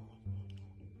 Whoa.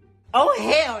 Oh,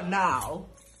 hell no.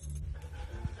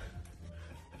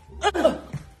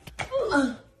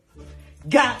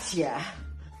 Gotcha.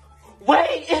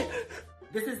 Wait.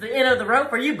 This is the end of the road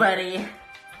for you, buddy.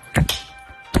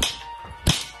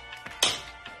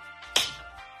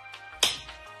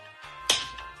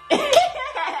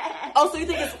 Oh, so you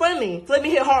think it's funny? So let me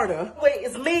hit harder. Wait,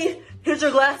 it's me. Here's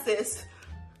your glasses.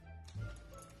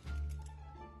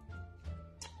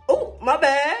 Oh, my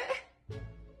bad.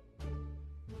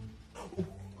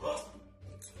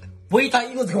 Where you thought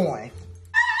you was going?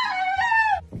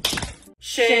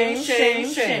 Shame, shame,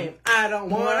 shame. I don't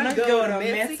wanna go to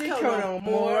Mexico no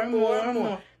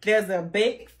more. There's a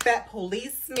big fat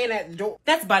policeman at the door.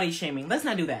 That's body shaming. Let's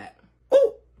not do that.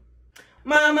 Ooh.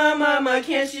 Mama,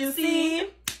 can't you see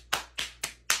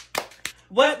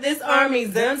what this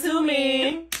army's done to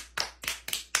me?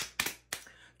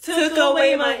 Took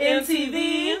away my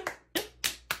MTV.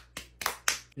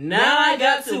 Now I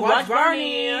got to watch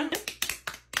Barney.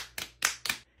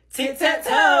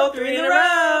 Tic-tac-toe, 3 in a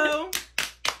row.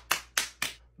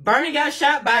 Barney got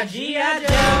shot by G.I. Joe.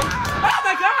 Oh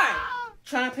my god!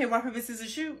 Trying to play rock, paper, scissors,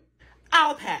 shoot?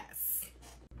 I'll pass.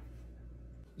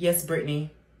 Yes,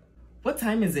 Brittany. What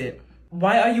time is it?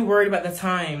 Why are you worried about the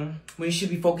time when you should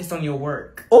be focused on your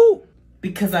work? Oh!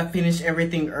 Because I finished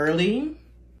everything early?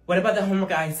 What about the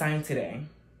homework I assigned today?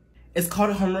 It's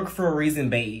called homework for a reason,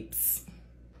 babes.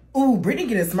 Ooh, Brittany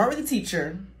getting smart with the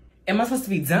teacher. Am I supposed to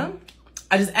be dumb?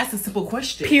 I just asked a simple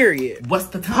question. Period. What's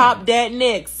the time? Pop that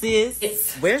next,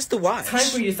 sis. Where's the watch? Time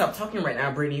for you to stop talking right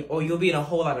now, Brittany, or you'll be in a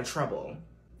whole lot of trouble.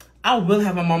 I will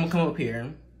have my mama come up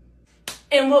here.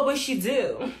 And what would she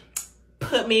do?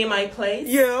 Put me in my place?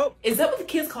 Yep. Is that what the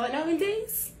kids call it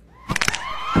nowadays?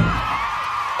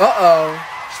 Uh-oh.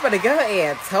 She better get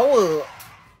her ass told.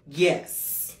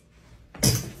 Yes.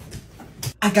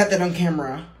 I got that on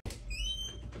camera.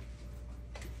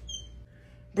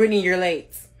 Brittany, you're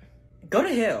late. Go to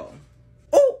hell.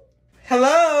 Oh,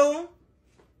 hello?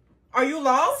 Are you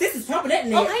lost? This is dropping that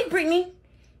net. Oh, hi, Brittany.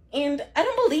 And I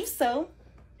don't believe so.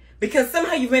 Because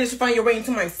somehow you managed to find your way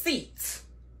into my seat.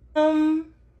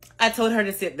 I told her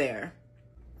to sit there.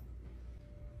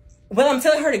 Well, I'm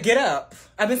telling her to get up.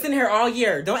 I've been sitting here all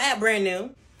year. Don't act brand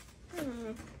new.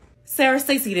 Sarah,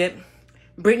 stay seated.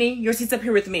 Brittany, your seat's up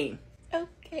here with me.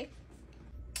 Okay.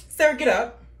 Sarah, get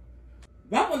up.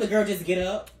 Why won't the girl just get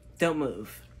up? Don't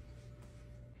move.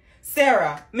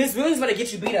 Sarah, Miss Willie's about to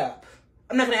get you beat up.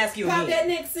 I'm not gonna ask you Pop again.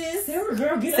 that neck, sis. Sarah,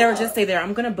 girl, get Sarah, up. just stay there.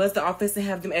 I'm gonna buzz the office and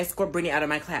have them escort Brittany out of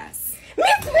my class.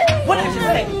 Miss Willie! What did you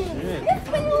say?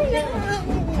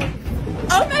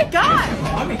 Oh my God!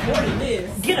 I'm recording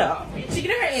this. Get up. She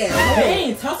get her ass.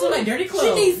 Dang, toss her like dirty clothes.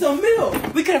 She needs some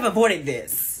milk. We could have avoided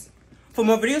this. For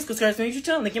more videos, subscribe to my YouTube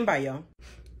channel, link in bio.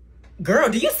 Girl,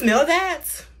 do you smell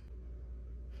that?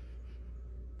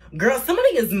 Girl,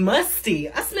 somebody is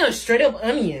musty. I smell straight up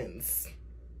onions.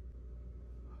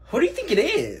 What do you think it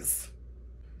is?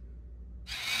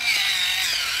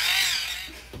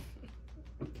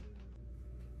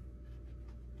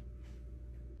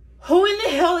 Who in the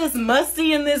hell is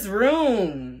musty in this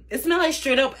room? It smells like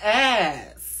straight up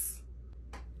ass.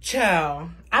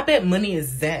 Child, I bet money is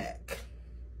Zach.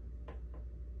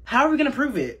 How are we gonna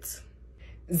prove it?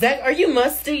 Zach, are you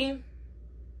musty?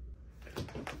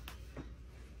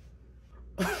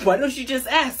 Why don't you just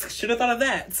ask? Should have thought of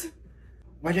that.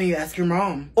 Why don't you ask your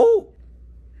mom? Oh,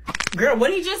 girl, what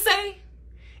did he just say?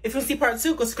 If you want to see part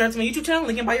 2, go subscribe to my YouTube channel,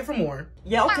 link in bio for more.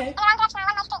 Yeah, okay.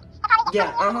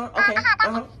 Yeah, okay,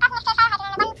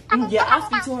 yeah, I'll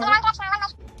speak to her.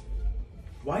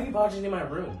 Why are you barging in my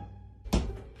room?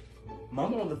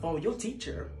 Mama on the phone with your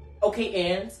teacher.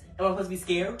 Okay, and am I supposed to be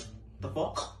scared? The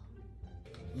fuck?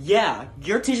 Yeah,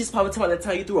 your teacher's probably about to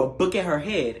tell you threw a book at her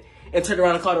head and turned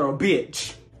around and called her a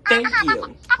bitch. Thank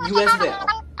you. You as well.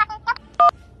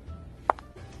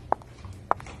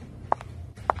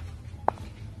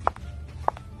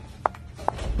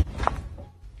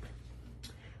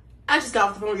 I just got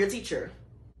off the phone with your teacher.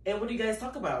 And what do you guys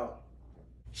talk about?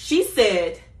 She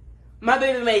said, my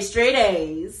baby made straight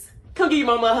A's. Come give your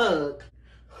mama a hug.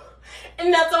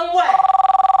 And that's on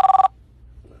what?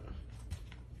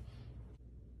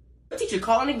 The teacher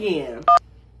calling again.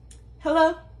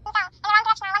 Hello?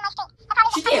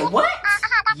 She did what?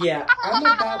 Yeah, I'm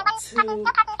about to...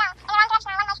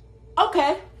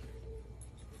 Okay.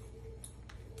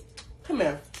 Come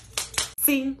here.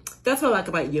 See, that's what I like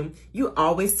about you. You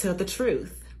always tell the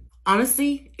truth.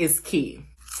 Honesty is key.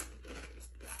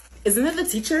 Isn't it the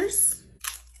teacher's?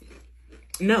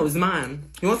 No, it's mine.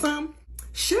 You want some?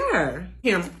 Sure.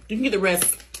 Here, you can get the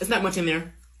rest. It's not much in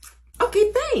there.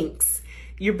 Okay, thanks.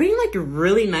 You're being like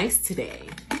really nice today.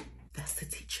 That's the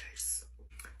teacher's.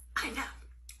 I know.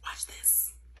 Watch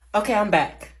this. Okay, I'm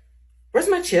back. Where's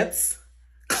my chips?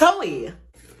 Chloe!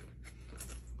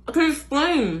 I can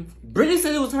explain. Brittany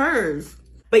said it was hers.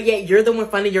 But yet you're the one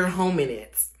finding your home in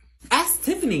it. Ask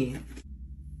Tiffany.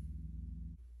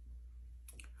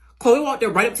 Chloe walked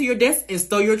right up to your desk and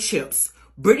stole your chips.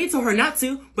 Brittany told her not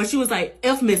to, but she was like,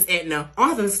 F Miss Edna, I don't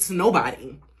have to listen to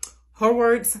nobody. Her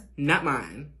words, not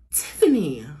mine.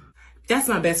 Tiffany, that's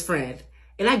my best friend,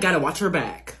 and I gotta watch her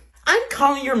back. I'm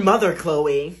calling your mother,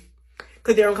 Chloe.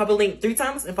 Click there on copy link 3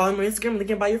 times and follow me on Instagram, link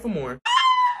in bio for more.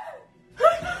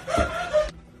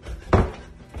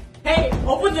 Hey,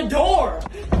 open the door.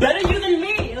 Better you than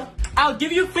me. I'll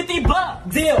give you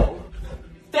 $50. Deal.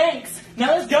 Thanks.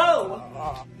 Now let's go.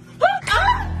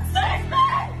 Save me!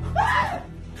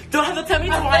 Don't have to tell me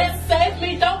twice. Save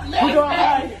me. Don't leave me.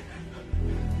 Hide.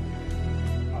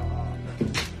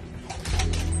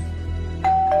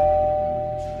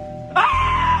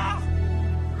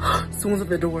 Someone's at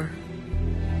the door.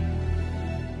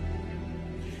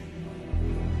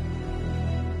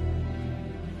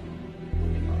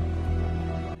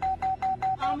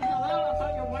 Hello. I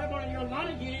thought your wife wanted your lawn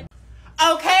again.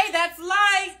 Okay, that's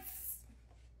lights.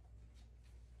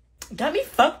 Got me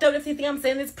fucked up if you think I'm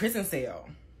saying this prison cell.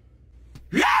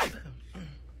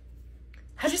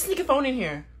 How'd you sneak a phone in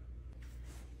here?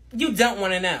 You don't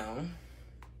want to know.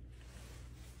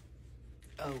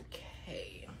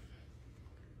 Okay.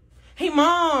 Hey,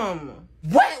 Mom.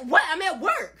 What? I'm at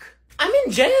work. I'm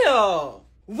in jail.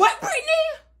 What, Brittany?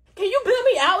 Can you bail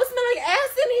me out? It smells like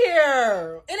ass in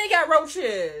here. And they got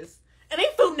roaches. And they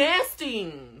food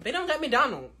nasty. They don't got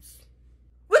McDonald's.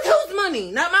 With whose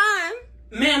money? Not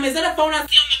mine. Ma'am, is that a phone I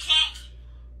see on the clock?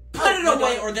 Put it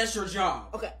away or that's your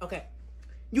job. Okay.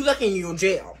 You lucky you're in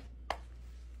jail.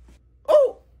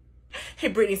 Oh. Hey,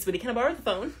 Brittany, sweetie, can I borrow the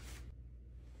phone?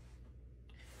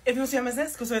 If you want to see how much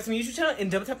that's, go to my YouTube channel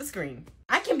and double tap the screen.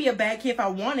 I can be a bad kid if I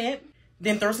want it.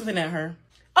 Then throw something at her.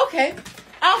 Okay,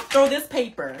 I'll throw this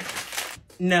paper.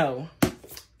 No,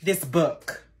 this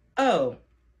book. Oh,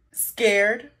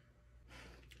 scared?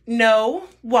 No,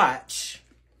 watch.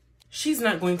 She's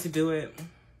not going to do it.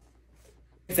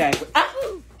 Exactly.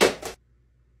 Oh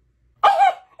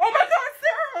my God,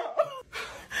 Sarah!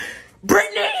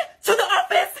 Brittany, to the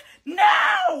office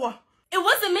now! It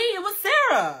wasn't me, it was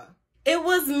Sarah. It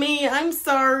was me, I'm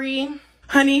sorry.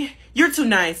 Honey, you're too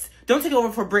nice. Don't take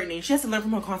over for Brittany. She has to learn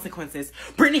from her consequences.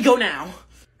 Brittany, go now.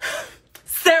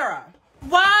 Sarah,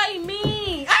 why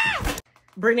me? Ah!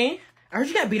 Brittany, I heard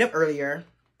you got beat up earlier.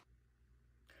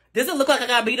 Does it look like I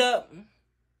got beat up?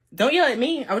 Don't yell at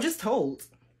me. I was just told.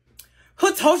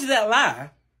 Who told you that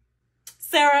lie?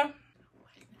 Sarah?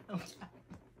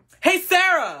 Hey,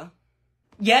 Sarah!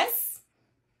 Yes?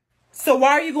 So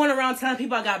why are you going around telling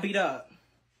people I got beat up?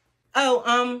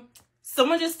 Oh,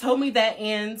 someone just told me that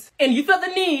and you felt the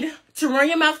need to run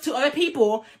your mouth to other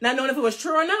people, not knowing if it was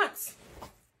true or not.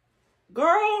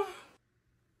 Girl.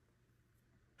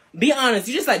 Be honest,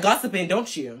 you just like gossiping,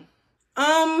 don't you?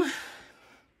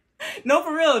 No,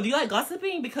 for real. Do you like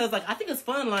gossiping? Because, like, I think it's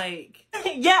fun, like...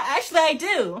 Yeah, actually, I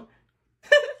do.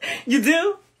 You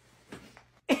do?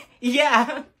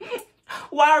 Yeah.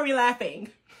 Why are we laughing?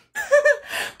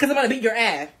 Because I'm about to beat your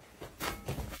ass.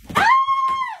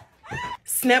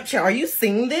 Snapchat, are you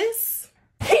seeing this?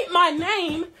 Keep my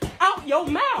name out your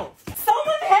mouth.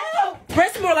 Someone help!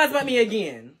 Spread some more lies about me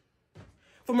again.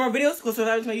 For more videos, go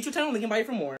subscribe to my YouTube channel. Link in bio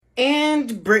for more.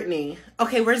 And Brittany.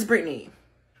 Okay, where's Brittany?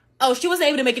 Oh, she wasn't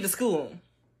able to make it to school.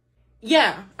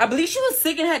 Yeah, I believe she was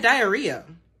sick and had diarrhea.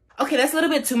 Okay, that's a little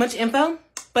bit too much info,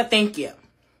 but thank you.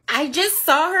 I just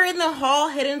saw her in the hall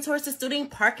heading towards the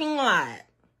student parking lot.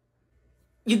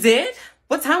 You did?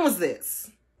 What time was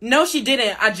this? No, she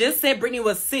didn't. I just said Brittany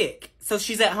was sick, so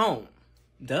she's at home.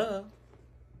 Duh.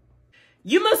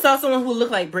 You must saw someone who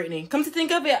looked like Brittany. Come to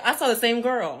think of it, I saw the same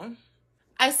girl.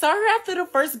 I saw her after the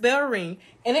first bell ring,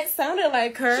 and it sounded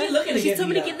like her. She told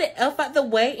me to get the F out the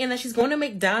way and that she's going to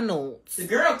McDonald's. The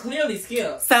girl clearly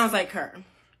skilled. Sounds like her.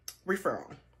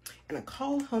 Referral. And a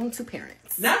call home to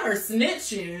parents. Not her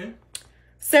snitching.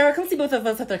 Sarah, come see both of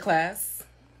us after class.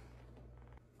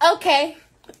 Okay.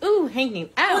 Ooh, hanging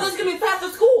out. Well, let's get me past the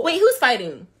school. Wait, who's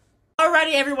fighting?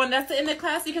 Alrighty, everyone. That's the end of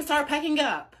class. You can start packing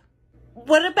up.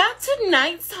 What about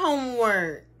tonight's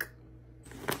homework?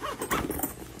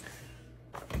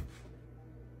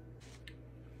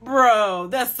 Bro,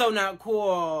 that's so not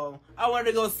cool. I wanted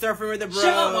to go surfing with the bros.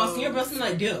 Shut up, Austin. You're busting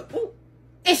like dip.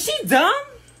 Is she dumb?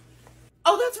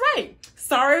 Oh, that's right.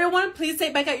 Sorry, everyone. Please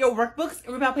take back out your workbooks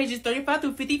and rip out pages 35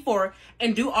 through 54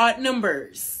 and do odd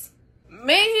numbers.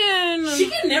 Man. She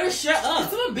can never shut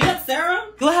up. Someone beat up Sarah?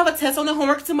 You'll have a test on the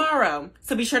homework tomorrow,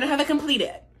 so be sure to have it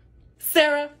completed.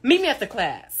 Sarah, meet me after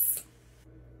class.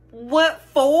 What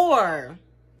for?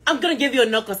 I'm gonna give you a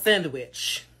knuckle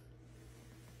sandwich.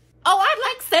 Oh, I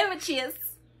like sandwiches.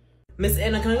 Miss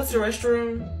Anna, can I go to the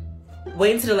restroom?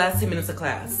 Wait until the last 10 minutes of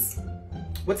class.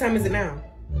 What time is it now?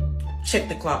 Check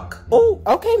the clock. Oh,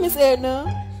 okay, Miss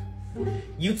Edna.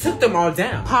 You took them all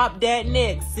down. Pop that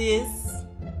next, sis.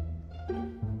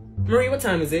 Marie, what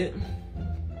time is it?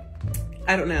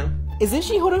 I don't know. Isn't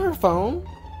she holding her phone?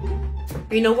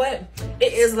 You know what?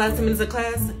 It is the last 10 minutes of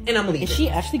class, and I'm leaving. Is she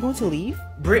actually going to leave?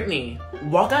 Brittany,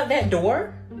 walk out that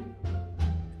door.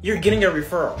 You're getting a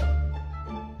referral.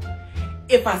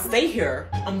 If I stay here,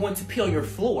 I'm going to pee on your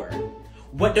floor.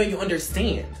 What don't you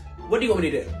understand? What do you want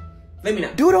me to do? Let me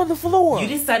know. Do it on the floor. You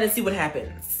decide and see what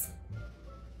happens.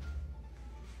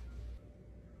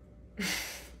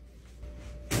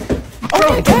 Oh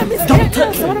my God, Miss Don't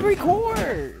touch me. I want to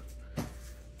record.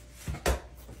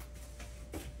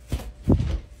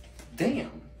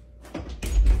 Damn.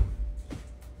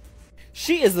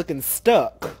 She is looking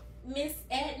stuck. Miss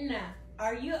Edna,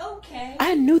 are you okay?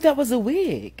 I knew that was a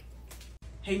wig.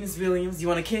 Hey, Miss Williams, you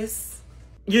want a kiss?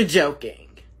 You're joking.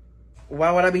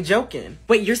 Why would I be joking?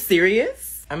 Wait, you're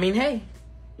serious? I mean, hey,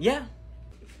 yeah.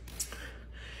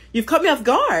 You've caught me off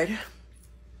guard.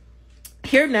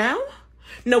 Here now?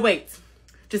 No, wait.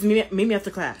 Just meet me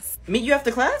after class. Meet you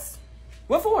after class?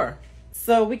 What for?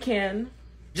 So we can...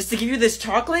 Just to give you this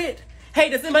chocolate? Hey,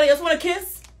 does anybody else want a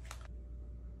kiss?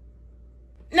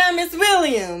 Now, Miss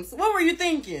Williams, what were you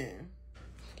thinking?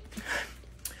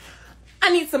 I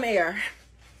need some air.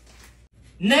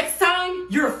 Next time,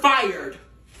 you're fired.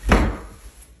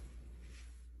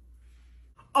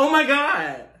 Oh my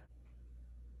God.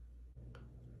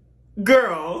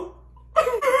 Girl.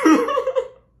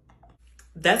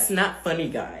 That's not funny,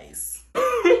 guys.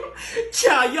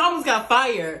 Child, you almost got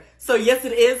fired. So yes,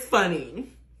 it is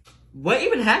funny. What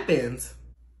even happened?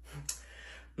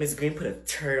 Miss Green put a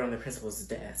turd on the principal's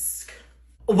desk.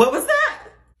 What was that?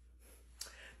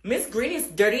 Miss Green is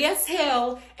dirty as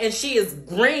hell, and she is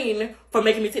green for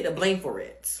making me take the blame for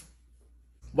it.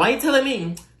 Why are you telling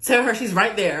me? Tell her she's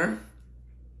right there.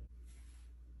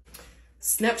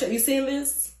 Snapchat, you seeing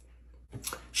this?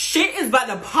 Shit is about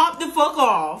to pop the fuck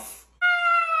off.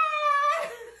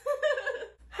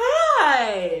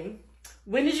 Hi.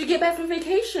 When did you get back from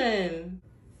vacation?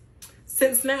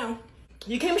 Since now.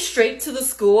 You came straight to the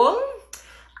school?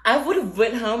 I would have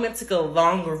went home and took a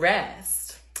long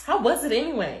rest. How was it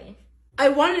anyway? I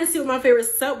wanted to see what my favorite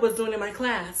sub was doing in my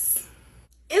class.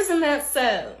 Isn't that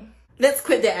so? Let's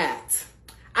quit the act.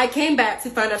 I came back to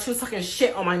find out she was talking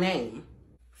shit on my name.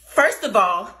 First of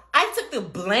all, I took the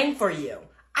blame for you.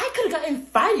 I could have gotten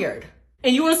fired.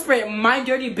 And you want to spread my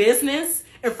dirty business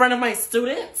in front of my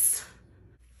students?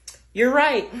 You're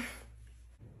right.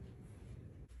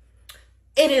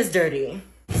 It is dirty.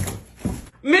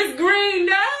 Miss Green,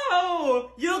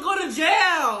 no! You'll go to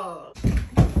jail!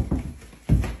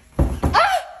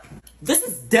 Ah! This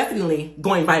is definitely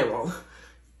going viral.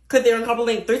 Click there and copy the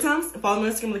link 3 times and follow me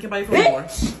on Instagram link everybody for more.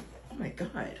 Oh my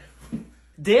god.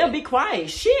 Damn, be quiet.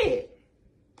 Shit.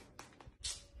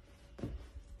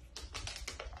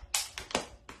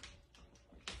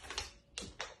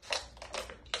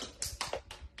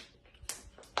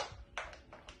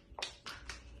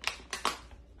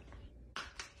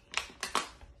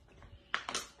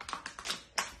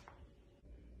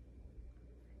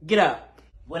 Get up.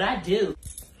 What I do?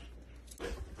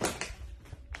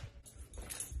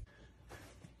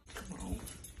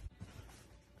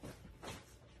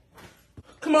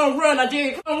 Come on, run, I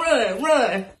dare you. Come on,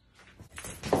 run.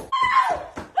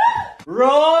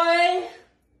 Roy?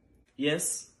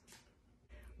 Yes?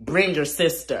 Bring your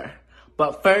sister.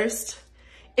 But first,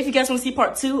 if you guys want to see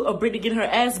part 2 of Brittany getting her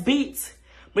ass beat,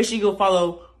 make sure you go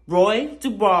follow Roy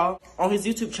Dubois on his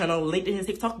YouTube channel, linked in his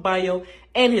TikTok bio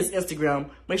and his Instagram.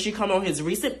 Make sure you comment on his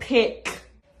recent pic,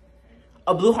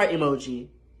 a blue heart emoji.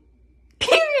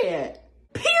 Period.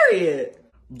 Period.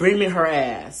 Bring me her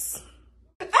ass.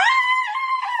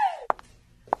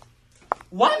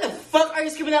 Why the fuck are you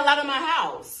screaming that loud in my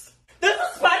house? There's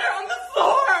a spider on the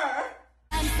floor!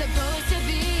 I'm supposed to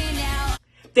be now.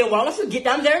 Then why don't you get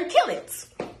down there and kill it?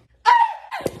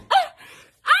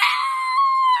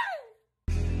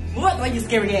 What, like you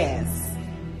scary ass?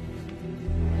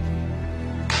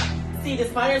 See, the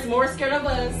spider's more scared of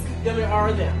us than we are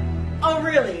of them. Oh,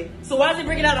 really? So why is he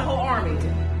bringing out a whole army?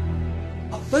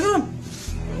 Oh, look at him!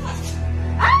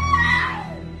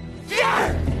 Ah!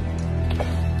 Yeah!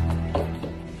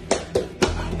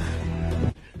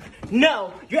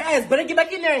 No, your ass better get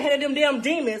back in there and head of them damn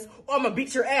demons, or I'm gonna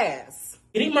beat your ass.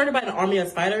 Getting murdered by an army of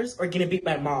spiders or getting beat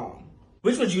by mom?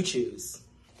 Which would you choose?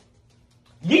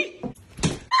 Yeet!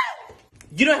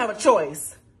 You don't have a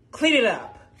choice. Clean it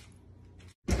up.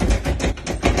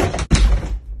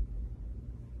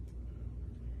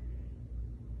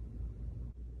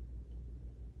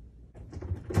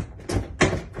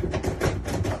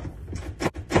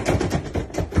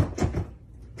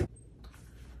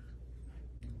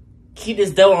 Keep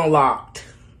this door unlocked.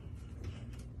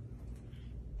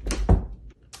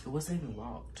 It wasn't even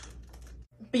locked.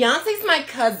 Beyonce's my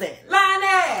cousin.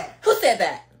 Lionel! Who said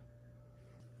that?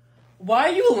 Why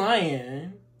are you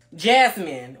lying?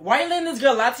 Jasmine, why are you letting this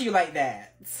girl lie to you like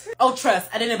that? Oh, trust,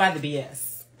 I didn't buy the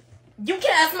BS. You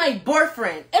can ask my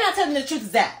boyfriend, and I'll tell him the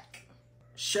truth, Zach.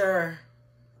 Sure.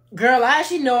 Girl, I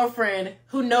actually know a friend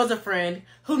who knows a friend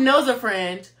who knows a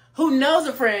friend who knows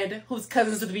a friend who's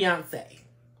cousins with Beyonce.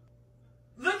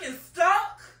 Looking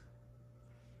stuck?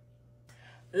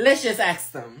 Let's just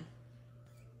ask them.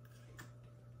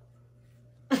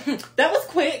 That was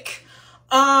quick.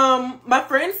 My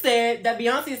friend said that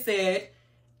Beyonce said,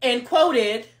 and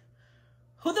quoted,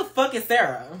 "Who the fuck is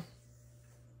Sarah?"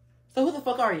 So who the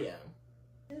fuck are you?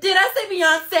 Did I say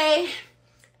Beyonce?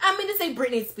 I mean to say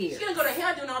Britney Spears. She's gonna go to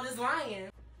hell doing all this lying.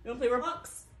 You wanna play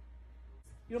Roblox?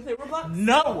 You wanna play Roblox?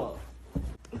 No!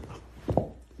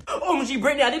 OMG,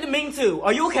 Brittany, I didn't mean to.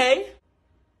 Are you okay?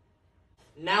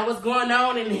 Now what's going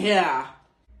on in here?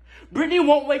 Brittany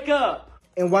won't wake up.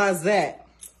 And why is that?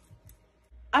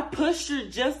 I pushed her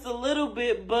just a little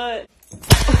bit, but...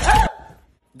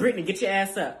 Brittany, get your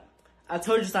ass up. I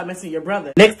told you to stop messing with your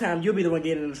brother. Next time, you'll be the one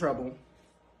getting into trouble.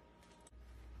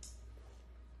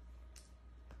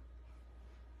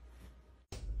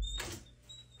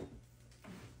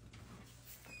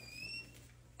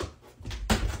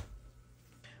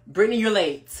 Brittany, you're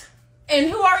late. And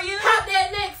who are you? Hot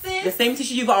that next is? The same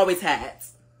teacher you've always had.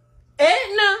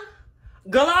 Edna?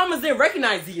 Girl, I almost didn't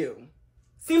recognize you.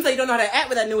 Seems like you don't know how to act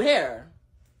with that new hair.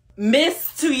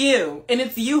 Miss to you, and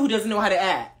it's you who doesn't know how to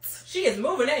act. She is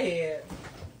moving that head.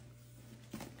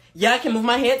 Yeah, I can move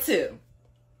my head too.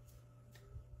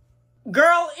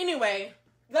 Girl, anyway,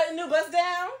 got the new bust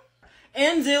down?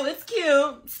 And do, it's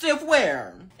cute. Stiff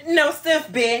wear. No stiff,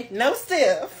 bitch. No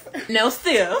stiff. No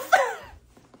stiff.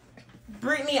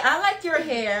 Brittany, I like your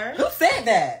hair. Who said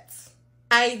that?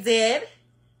 I did.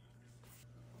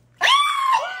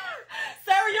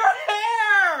 Sarah, your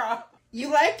hair!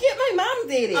 You like it? My mom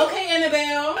did it. Okay,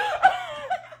 Annabelle.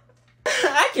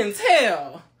 I can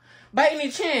tell. By any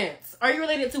chance, are you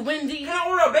related to Wendy? Can I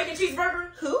order a bacon cheeseburger?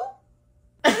 Who?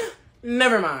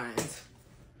 Never mind.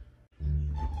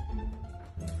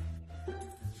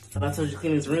 I told you to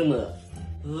clean this room up.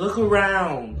 Look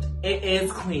around. It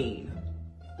is clean.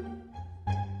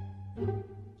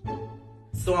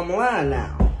 So I'm lying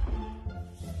now.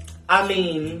 I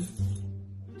mean,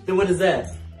 then what is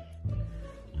that?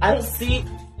 I don't see.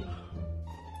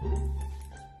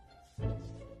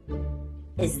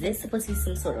 Is this supposed to be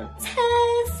some sort of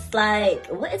test? Like,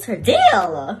 what is her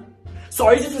deal? So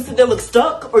are you just gonna sit there look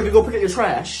stuck, or you go pick up your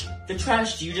trash? The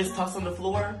trash you just toss on the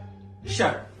floor?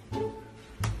 Sure.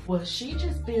 Was she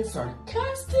just being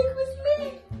sarcastic with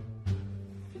me?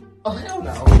 Oh, hell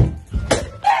no.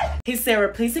 Hey,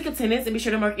 Sarah, please take attendance and be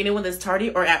sure to mark anyone that's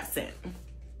tardy or absent.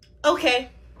 Okay.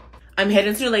 I'm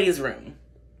heading to the ladies' room.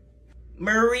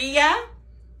 Maria.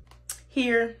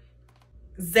 Here.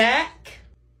 Zach.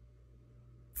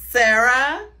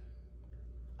 Sarah.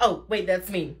 Oh, wait, that's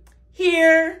me.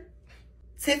 Here.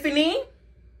 Tiffany.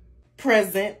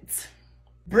 Present.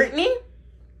 Brittany.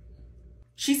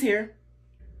 She's here.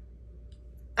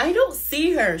 I don't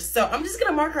see her, so I'm just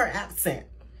gonna mark her absent.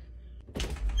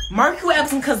 Mark who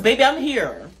absent, cause baby, I'm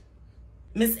here.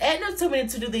 Miss Edna told me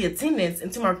to do the attendance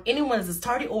and to mark anyone as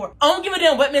tardy or... I don't give a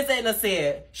damn what Miss Edna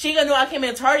said. She ain't gonna know I came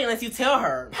in tardy unless you tell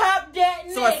her. Pop that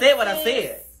So I said what I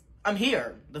said. I'm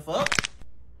here. The fuck?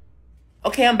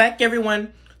 Okay, I'm back,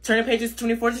 everyone. Turn to pages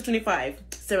 24 to 25.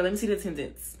 Sarah, let me see the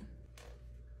attendance.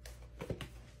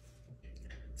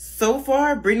 So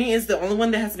far, Brittany is the only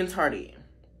one that has been tardy.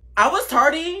 I was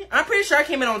tardy. I'm pretty sure I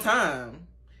came in on time.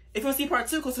 If you want to see part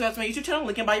 2, go to my YouTube channel,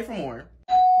 link in bio for more.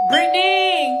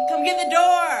 Brittany, come get the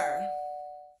door.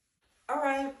 All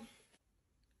right.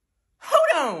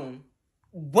 Hold on.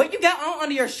 What you got on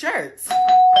under your shirts?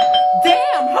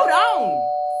 Damn, hold on.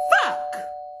 Fuck.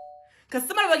 Cause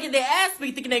somebody will get their ass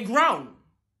beat thinking they grown.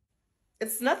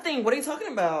 It's nothing. What are you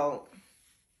talking about?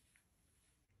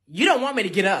 You don't want me to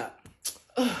get up.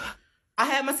 Ugh. I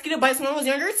had mosquito bites when I was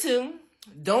younger too.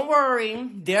 Don't worry,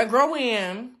 they'll grow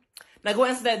in. Now go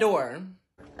answer that door.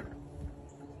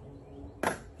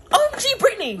 OMG,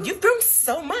 Brittany, you've grown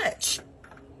so much.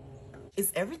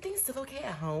 Is everything still okay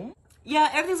at home? Yeah,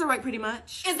 everything's alright pretty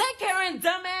much. Is that Karen,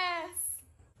 dumbass?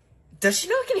 Does she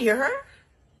know I can hear her?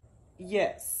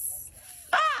 Yes.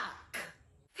 Fuck!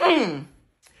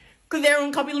 Click the arrow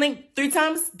and copy link 3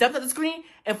 times, dump at the screen,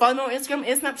 and follow me on Instagram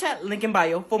and Snapchat, link in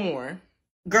bio for more.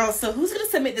 Girl, so who's gonna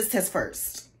submit this test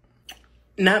first?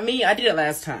 Not me, I did it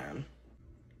last time.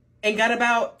 And got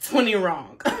about 20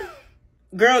 wrong.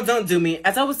 Girl, don't do me.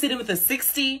 As I was sitting with a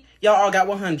 60, y'all all got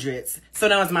 100s. So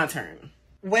now it's my turn.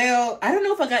 Well, I don't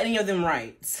know if I got any of them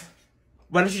right.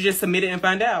 Why don't you just submit it and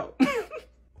find out?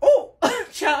 Oh,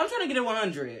 child, I'm trying to get a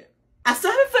 100. I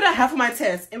still haven't filled out half of my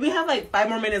test, and we have like 5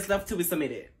 more minutes left till we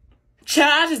submit it.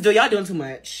 Child, I just do. Y'all doing too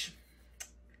much.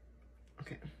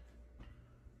 Okay.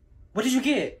 What did you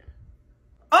get?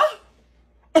 Oh!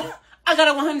 I got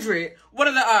a 100. What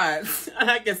are the odds? And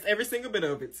I guessed every single bit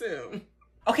of it, too.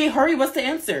 Okay, hurry. What's the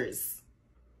answers?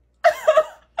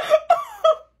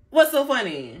 What's so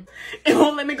funny? It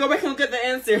won't let me go back and look at the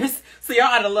answers, so y'all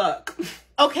out of luck.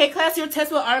 Okay, class, your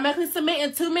test will automatically submit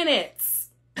in 2 minutes.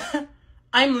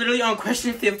 I'm literally on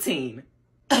question 15.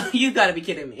 You gotta be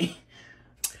kidding me.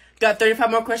 Got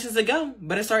 35 more questions to go.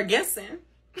 Better start guessing.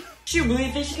 She really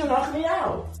thinks she can knock me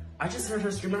out. I just heard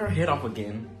her screaming her head off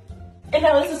again. And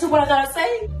now listen to what I gotta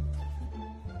say.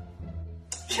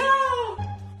 Child.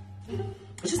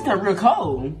 It just got real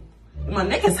cold. My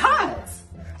neck is hot.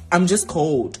 I'm just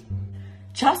cold.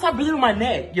 Child, stop breathing on my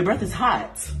neck. Your breath is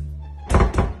hot.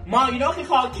 Mom, you know I can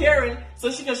call Karen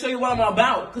so she can show you what I'm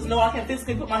about. Because no, I can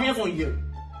physically put my hands on you.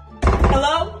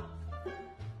 Hello?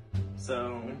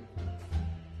 So,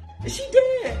 is she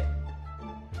dead?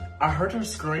 I heard her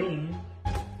scream.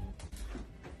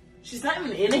 She's not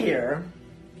even in here.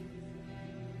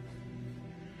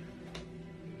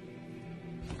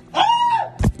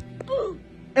 Ah!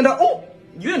 And oh,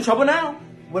 you in trouble now.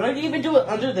 What are you even doing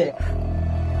under there?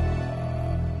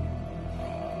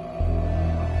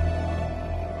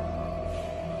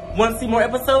 Want to see more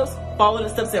episodes? Follow the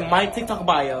steps in my TikTok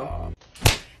bio.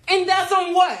 And that's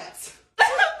on what?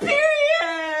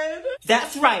 Period.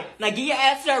 That's right. Now get your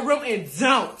ass to that room and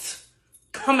don't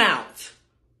come out.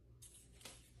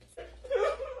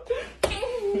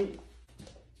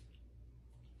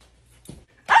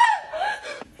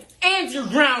 And you're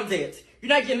grounded. You're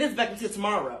not getting this back until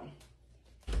tomorrow.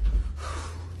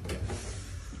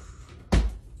 I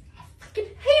fucking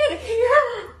hate it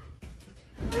here.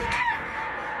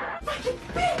 Fucking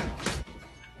bitch.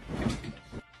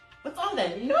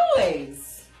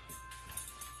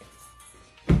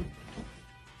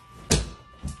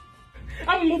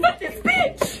 this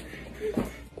bitch.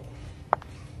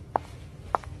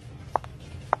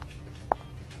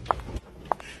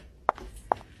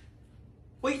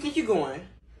 Where you think you're going?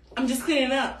 I'm just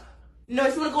cleaning up. No,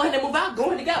 if you want to go ahead and move out, go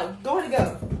ahead and go. Go ahead and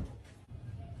go.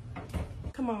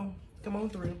 Come on. Come on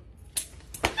through.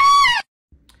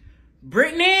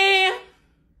 Brittany?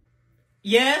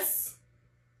 Yes?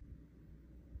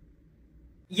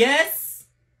 Yes?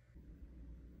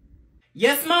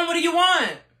 Yes, Mom, what do you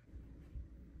want?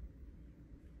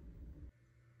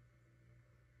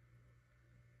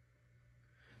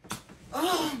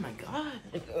 Oh my God.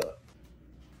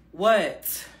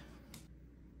 What?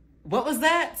 What was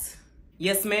that?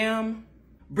 Yes, ma'am.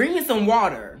 Bring me some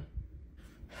water.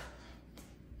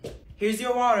 Here's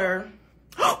your water.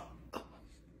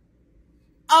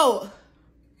 Oh,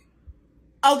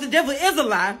 the devil is a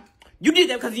lie. You did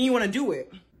that because you didn't want to do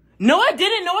it. No, I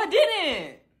didn't. No, I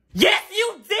didn't. Yes,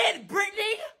 you did,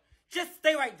 Brittany. Just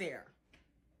stay right there.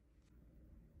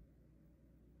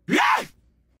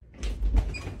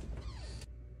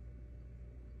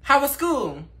 How was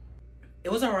school?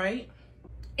 It was all right.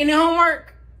 Any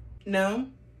homework? No.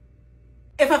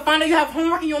 If I find out you have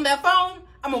homework and you're on that phone,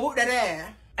 I'm gonna whoop that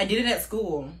ass. I did it at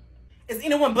school. Is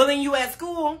anyone bullying you at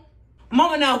school?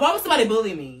 Mama, now, why would somebody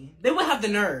bully me? They would have the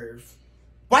nerve.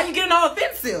 Why are you getting all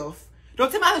offensive?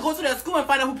 Don't tell me I have to go to that school and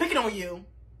find out who's picking on you.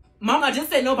 Mama, I just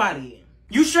said nobody.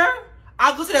 You sure?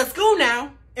 I'll go to that school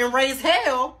now and raise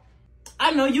hell.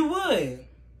 I know you would.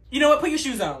 You know what? Put your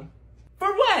shoes on.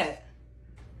 For what?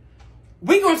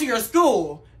 We going to your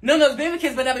school. None of those baby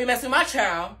kids better not be messing with my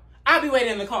child. I'll be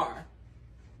waiting in the car.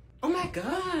 Oh my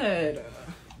God.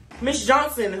 Miss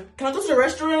Johnson, can I go to the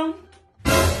restroom?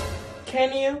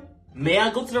 Can you? May I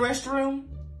go to the restroom?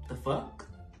 The fuck?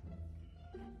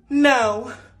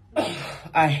 No. Ugh,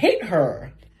 I hate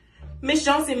her. Miss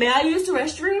Johnson, may I use the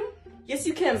restroom? Yes,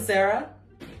 you can, Sarah.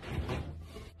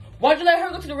 Why'd you let her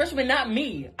go to the restroom and not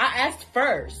me? I asked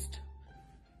first.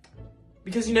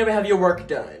 Because you never have your work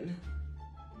done.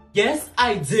 Yes,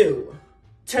 I do.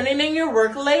 Turning in your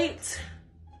work late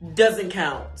doesn't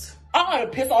count. I'm gonna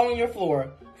piss all on your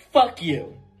floor. Fuck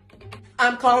you.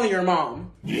 I'm calling your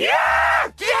mom.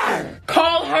 Yeah!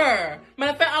 Call her.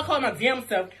 Matter of fact, I'll call my damn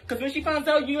self. Because when she finds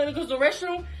out you ain't go to the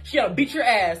restroom, she'll beat your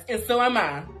ass. And so am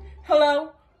I.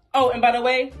 Hello? Oh, and by the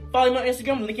way, follow me on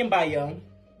Instagram, link in bio.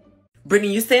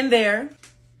 Brittany, you stand there.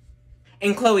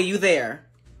 And Chloe, you there.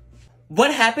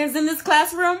 What happens in this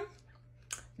classroom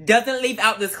doesn't leave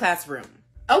out this classroom.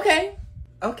 Okay.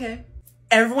 Okay.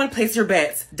 Everyone place your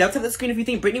bets. Double tap the screen if you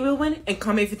think Brittany will win, and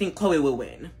comment if you think Chloe will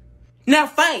win. Now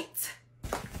fight!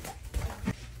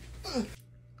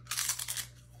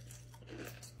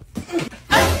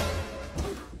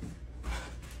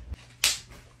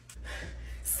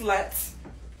 Sluts.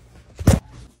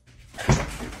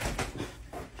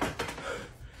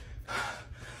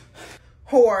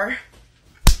 Whore.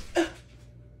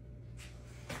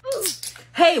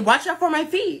 Hey, watch out for my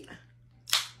feet.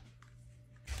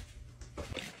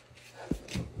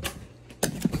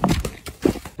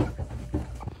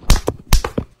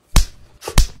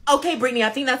 Okay, Brittany, I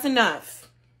think that's enough.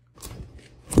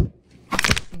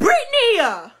 Brittany!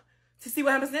 To see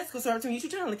what happens next, go subscribe to my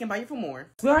YouTube channel, link in bio for more.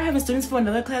 We are having students for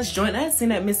another class join us, saying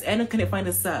that Miss Anna couldn't find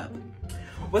a sub.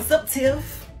 What's up,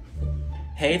 Tiff?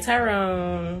 Hey,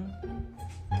 Tyrone.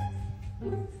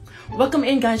 Welcome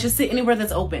in, guys. Just sit anywhere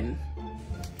that's open.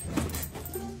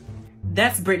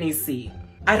 That's Brittany's seat.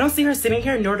 I don't see her sitting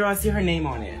here, nor do I see her name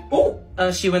on it.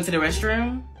 Oh, she went to the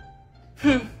restroom?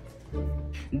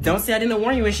 Don't say I didn't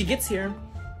warn you when she gets here.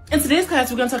 In today's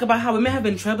class, we're going to talk about how women have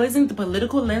been trailblazing the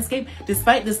political landscape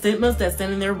despite the stigmas that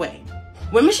stand in their way.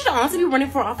 Women should honestly be running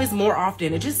for office more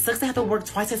often. It just sucks to have to work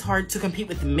twice as hard to compete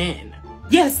with men.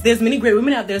 Yes, there's many great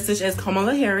women out there, such as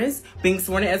Kamala Harris being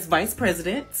sworn in as vice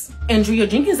president, Andrea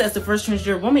Jenkins as the first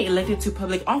transgender woman elected to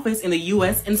public office in the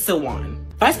US, and so on.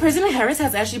 Vice President Harris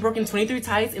has actually broken 23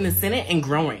 ties in the Senate and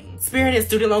growing, spearheaded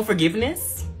student loan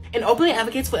forgiveness, and openly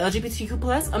advocates for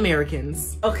LGBTQ+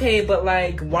 Americans. Okay, but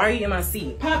like, why are you in my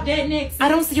seat? Pop that next. I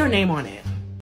don't see your name on it.